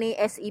ke company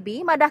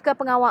SEB madah ke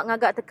pengawak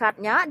ngagak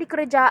tekatnya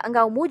dikerja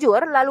engau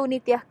mujur lalu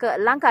nitiah ke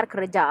langkar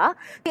kerja.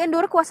 Ti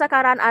endur kuasa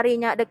karan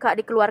arinya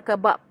dekat dikeluar ke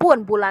bak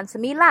pun bulan 9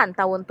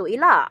 tahun tu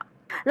ila.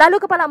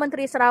 Lalu Kepala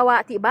Menteri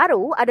Sarawak ti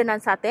baru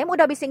Adnan Satem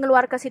udah bising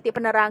ngeluar ke siti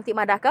penerang ti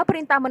madah ke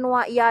perintah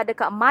menua ia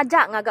dekat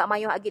majak ngagak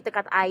mayuh agi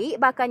tekat air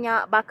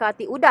bakanya baka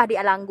ti udah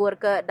dialanggur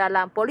ke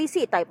dalam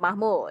polisi Taib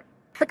Mahmud.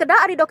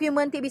 Sekedar ari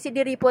dokumen ti bisi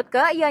direport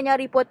ke ianya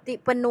report ti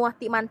penuah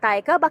ti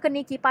mantai ke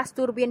bakani kipas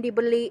turbin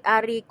dibeli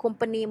ari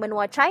company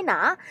menua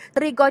China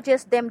Three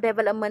Gorges Dam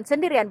Development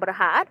sendirian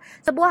berhad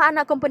sebuah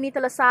anak company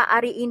telesa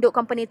ari induk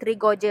company Three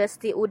Gorges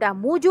ti udah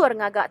mujur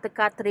ngagak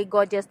tekat Three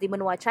Gorges di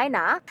menua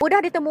China udah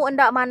ditemu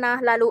endak manah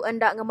lalu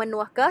endak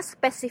ngemenuah ke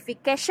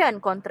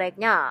specification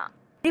kontraknya.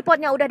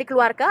 Reportnya udah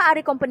dikeluarkan ari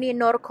company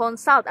Nor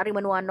Consult ari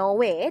menua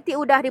Norway ti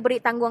udah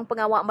diberi tanggung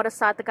pengawak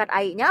meresa tekat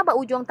airnya bak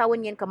ujung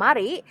tahun yen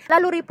kemari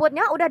lalu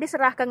reportnya udah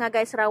diserahkan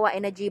ngagai Sarawak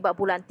Energy bak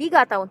bulan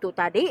 3 tahun tu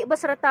tadi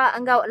beserta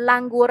enggau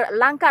langgur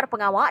langkar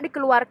pengawak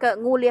dikeluar ke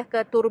ngulih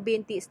ke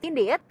turbin ti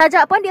stindit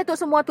tajak pun dia tu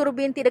semua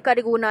turbin ti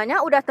dekat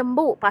digunanya udah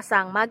tembuk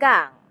pasang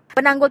magang.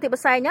 Penanggul ti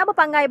besarnya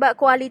berpanggai bak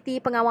kualiti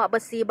pengawak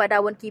besi bak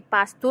daun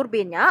kipas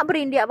turbinnya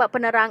berindiak bak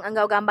penerang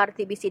enggau gambar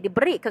ti bisi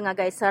diberi ke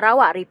ngagai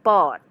Sarawak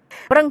Report.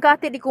 Perengkah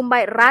ti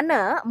dikumbai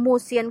runner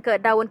musien ke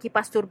daun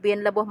kipas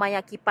turbin lebuh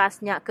maya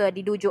kipasnya ke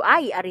diduju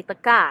air ari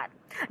tekat.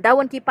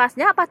 Daun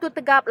kipasnya patut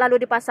tegap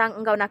lalu dipasang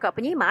enggau nakak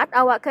penyimat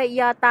awak ke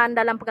iatan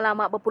dalam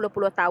pengalaman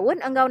berpuluh-puluh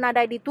tahun enggau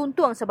nadai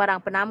dituntung sebarang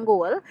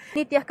penanggul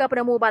nitiah ke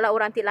penemu bala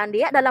orang ti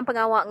landiak dalam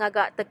pengawak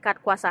ngagak tekat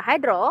kuasa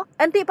hidro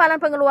enti palan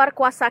pengeluar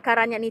kuasa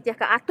karannya nitiah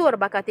ke atur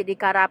bakal ti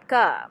dikarap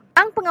ke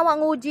ang pengawak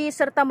nguji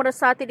serta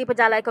meresa ti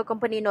dipejalai ke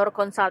company Nor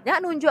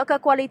Consultnya nunjuk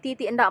ke kualiti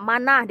ti endak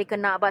manah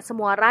dikena bat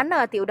semua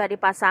runner ti udah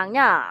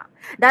dipasangnya.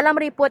 Dalam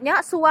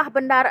reportnya suah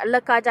bendar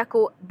leka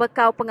jaku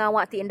bekau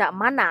pengawak ti endak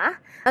manah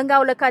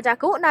enggau leka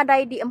jaku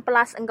nadai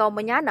diempelas enggau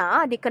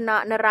menyana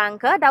dikena nerang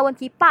ke daun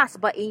kipas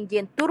ba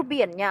enjin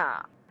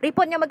turbinnya.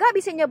 Reportnya megah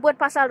bisa nyebut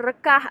pasal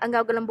rekah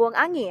engau gelembung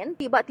angin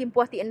tiba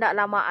timpuh ti endak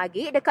lama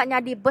agi dekat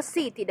nyadi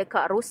besi ti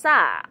dekat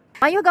rusak.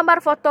 Mayu gambar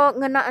foto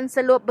ngenaan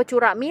selup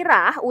bercurak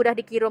mirah udah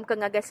dikirim ke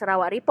Ngagai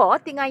Sarawak Report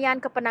tingayan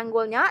ke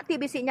penanggulnya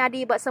ti bisi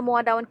nyadi bak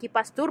semua daun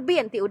kipas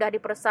turbin ti udah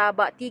dipersa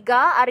bak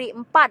 3 hari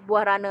 4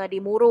 buah rana di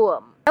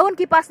Murum. Daun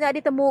kipasnya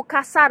ditemu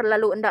kasar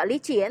lalu endak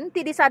licin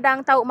ti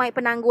disadang tau mai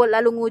penanggul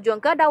lalu ngujung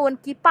ke daun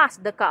kipas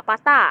dekat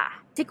patah.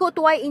 Cikgu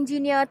tuai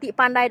engineer ti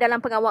pandai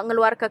dalam pengawak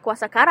ngeluar ke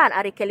kuasa karan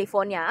dari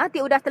California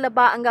ti udah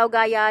terlebak enggau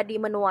gaya di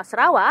menua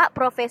Sarawak,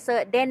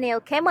 Profesor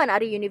Daniel Kamen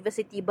dari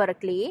University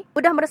Berkeley.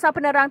 Udah merasa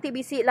penerang ti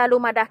bisi lalu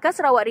madah ke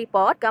Sarawak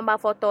Report, gambar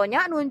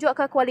fotonya nunjuk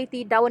ke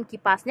kualiti daun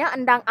kipasnya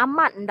endang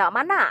amat endak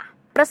mana.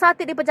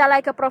 Persati dipejalai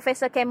ke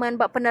Profesor Kamen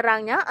bak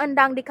penerangnya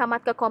endang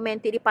dikamat ke komen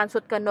ti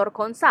dipansut ke Nur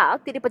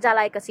Consult ti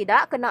dipejalai ke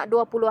sidak kena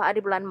 20 hari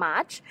bulan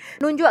Mac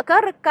nunjuk ke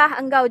rekah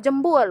enggau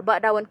jembul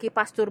bak daun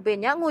kipas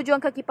turbinnya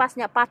ngujung ke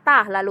kipasnya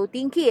patah lalu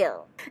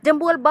tingkil.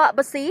 Jembul bak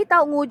besi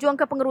tau ngujung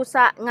ke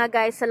pengerusak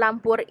ngagai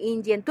selampur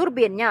enjin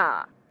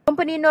turbinnya.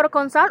 Company Nur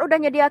Consult udah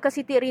nyedia ke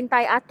Siti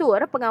Rintai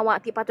atur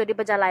pengawak ti patut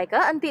dipejalai ke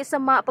enti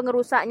semak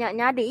pengerusaknya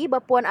nyadi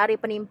berpuan ari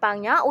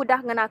penimpangnya udah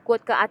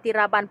ngenakut ke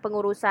atiraban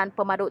pengurusan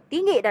pemaduk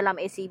tinggi dalam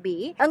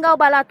ACB enggau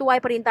bala tuai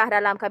perintah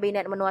dalam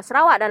Kabinet Menua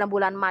Sarawak dalam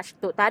bulan Mac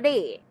tu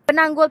tadi.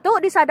 Penanggul tu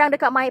disadang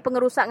dekat mai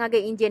pengerusak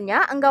ngagai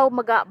enjinnya enggau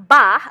megak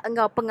bah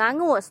enggau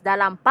pengangus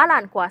dalam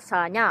palan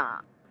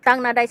kuasanya. Tang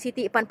nadai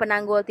Siti Ipan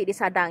penanggul ti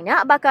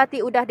disadangnya bakal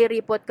ti udah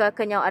diripot ke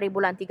kenyau hari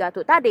bulan 3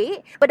 tu tadi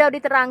bedau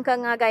diterang ke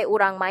ngagai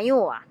urang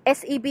mayu.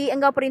 SEB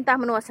enggau perintah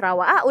Menua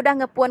Sarawak udah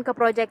ngepuan ke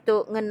projek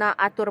tu ngena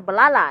atur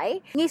belalai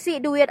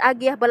ngisi duit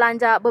agiah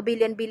belanja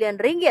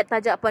berbilion-bilion ringgit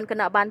tajak pun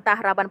kena bantah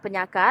raban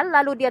penyakal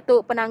lalu dia tu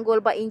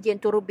penanggul ba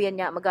enjin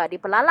turbinnya megak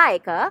dipelalai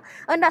ke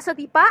endak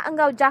setipa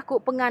enggau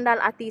jakuk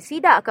pengandal ati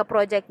sidak ke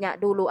projeknya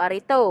dulu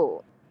hari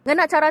tu.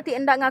 Ngena cara ti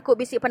endak ngaku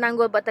bisi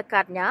penanggul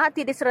bertekadnya,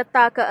 ti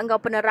diserta ke enggau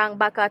penerang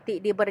bakal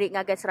ti diberi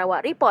Ngagai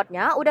Sarawak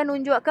Reportnya, udah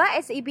nunjuk ke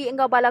SEB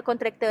enggau bala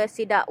kontraktor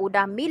sidak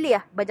udah milih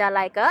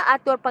berjalai ke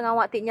atur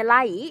pengawak ti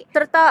nyelai,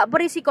 serta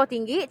berisiko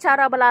tinggi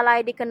cara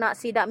belalai dikena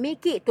sidak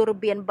miki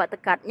turbin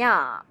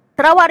bertekadnya.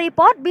 Sarawak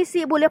Report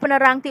bisi boleh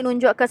penerang ti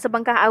nunjuk ke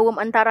sebengkah awam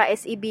antara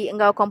SEB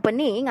enggau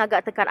company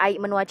ngagak tekad air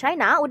menua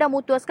China udah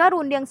mutus ke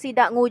runding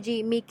sidak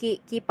nguji miki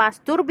kipas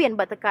turbin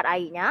bertekad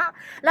airnya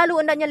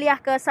lalu undang nyeliah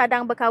ke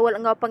sadang berkawal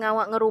enggau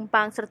pengawak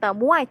ngerumpang serta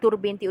muai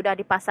turbin ti udah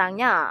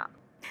dipasangnya.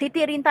 Siti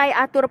Rintai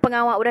atur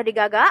pengawak udah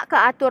digagak ke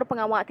atur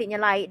pengawak ti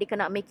nyelai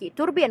dikena miki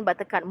turbin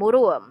bertekad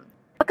Murum.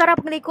 Perkara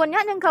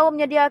pengelikunnya yang kaum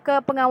nyedia ke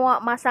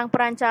pengawak masang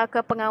peranca ke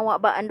pengawak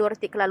bak endur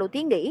ti kelalu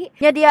tinggi,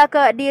 nyedia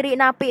ke diri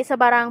napi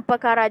sebarang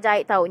perkara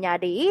jahit tau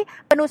nyadi,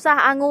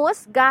 penusah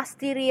angus, gas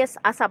tiris,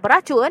 asap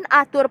beracun,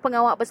 atur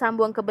pengawak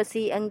bersambung ke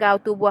besi enggau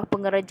tubuh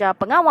pengereja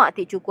pengawak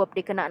ti cukup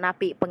dikena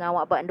napi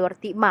pengawak bak endur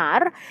ti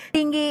mar,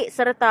 tinggi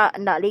serta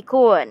endak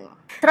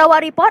likun.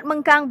 Sarawak Report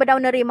mengkang bedau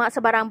nerima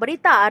sebarang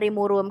berita hari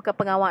Murum ke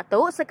pengawak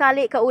tu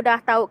sekali ke udah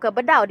tahu ke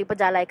bedau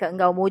dipejalai ke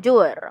enggau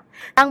mujur.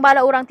 Tang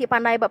bala orang ti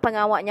pandai bak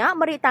pengawaknya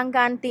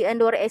meritangkan ti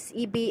endur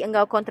SEB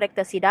enggau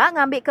kontraktor sidak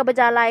ngambil ke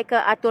berjalai ke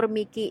atur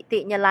miki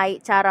ti nyelai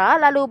cara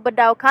lalu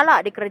bedau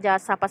kalak dikerja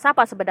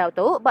siapa-siapa sebedau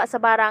tu bak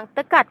sebarang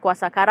tekat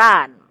kuasa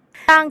karan.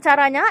 Tang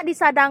caranya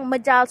disadang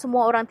mejal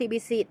semua orang ti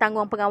bisi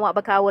tanggung pengawak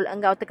berkawal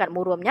enggau tekat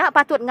Murumnya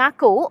patut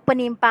ngaku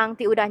penimpang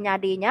ti udah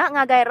nyadinya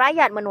ngagai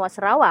rakyat menua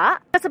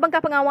Sarawak.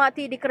 Sebengkah pengawak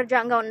ti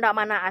dikerja enggau ndak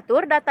mana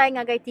atur datai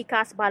ngagai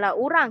tikas bala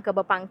orang ke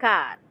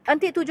berpangkat.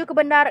 Enti tuju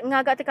kebendar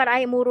ngagak tekat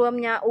air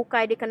Murumnya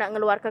ukai dikena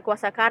ngeluar ke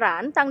kuasa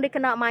karan tang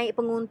dikena mai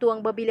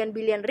penguntung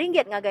berbilion-bilion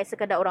ringgit ngagai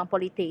sekadar orang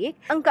politik.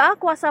 Engka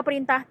kuasa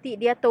perintah ti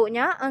dia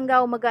toknya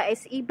enggau mega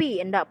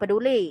SEB endak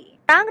peduli.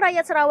 Tang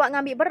rakyat Sarawak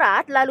ngambil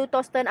berat lalu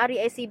tosten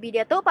ari SEB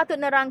dia tu patut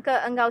nerang ke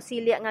enggau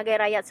siliak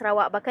ngagai rakyat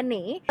Sarawak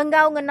bakeni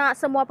enggau ngena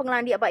semua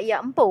pengelandik bak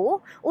ia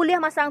empu uliah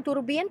masang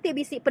turbin ti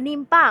bisi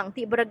penimpang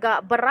ti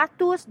bergak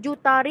beratus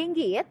juta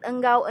ringgit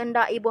enggau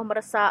endak ibuh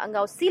meresa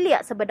enggau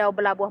siliak sebedau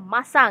belabuh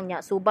masangnya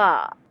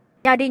suba.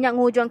 Nyadinya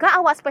ngujung ke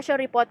awak special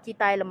report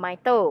kita lemai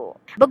tu.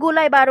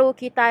 Begulai baru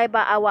kita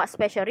bak awak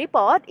special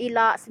report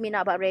ila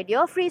Semina Bak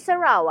Radio Free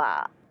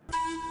Sarawak.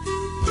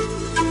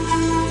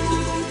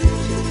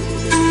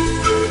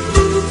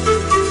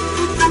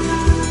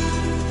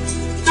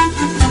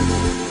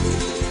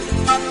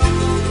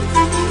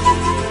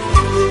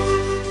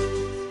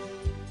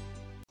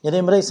 Jadi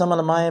mereka sama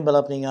lemai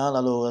bala peninggal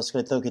lalu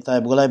sekretar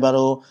kita bergulai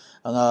baru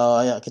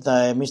ayat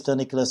kita Mr.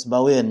 Nicholas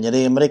Bawin.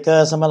 Jadi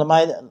mereka sama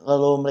lemai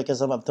lalu mereka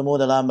sama bertemu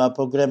dalam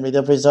program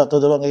Leader Free Sarawak tu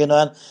dulu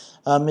ngagenoan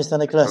Mr.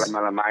 Nicholas.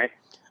 Selamat lemai.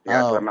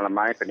 Ya, selamat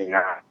lemai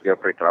peninggal Leader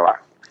Free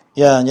Sarawak.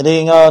 Ya,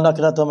 jadi ngau nak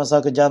kena tua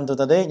masa kejam tu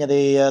tadi.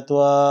 Jadi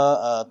tua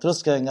terus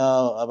ke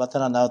ngau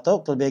batanan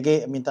auto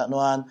kelebih minta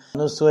nuan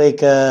nusui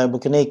ke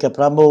bukini ke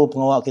Perambu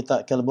pengawak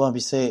kita ke lebuhan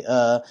bisik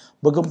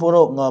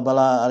bergempuruk ngau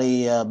bala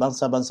hari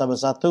bangsa-bangsa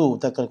bersatu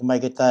tak kemai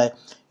kita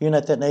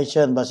United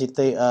Nation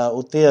basite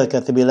utia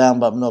ke terbilang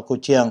bab menua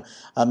Kuching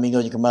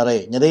minggu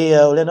kemarin. Jadi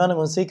oleh nuan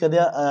ngunsi ke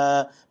dia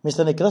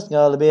Mr. Nicholas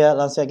ngau lebih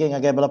langsung lagi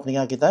ngagai bala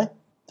peninggal kita.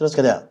 Terus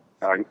ke dia.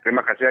 Terima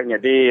kasih.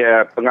 Jadi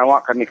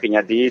pengawal kami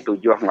kenyadi 7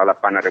 hingga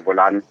 8 hari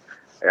bulan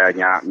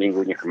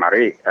minggunya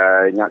kemarin.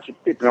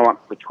 Siti pengawal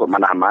cukup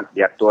mana amat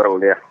diatur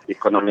oleh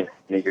ekonomi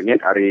unit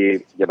hari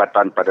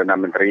Jabatan Perdana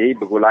Menteri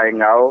bergulai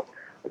ngau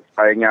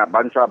supaya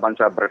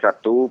bangsa-bangsa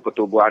bersatu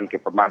pertubuhan ke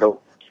pemaduk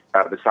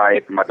besar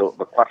pemaduk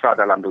berkuasa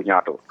dalam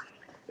dunia tu.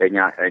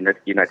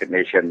 United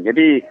Nations.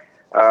 Jadi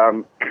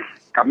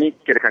kami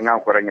kira ngau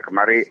kurangnya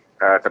kemarin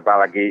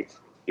tebal lagi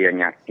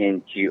ianya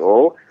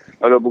NGO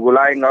lalu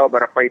bergulai ngau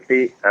berapa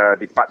itu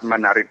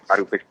Departemen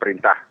Arifis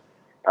Perintah.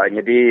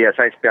 Jadi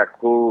saya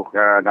sepiaku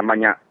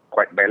namanya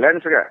quite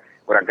balance juga.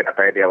 Orang kena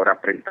tahu dia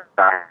orang perintah,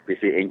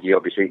 bisi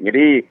NGO, bisi.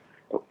 Jadi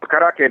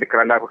perkara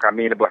kerana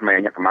kami lebih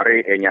banyak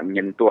kemarin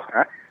menyentuh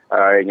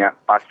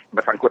pas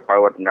bersangkut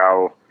paut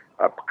ngau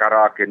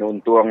perkara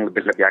kenuntung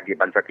lebih lagi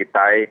bangsa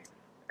kita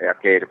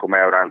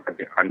kumai orang ke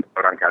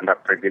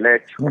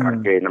privilege,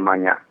 orang ke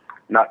namanya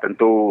nak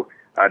tentu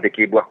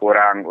dikibuah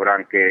kurang,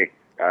 orang ke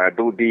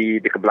dudi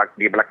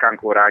di belakang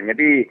kurang.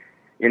 Jadi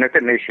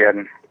United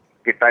Nations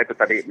kita itu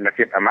tadi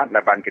nasib amat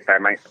laban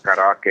kita main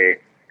perkara ke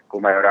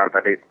kumai orang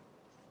tadi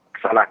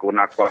salah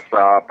guna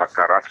kuasa,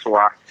 pakar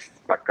rasuah,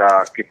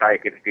 maka kita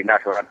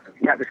tindak orang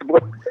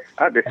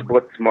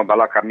disebut semua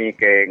bala kami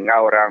ke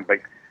ngau orang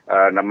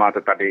nama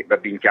itu tadi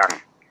berbincang.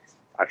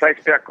 Saya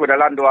sepiaku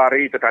dalam 2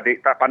 hari itu tadi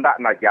tak pandak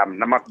najam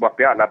nama sebuah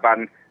pihak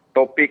laban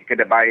topik ke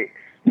baik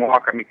semua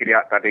kami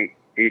kira tadi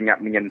ingat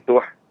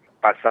menyentuh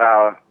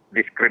pasal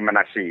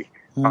diskriminasi,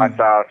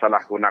 pasal salah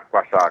guna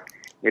kuasa.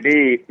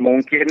 Jadi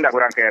mungkin tak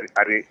kurang ke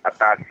hari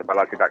atas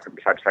sebala tidak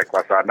bisa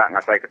kuasa nak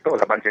ngasai ketuk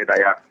laban saya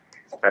daya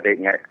tadi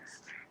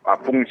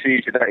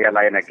fungsi sudah yang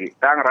lain lagi.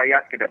 Tang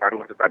rakyat kita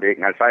baru itu tadi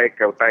ngasai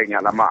ke utainya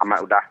lama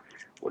amat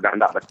udah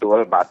tak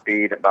betul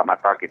bati dekat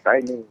mata kita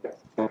ini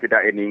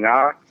tidak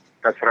ingat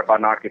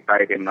keserbana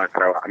kita di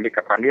Sarawak. Ambil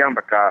kepandian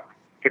maka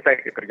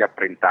kita kerja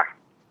perintah.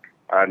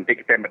 Nanti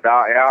kita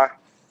beda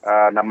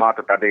nama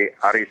tu tadi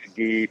hari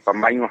segi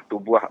pemain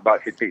tubuh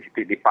bak siti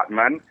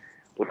department.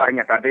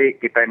 Utahnya tadi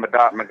kita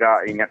beda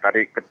mega ingat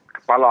tadi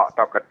kepala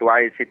atau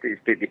ketua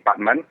siti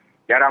department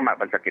jarang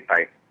mak bangsa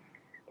kita.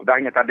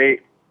 Utahnya tadi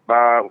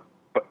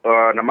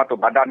nama tu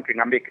badan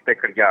ngambil kita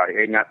kerja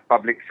ingat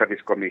Public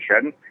Service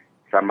Commission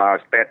sama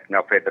state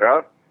dengan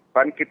federal.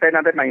 Dan kita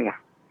nanti main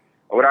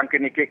orang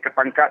kini ke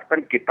pangkat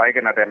kan kita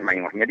kena ada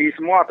main. Jadi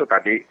semua tu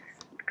tadi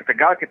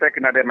ketegal kita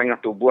kena ada main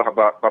tubuh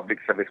Public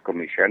Service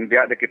Commission.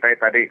 Dia ada kita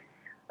tadi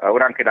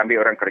orang kena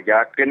ambil orang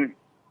kerja kan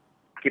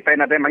kita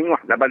ada main.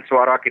 Laban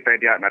suara kita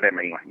dia ada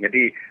main.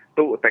 Jadi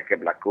tu utek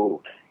berlaku.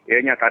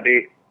 Ianya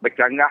tadi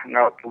bercanggah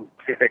ngau tu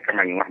kita ke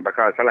main.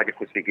 Bakal salah je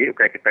kusigi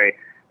okay, kita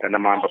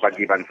nama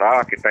berbagi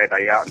bangsa kita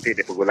daya nanti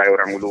dipegulai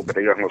orang ulu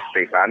berdaya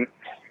nguspekan.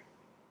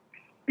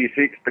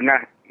 Isi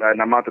setengah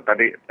nama tu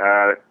tadi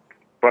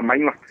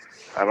pemain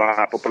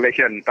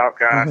population tau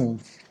ke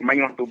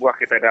pemain tubuh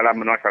kita dalam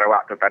menua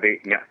Sarawak tu tadi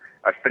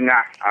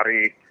setengah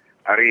hari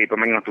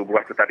pemain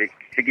tubuh tu tadi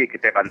segi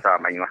kita bangsa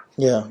main.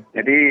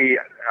 Jadi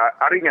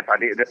harinya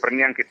tadi ada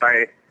perniang kita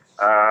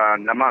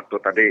nama tu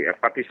tadi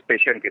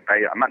participation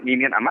kita amat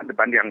minit amat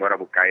dibanding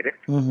orang bukai deh.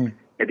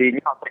 Jadi ini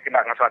apa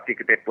kena ngasati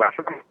kita puas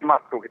sama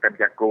tu kita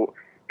berjaku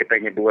kita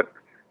nyebut.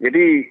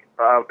 Jadi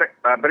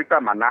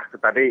berita mana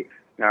tu tadi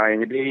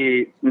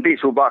jadi nanti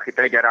subah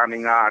kita jarang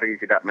dengar hari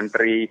tidak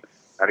menteri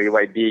hari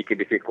YB ke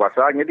divisi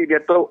kuasa. Jadi dia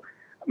tu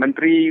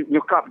menteri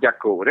nyukap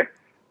jago deh.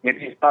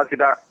 Jadi kita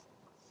tidak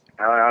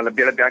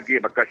lebih-lebih lagi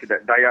bakal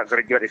tidak daya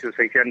graduate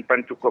association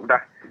pun cukup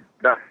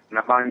dah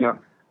namanya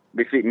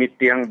bisi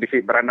meeting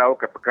bisi beranau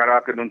ke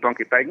perkara kenuntung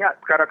kita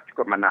ingat perkara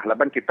cukup mana.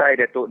 Laban kita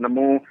dia tu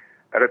nemu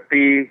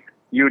erti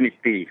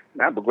unity.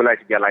 Bergulai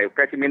sejalai.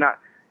 Okay, semina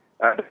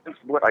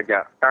sebut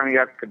aja tang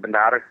ya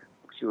kebenar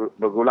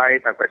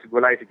bergulai tanpa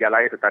segulai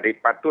sejalai itu tadi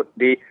patut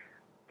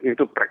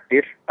itu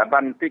praktis.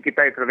 Aban nanti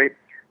kita itu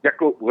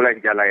jakuk gulai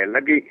sejalai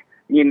lagi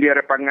nyindir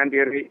pangan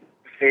diri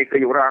ke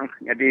orang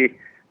jadi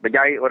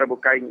berjaya orang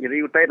bukai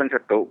diri utai dan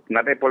satu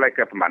nanti boleh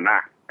ke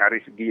pemanah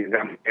hari segi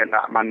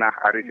nak mana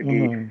hari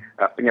segi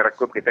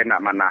penyerkup kita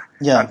nak mana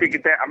nanti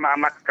kita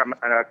amat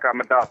ke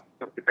medal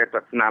kita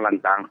senang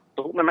lantang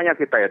tu namanya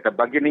kita ya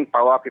terbagining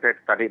power kita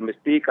tadi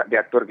mesti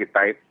diatur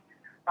kita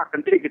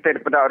nanti kita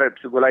daripada orang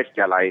segulai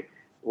sejalai.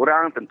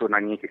 Orang tentu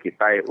nangis ke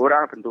kita,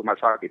 orang tentu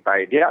masalah kita.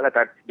 Dia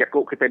kata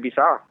jakuk kita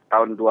bisa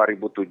tahun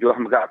 2007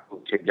 mega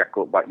aku cek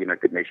jakuk buat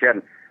United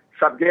Nations.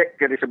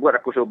 Subjek yang disebut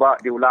aku cuba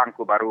diulang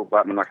aku baru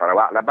buat menua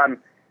Sarawak. Laban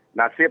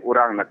nasib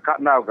orang nekat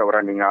nau ke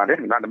orang dengar deh.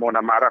 Nak mau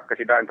nama Arab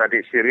kesidaan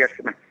tadi serius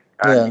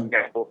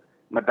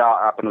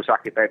meda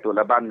penusah kita itu.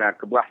 Laban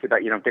kebuah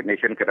tidak United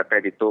Nations ke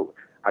dapat itu.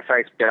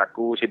 Asal seperti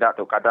aku sidak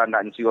tu kadang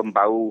nak cium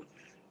bau.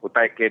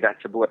 Utai ke dah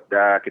sebut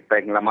kita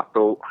yang lama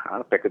tu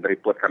pakai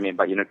report kami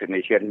by United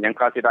Nations yang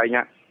kalau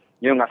tidaknya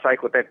yang ngasai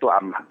kita itu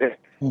amat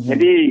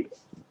jadi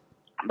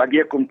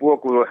bagi kumpul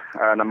aku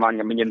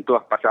namanya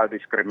menyentuh pasal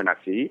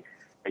diskriminasi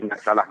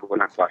ingat salah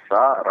guna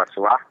kuasa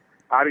rasuah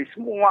hari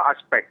semua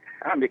aspek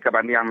ambil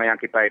kebanding yang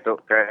kita itu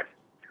ke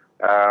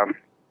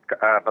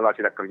kalau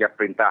tidak kerja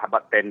perintah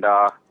buat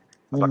tenda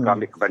Apakah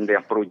ambil benda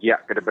yang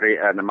projek ke diberi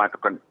nama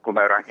tu kan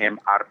kumbaran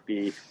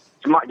MRT.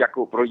 Cuma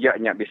jaku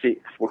projeknya bisi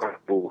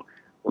 10,000.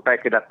 Utai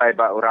ke datai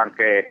ba orang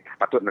ke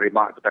patut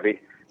nerima tu tadi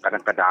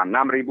kadang-kadang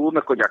 6,000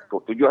 mereka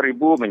jaku 7,000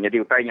 menjadi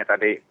utainya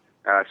tadi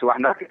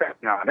suahna kita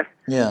deh.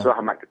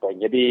 Suahmat kita.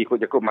 Jadi ku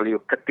jaku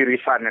maliu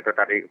ketirisan itu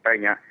tadi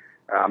utainya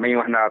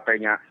meyuhna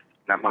utainya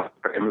nama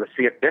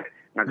Melesiet deh.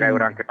 Nagai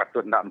orang ke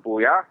patut ndak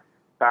empu ya.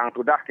 Tang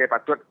tudah ke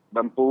patut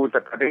bempu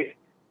tadi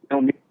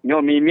nyo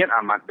mimin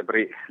amat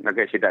diberi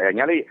nagai sidaya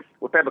nyali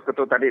utai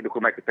beketu tadi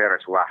dokumen kita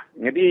rasuah.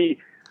 Jadi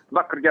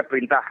bak kerja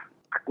perintah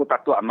aku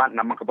tak tahu amat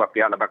nama kebuah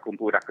pihak lebak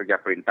kumpul dah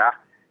kerja perintah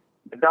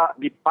dah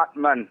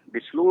department di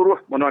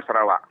seluruh Menua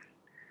Sarawak.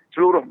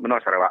 Seluruh Menua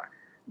Sarawak.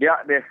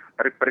 Dia ada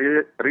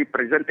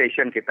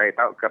representation kita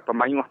tahu ke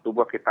pemayuh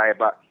tubuh kita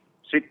bak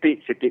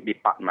city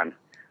department.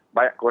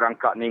 Baik korang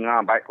kak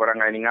ninga, baik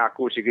korang ngai ninga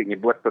aku sikit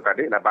nyebut tu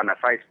tadi lah bana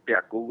size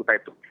pihak aku utai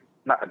tu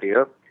nak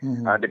adil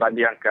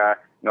dibanding ke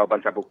ngau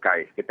bangsa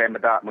bukai. Kita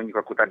medak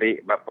menyuka aku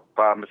tadi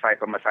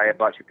pemasai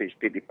buat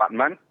city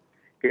department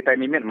kita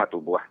mimin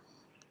matu buah.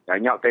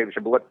 Banyak kita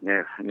disebut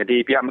jadi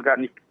pihak megak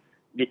ni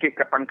dikit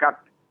ke pangkat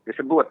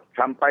disebut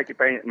sampai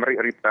kita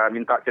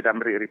minta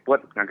sedang beri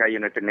report dengan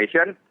United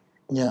Nations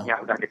yang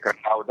sudah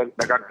dikenal dan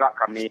agak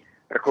kami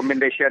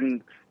recommendation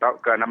tahu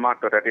ke nama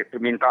tu tadi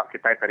minta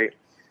kita tadi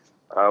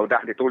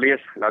sudah ditulis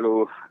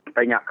lalu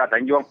tanya kat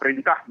Tanjung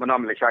perintah Menua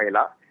Malaysia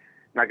ialah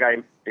nagai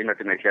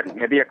United Nations.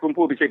 Jadi aku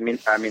pun bisa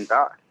minta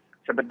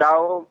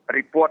sebedau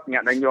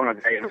reportnya Tanjung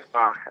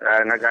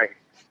nagai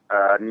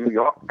New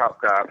York atau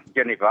ke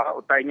Geneva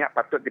utainya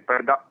patut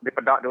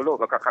dipedak dulu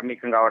bakal kami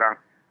ke orang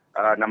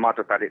nama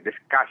tu tadi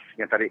discuss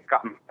yang tadi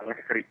kak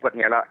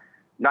reportnya lah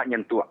nak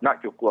nyentuh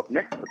nak cukup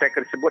ni utai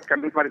tersebut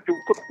kami pada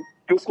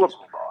cukup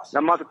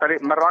nama tu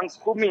tadi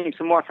merangkumi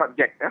semua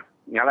subjek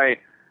nyalai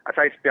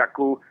saya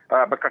sepiaku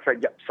bekas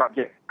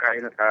subjek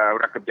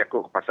orang kerja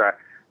aku pasal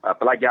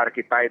pelajar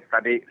kita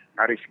tadi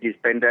dari segi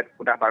standard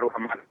sudah baru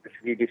amat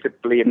segi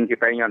disiplin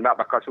kita yang nak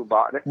bakal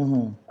subak deh.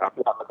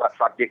 Aku bakal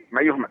subjek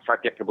mayuh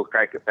subjek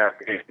kebukai kita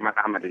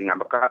mana dengan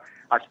bakal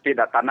aspek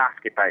tanah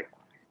kita.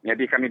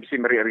 Jadi kami bisa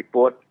beri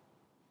report.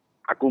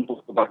 Aku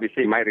pun bisa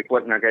mai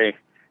report nagai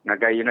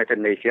United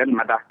Nations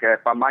madah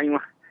ke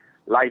pamayuh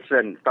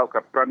license tau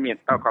ke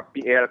permit tau ke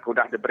PL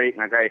sudah diberi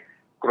nagai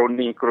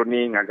kroni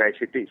ngagai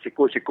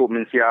siku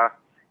mensia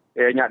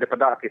nya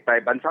daripada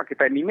kita bangsa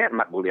kita minat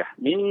mat boleh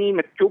ni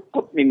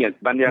cukup minat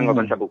banding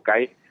bangsa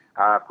bukai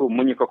aku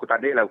menyuka aku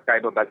tadi lah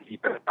bukai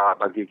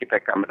bagi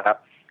kita kamera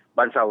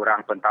bangsa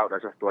orang pentau dah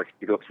sesuatu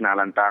hidup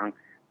senalantang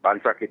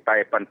bangsa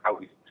kita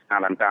pentau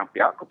senalantang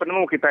pihak aku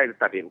penemu kita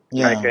tadi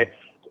kayak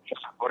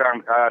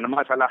orang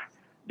nama salah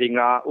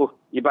dengan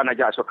iban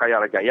aja so kaya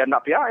raja ya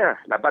nak pihak ya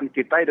laban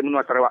kita di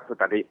Menua Sarawak tu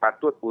tadi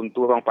patut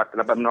untuk orang patut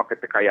laban menua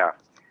kita kaya.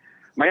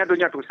 Maya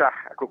dunia tu sah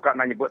aku kak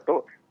nak nyebut tu.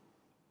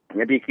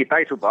 Jadi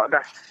kita subak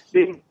dah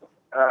di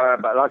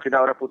bakal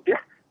sudah orang putih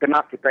kena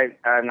kita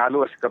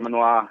ngalus ke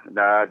menua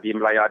di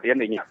Melaya dia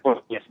ni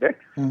yes deh.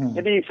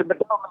 Jadi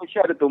sebenarnya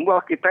Malaysia ada tumbuh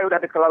kita sudah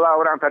dikelala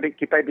orang tadi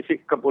kita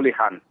bisik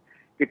kebolehan.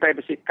 Kita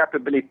bisik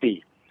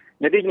capability.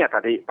 Jadinya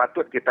tadi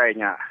patut kita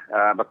nya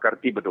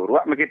bekerti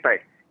berdua kita.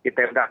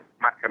 Kita dah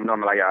mat ke menua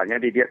Melaya.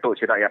 Jadi dia tu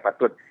sudah ya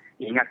patut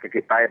ingat ke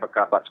kita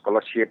bakal buat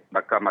scholarship,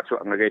 bakal masuk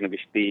ke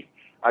universiti.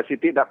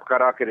 Siti dah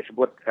perkara kita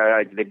sebut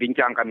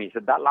bincang kami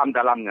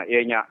sedalam-dalamnya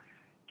ianya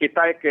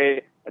kita ke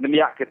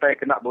demiak kita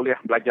kena boleh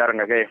belajar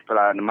ngagai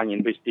namanya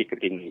universiti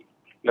ketinggi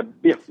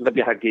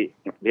lebih lagi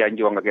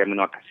dianjur ngagai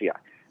menua Asia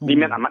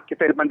dimen amat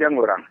kita dibanding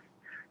orang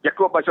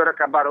jaku pasal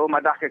kabar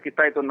madah ke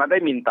kita itu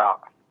madai minta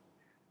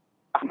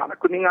mana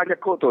kuning aja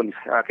ko tu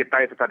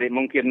kita itu tadi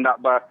mungkin nak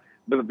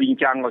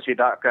berbincang kalau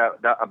tidak ke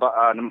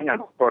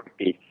namanya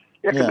seperti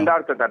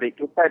sebenarnya tu tadi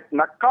kita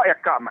nak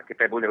mak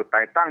kita boleh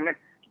utai tang ni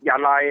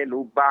jalai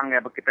lubang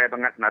yang kita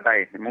banget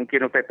nadai.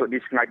 Mungkin untuk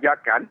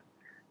disengajakan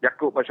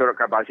jakuk pasal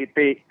kabar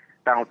siti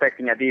tang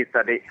utek nyadi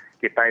tadi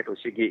kita itu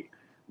segi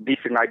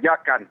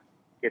disengajakan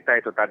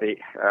kita itu tadi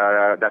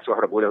dah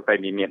suara boleh utai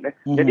mimin.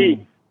 Jadi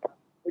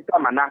kita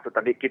mana tu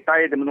tadi kita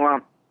di Menua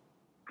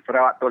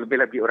Sarawak tu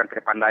lebih orang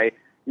pandai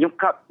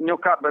nyukap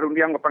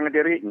berundiang ke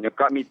Pangediri,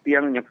 nyukap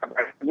meeting, nyukap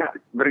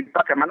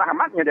berita ke mana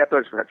amatnya dia tu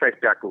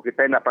saya aku.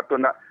 Kita nak patut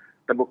nak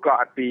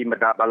terbuka hati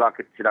medak bala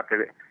kita sudah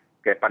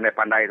ke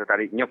pandai-pandai tu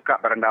tadi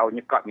nyukap berendau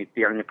nyukap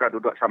meeting nyukap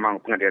duduk sama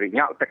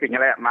Pengedirinya utak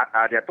nyelai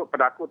dia tu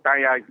pada aku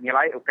tanya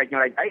nyelai ukai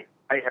nyelai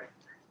ai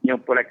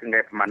nyumpulai ke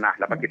ngai pemanah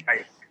dapat kita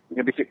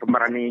nyobisi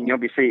pemerani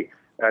nyobisi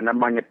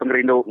namanya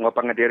pengerindu ngau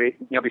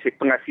Pengediri nyobisi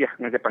pengasih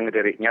ngai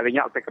Pengediri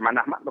nyalinya utak ke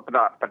mana mak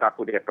pada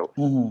aku dia tu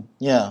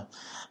ya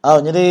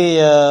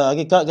jadi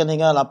agak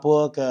keninga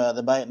lapor ke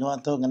terbaik nuan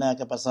tu kena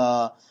ke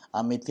pasal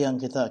meeting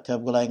kita ke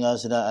gulai ngau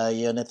sudah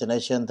United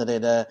Nations tadi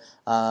ada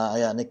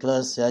ayat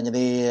Nicholas ya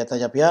jadi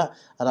tanya pihak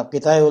harap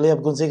kita boleh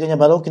berkongsi kenya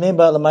baru kini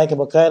lemai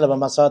kebukai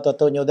dalam masa tu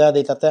nyudah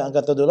di tata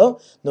angkat tu dulu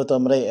untuk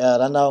mereka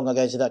ranau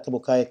ngagai sudah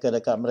kebukai ke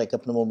dekat mereka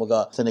penemu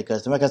moga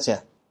Nicholas. Terima kasih ya.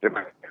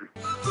 Terima kasih.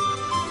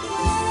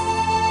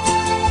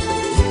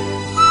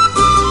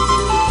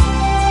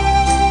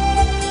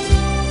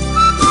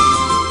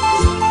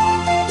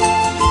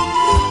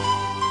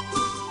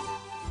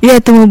 Ya,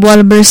 temu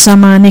bual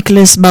bersama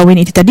Nicholas Bawin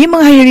itu tadi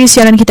mengakhiri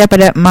siaran kita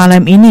pada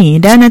malam ini.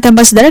 Dan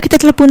tanpa sedara kita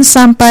telepon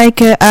sampai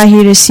ke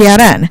akhir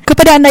siaran.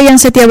 Kepada anda yang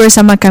setia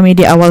bersama kami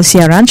di awal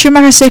siaran,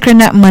 terima kasih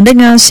kerana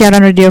mendengar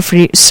siaran Radio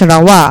Free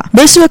Sarawak.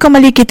 Bersua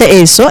kembali kita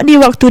esok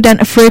di waktu dan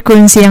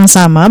frekuensi yang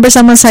sama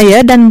bersama saya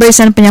dan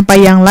barisan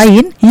penyampai yang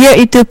lain,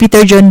 iaitu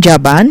Peter John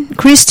Jaban,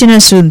 Christina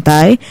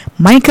Suntai,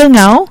 Michael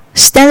Ngau,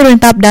 Stanley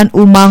Rentap dan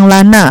Umang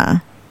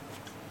Lana.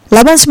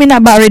 Laban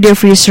seminat bak Radio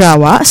Free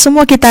Sarawak,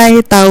 semua kita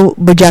tahu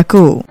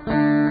berjaku.